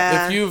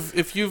 Yeah.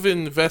 If you've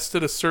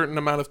invested a certain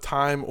amount of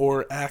time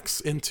or X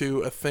into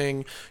a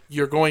thing,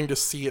 you're going to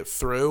see it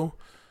through.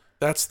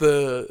 That's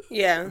the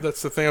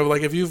thing of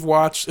like if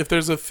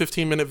there's a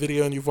 15-minute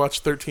video and you've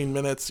watched 13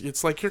 minutes,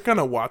 it's like you're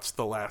gonna watch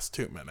the last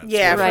 2 minutes.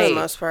 Yeah, for Right. the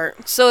most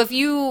part. So if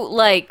you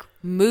like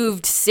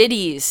moved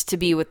cities to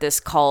be with this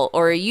cult,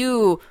 or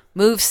you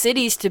moved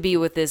cities to be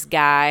with this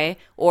guy,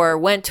 or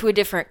went to a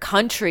different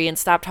country and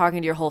stopped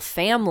talking to your whole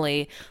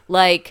family,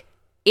 like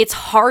it's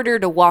harder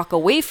to walk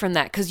away from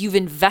that because you've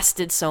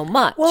invested so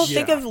much. Well,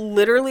 think of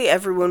literally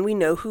everyone we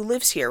know who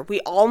lives here.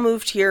 We all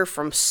moved here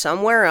from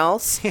somewhere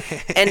else,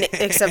 and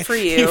except for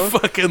You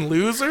fucking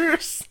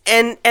losers.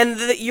 And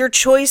your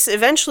choice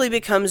eventually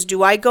becomes,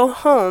 do I go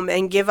home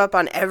and give up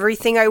on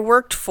everything I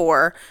worked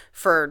for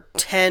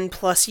 10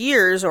 plus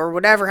years or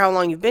whatever, how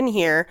long you've been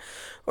here,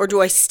 or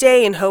do I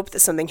stay and hope that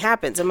something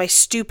happens? Am I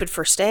stupid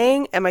for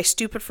staying? Am I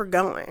stupid for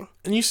going?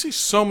 And you see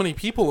so many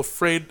people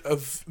afraid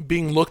of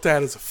being looked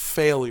at as a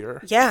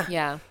failure. Yeah.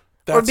 yeah. Or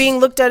That's- being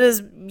looked at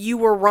as you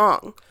were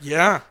wrong.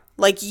 Yeah.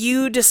 Like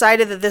you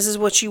decided that this is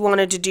what you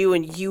wanted to do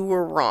and you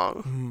were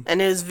wrong.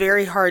 And it is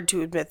very hard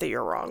to admit that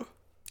you're wrong.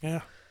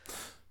 Yeah.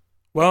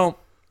 Well,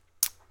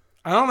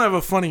 I don't have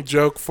a funny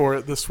joke for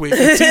it this week.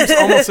 It seems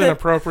almost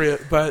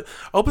inappropriate, but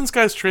Open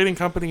Skies Trading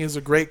Company is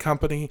a great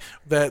company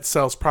that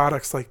sells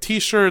products like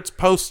t-shirts,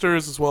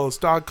 posters, as well as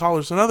dog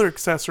collars and other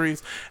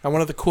accessories. And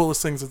one of the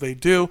coolest things that they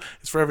do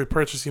is for every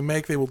purchase you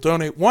make, they will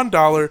donate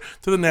 $1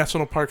 to the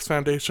National Parks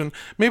Foundation.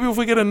 Maybe if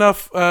we get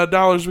enough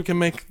dollars, we can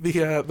make the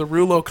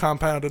Rulo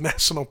compound a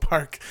national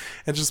park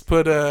and just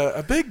put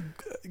a big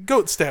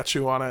goat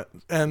statue on it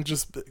and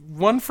just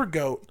one for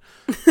goat.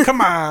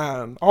 Come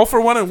on. All for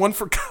one and one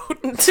for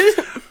goat.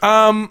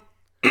 No,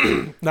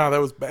 that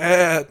was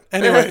bad.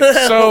 Anyway,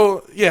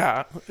 so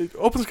yeah,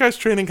 Open Skies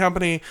Trading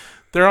Company.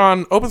 They're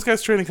on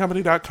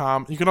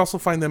OpenSkiesTradingCompany.com. You can also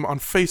find them on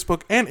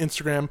Facebook and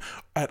Instagram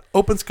at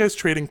Open Skies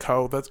Trading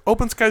Co. That's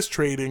Open Skies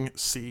Trading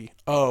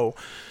Co.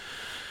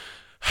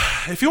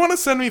 If you want to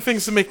send me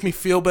things to make me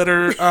feel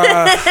better,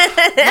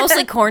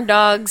 Mostly corn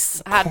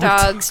dogs, hot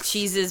dogs,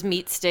 cheeses,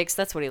 meat sticks.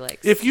 That's what he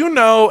likes. if you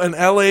know an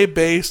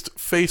LA-based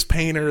face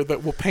painter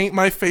that will paint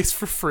my face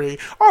for free,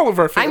 all of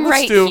our face. I'm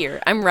right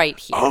here. I'm right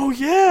here. Oh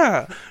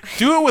yeah,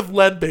 do it with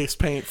lead-based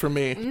paint for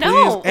me,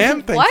 No. please,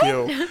 and thank What?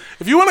 you.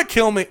 If you want to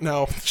kill me,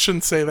 no,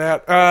 shouldn't say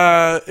that.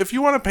 If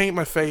you want to paint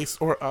my face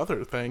or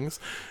other things,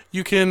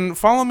 you can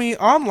follow me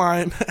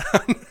online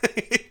on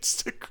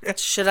Instagram.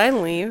 Should I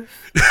leave?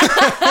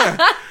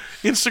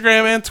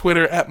 Instagram and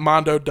Twitter at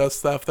Mondo Does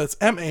Stuff. That's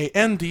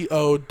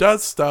MANDO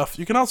Does Stuff.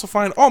 You can also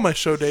find all my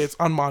show dates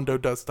on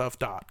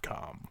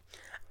MondoDoesStuff.com.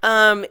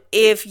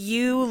 If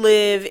you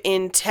live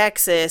in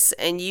Texas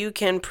and you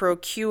can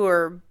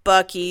procure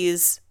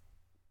Bucky's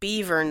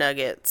beaver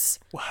nuggets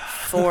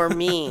for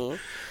me,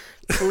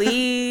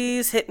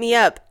 please hit me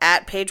up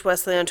at Paige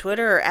Wesley on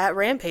Twitter or at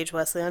Rampage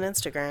Wesley on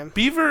Instagram.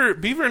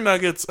 Beaver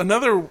Nuggets.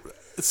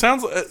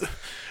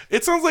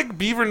 It sounds like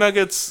beaver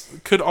nuggets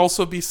could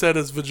also be said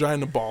as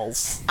vagina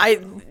balls. I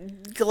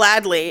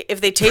gladly,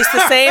 if they taste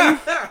the same,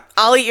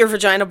 I'll eat your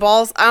vagina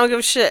balls. I don't give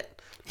a shit.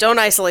 Don't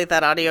isolate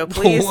that audio,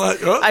 please. What?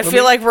 Oh, I let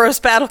feel me- like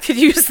Roast Battle could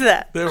use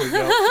that. There we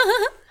go.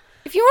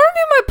 If you want to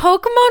be my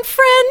Pokemon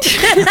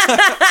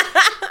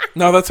friend,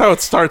 No, that's how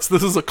it starts.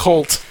 This is a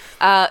cult.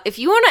 if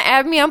you want to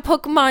add me on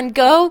Pokemon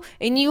Go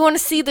and you want to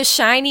see the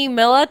shiny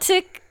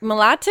Milotic,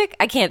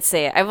 I can't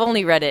say it. I've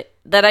only read it.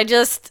 That I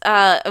just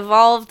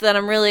evolved that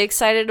I'm really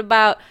excited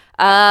about.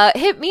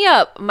 Hit me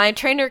up. My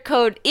trainer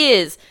code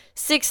is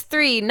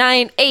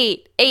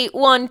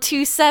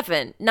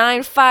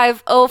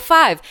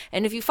 639881279505.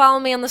 And if you follow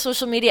me on the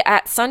social media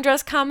at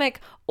Sundress Comic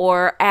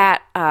or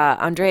at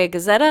Andrea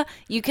Gazzetta,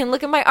 you can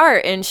look at my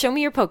art and show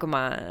me your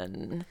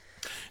Pokemon.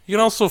 You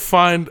can also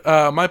find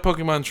my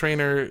Pokemon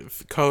trainer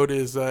code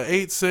is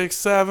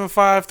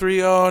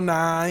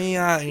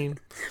 8675309.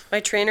 My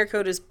trainer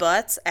code is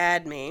butts.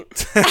 Add me.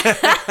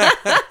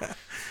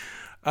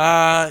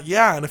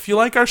 Yeah, and if you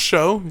like our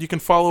show, you can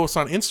follow us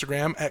on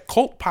Instagram at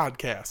Colt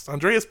Podcast.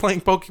 Andrea's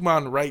playing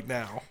Pokemon right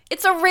now.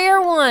 It's a rare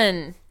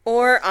one.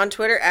 Or on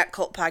Twitter at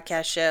Cult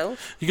Podcast Show.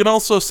 You can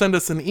also send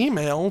us an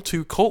email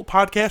to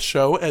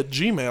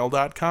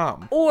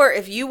cultpodcastshow@gmail.com. Or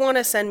if you want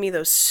to send me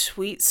those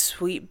sweet,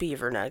 sweet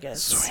beaver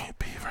nuggets. Sweet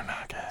beaver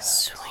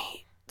nuggets.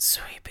 Sweet,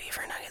 sweet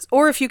beaver nuggets.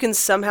 Or if you can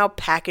somehow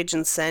package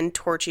and send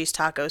Torchy's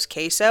Tacos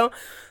Queso,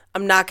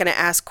 I'm not going to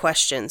ask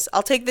questions.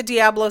 I'll take the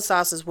Diablo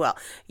sauce as well.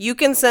 You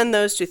can send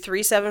those to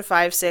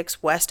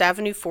 3756 West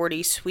Avenue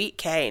 40, Suite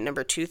K,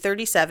 number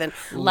 237.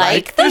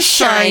 Like The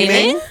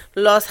Shining.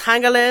 Los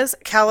Angeles,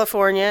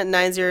 California,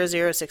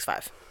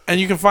 90065. And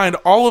you can find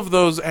all of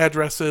those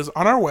addresses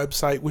on our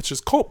website, which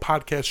is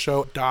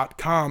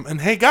cultpodcastshow.com.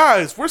 And hey,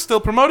 guys, we're still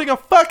promoting a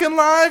fucking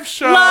live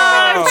show.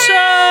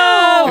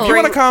 If you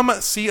want to come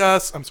see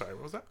us, I'm sorry,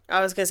 what was that?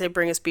 I was going to say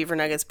bring us beaver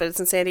nuggets, but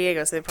it's in San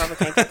Diego, so they probably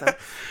can't get them.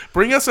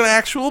 Bring us an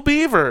actual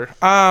beaver.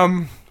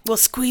 We'll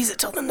squeeze it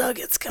till the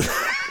nuggets come out.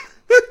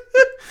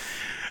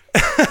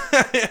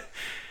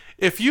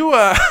 If you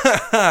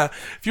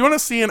if you want to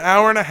see an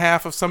hour and a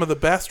half of some of the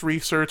best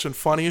research and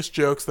funniest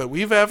jokes that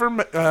we've ever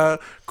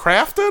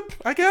crafted,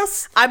 I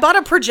guess. I bought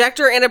a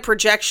projector and a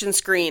projection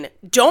screen.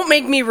 Don't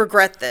make me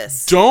regret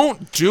this.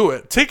 Don't do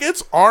it.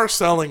 Tickets are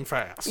selling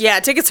fast. Yeah,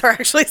 tickets are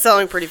actually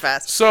selling pretty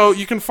fast. So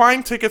you can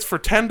find tickets for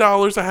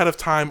 $10 ahead of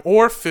time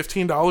or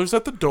 $15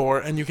 at the door,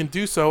 and you can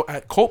do so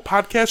at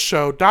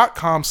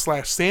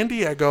cultpodcastshow.com/San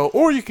Diego,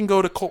 or you can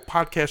go to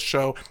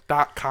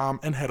cultpodcastshow.com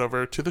and head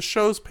over to the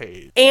show's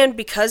page. And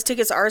because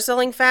tickets are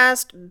selling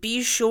fast,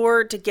 be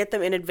sure to get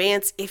them in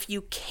advance if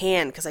you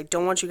can, because I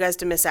don't want you guys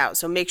to miss out.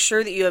 So make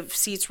sure that you have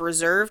seats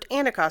reserved,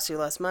 and it costs you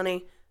less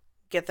money.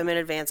 Get them in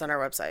advance on our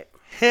website.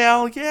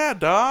 Hell yeah,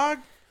 dog.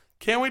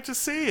 Can't wait to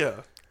see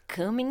you.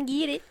 Come and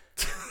get it.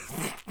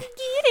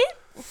 Get it.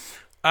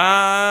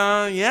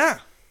 Yeah.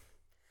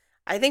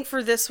 I think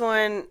for this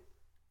one,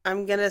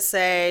 I'm going to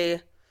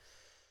say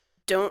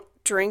don't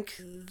drink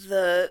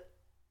the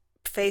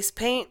face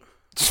paint.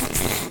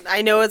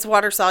 I know it's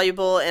water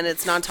soluble and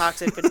it's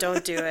non-toxic, but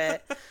don't do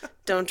it.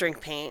 Don't drink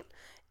paint.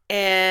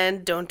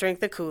 And don't drink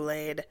the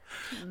Kool-Aid.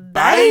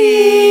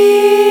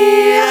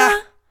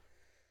 Bye.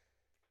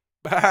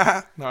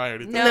 Bye. No, I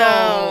already did.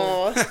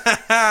 No.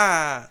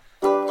 No.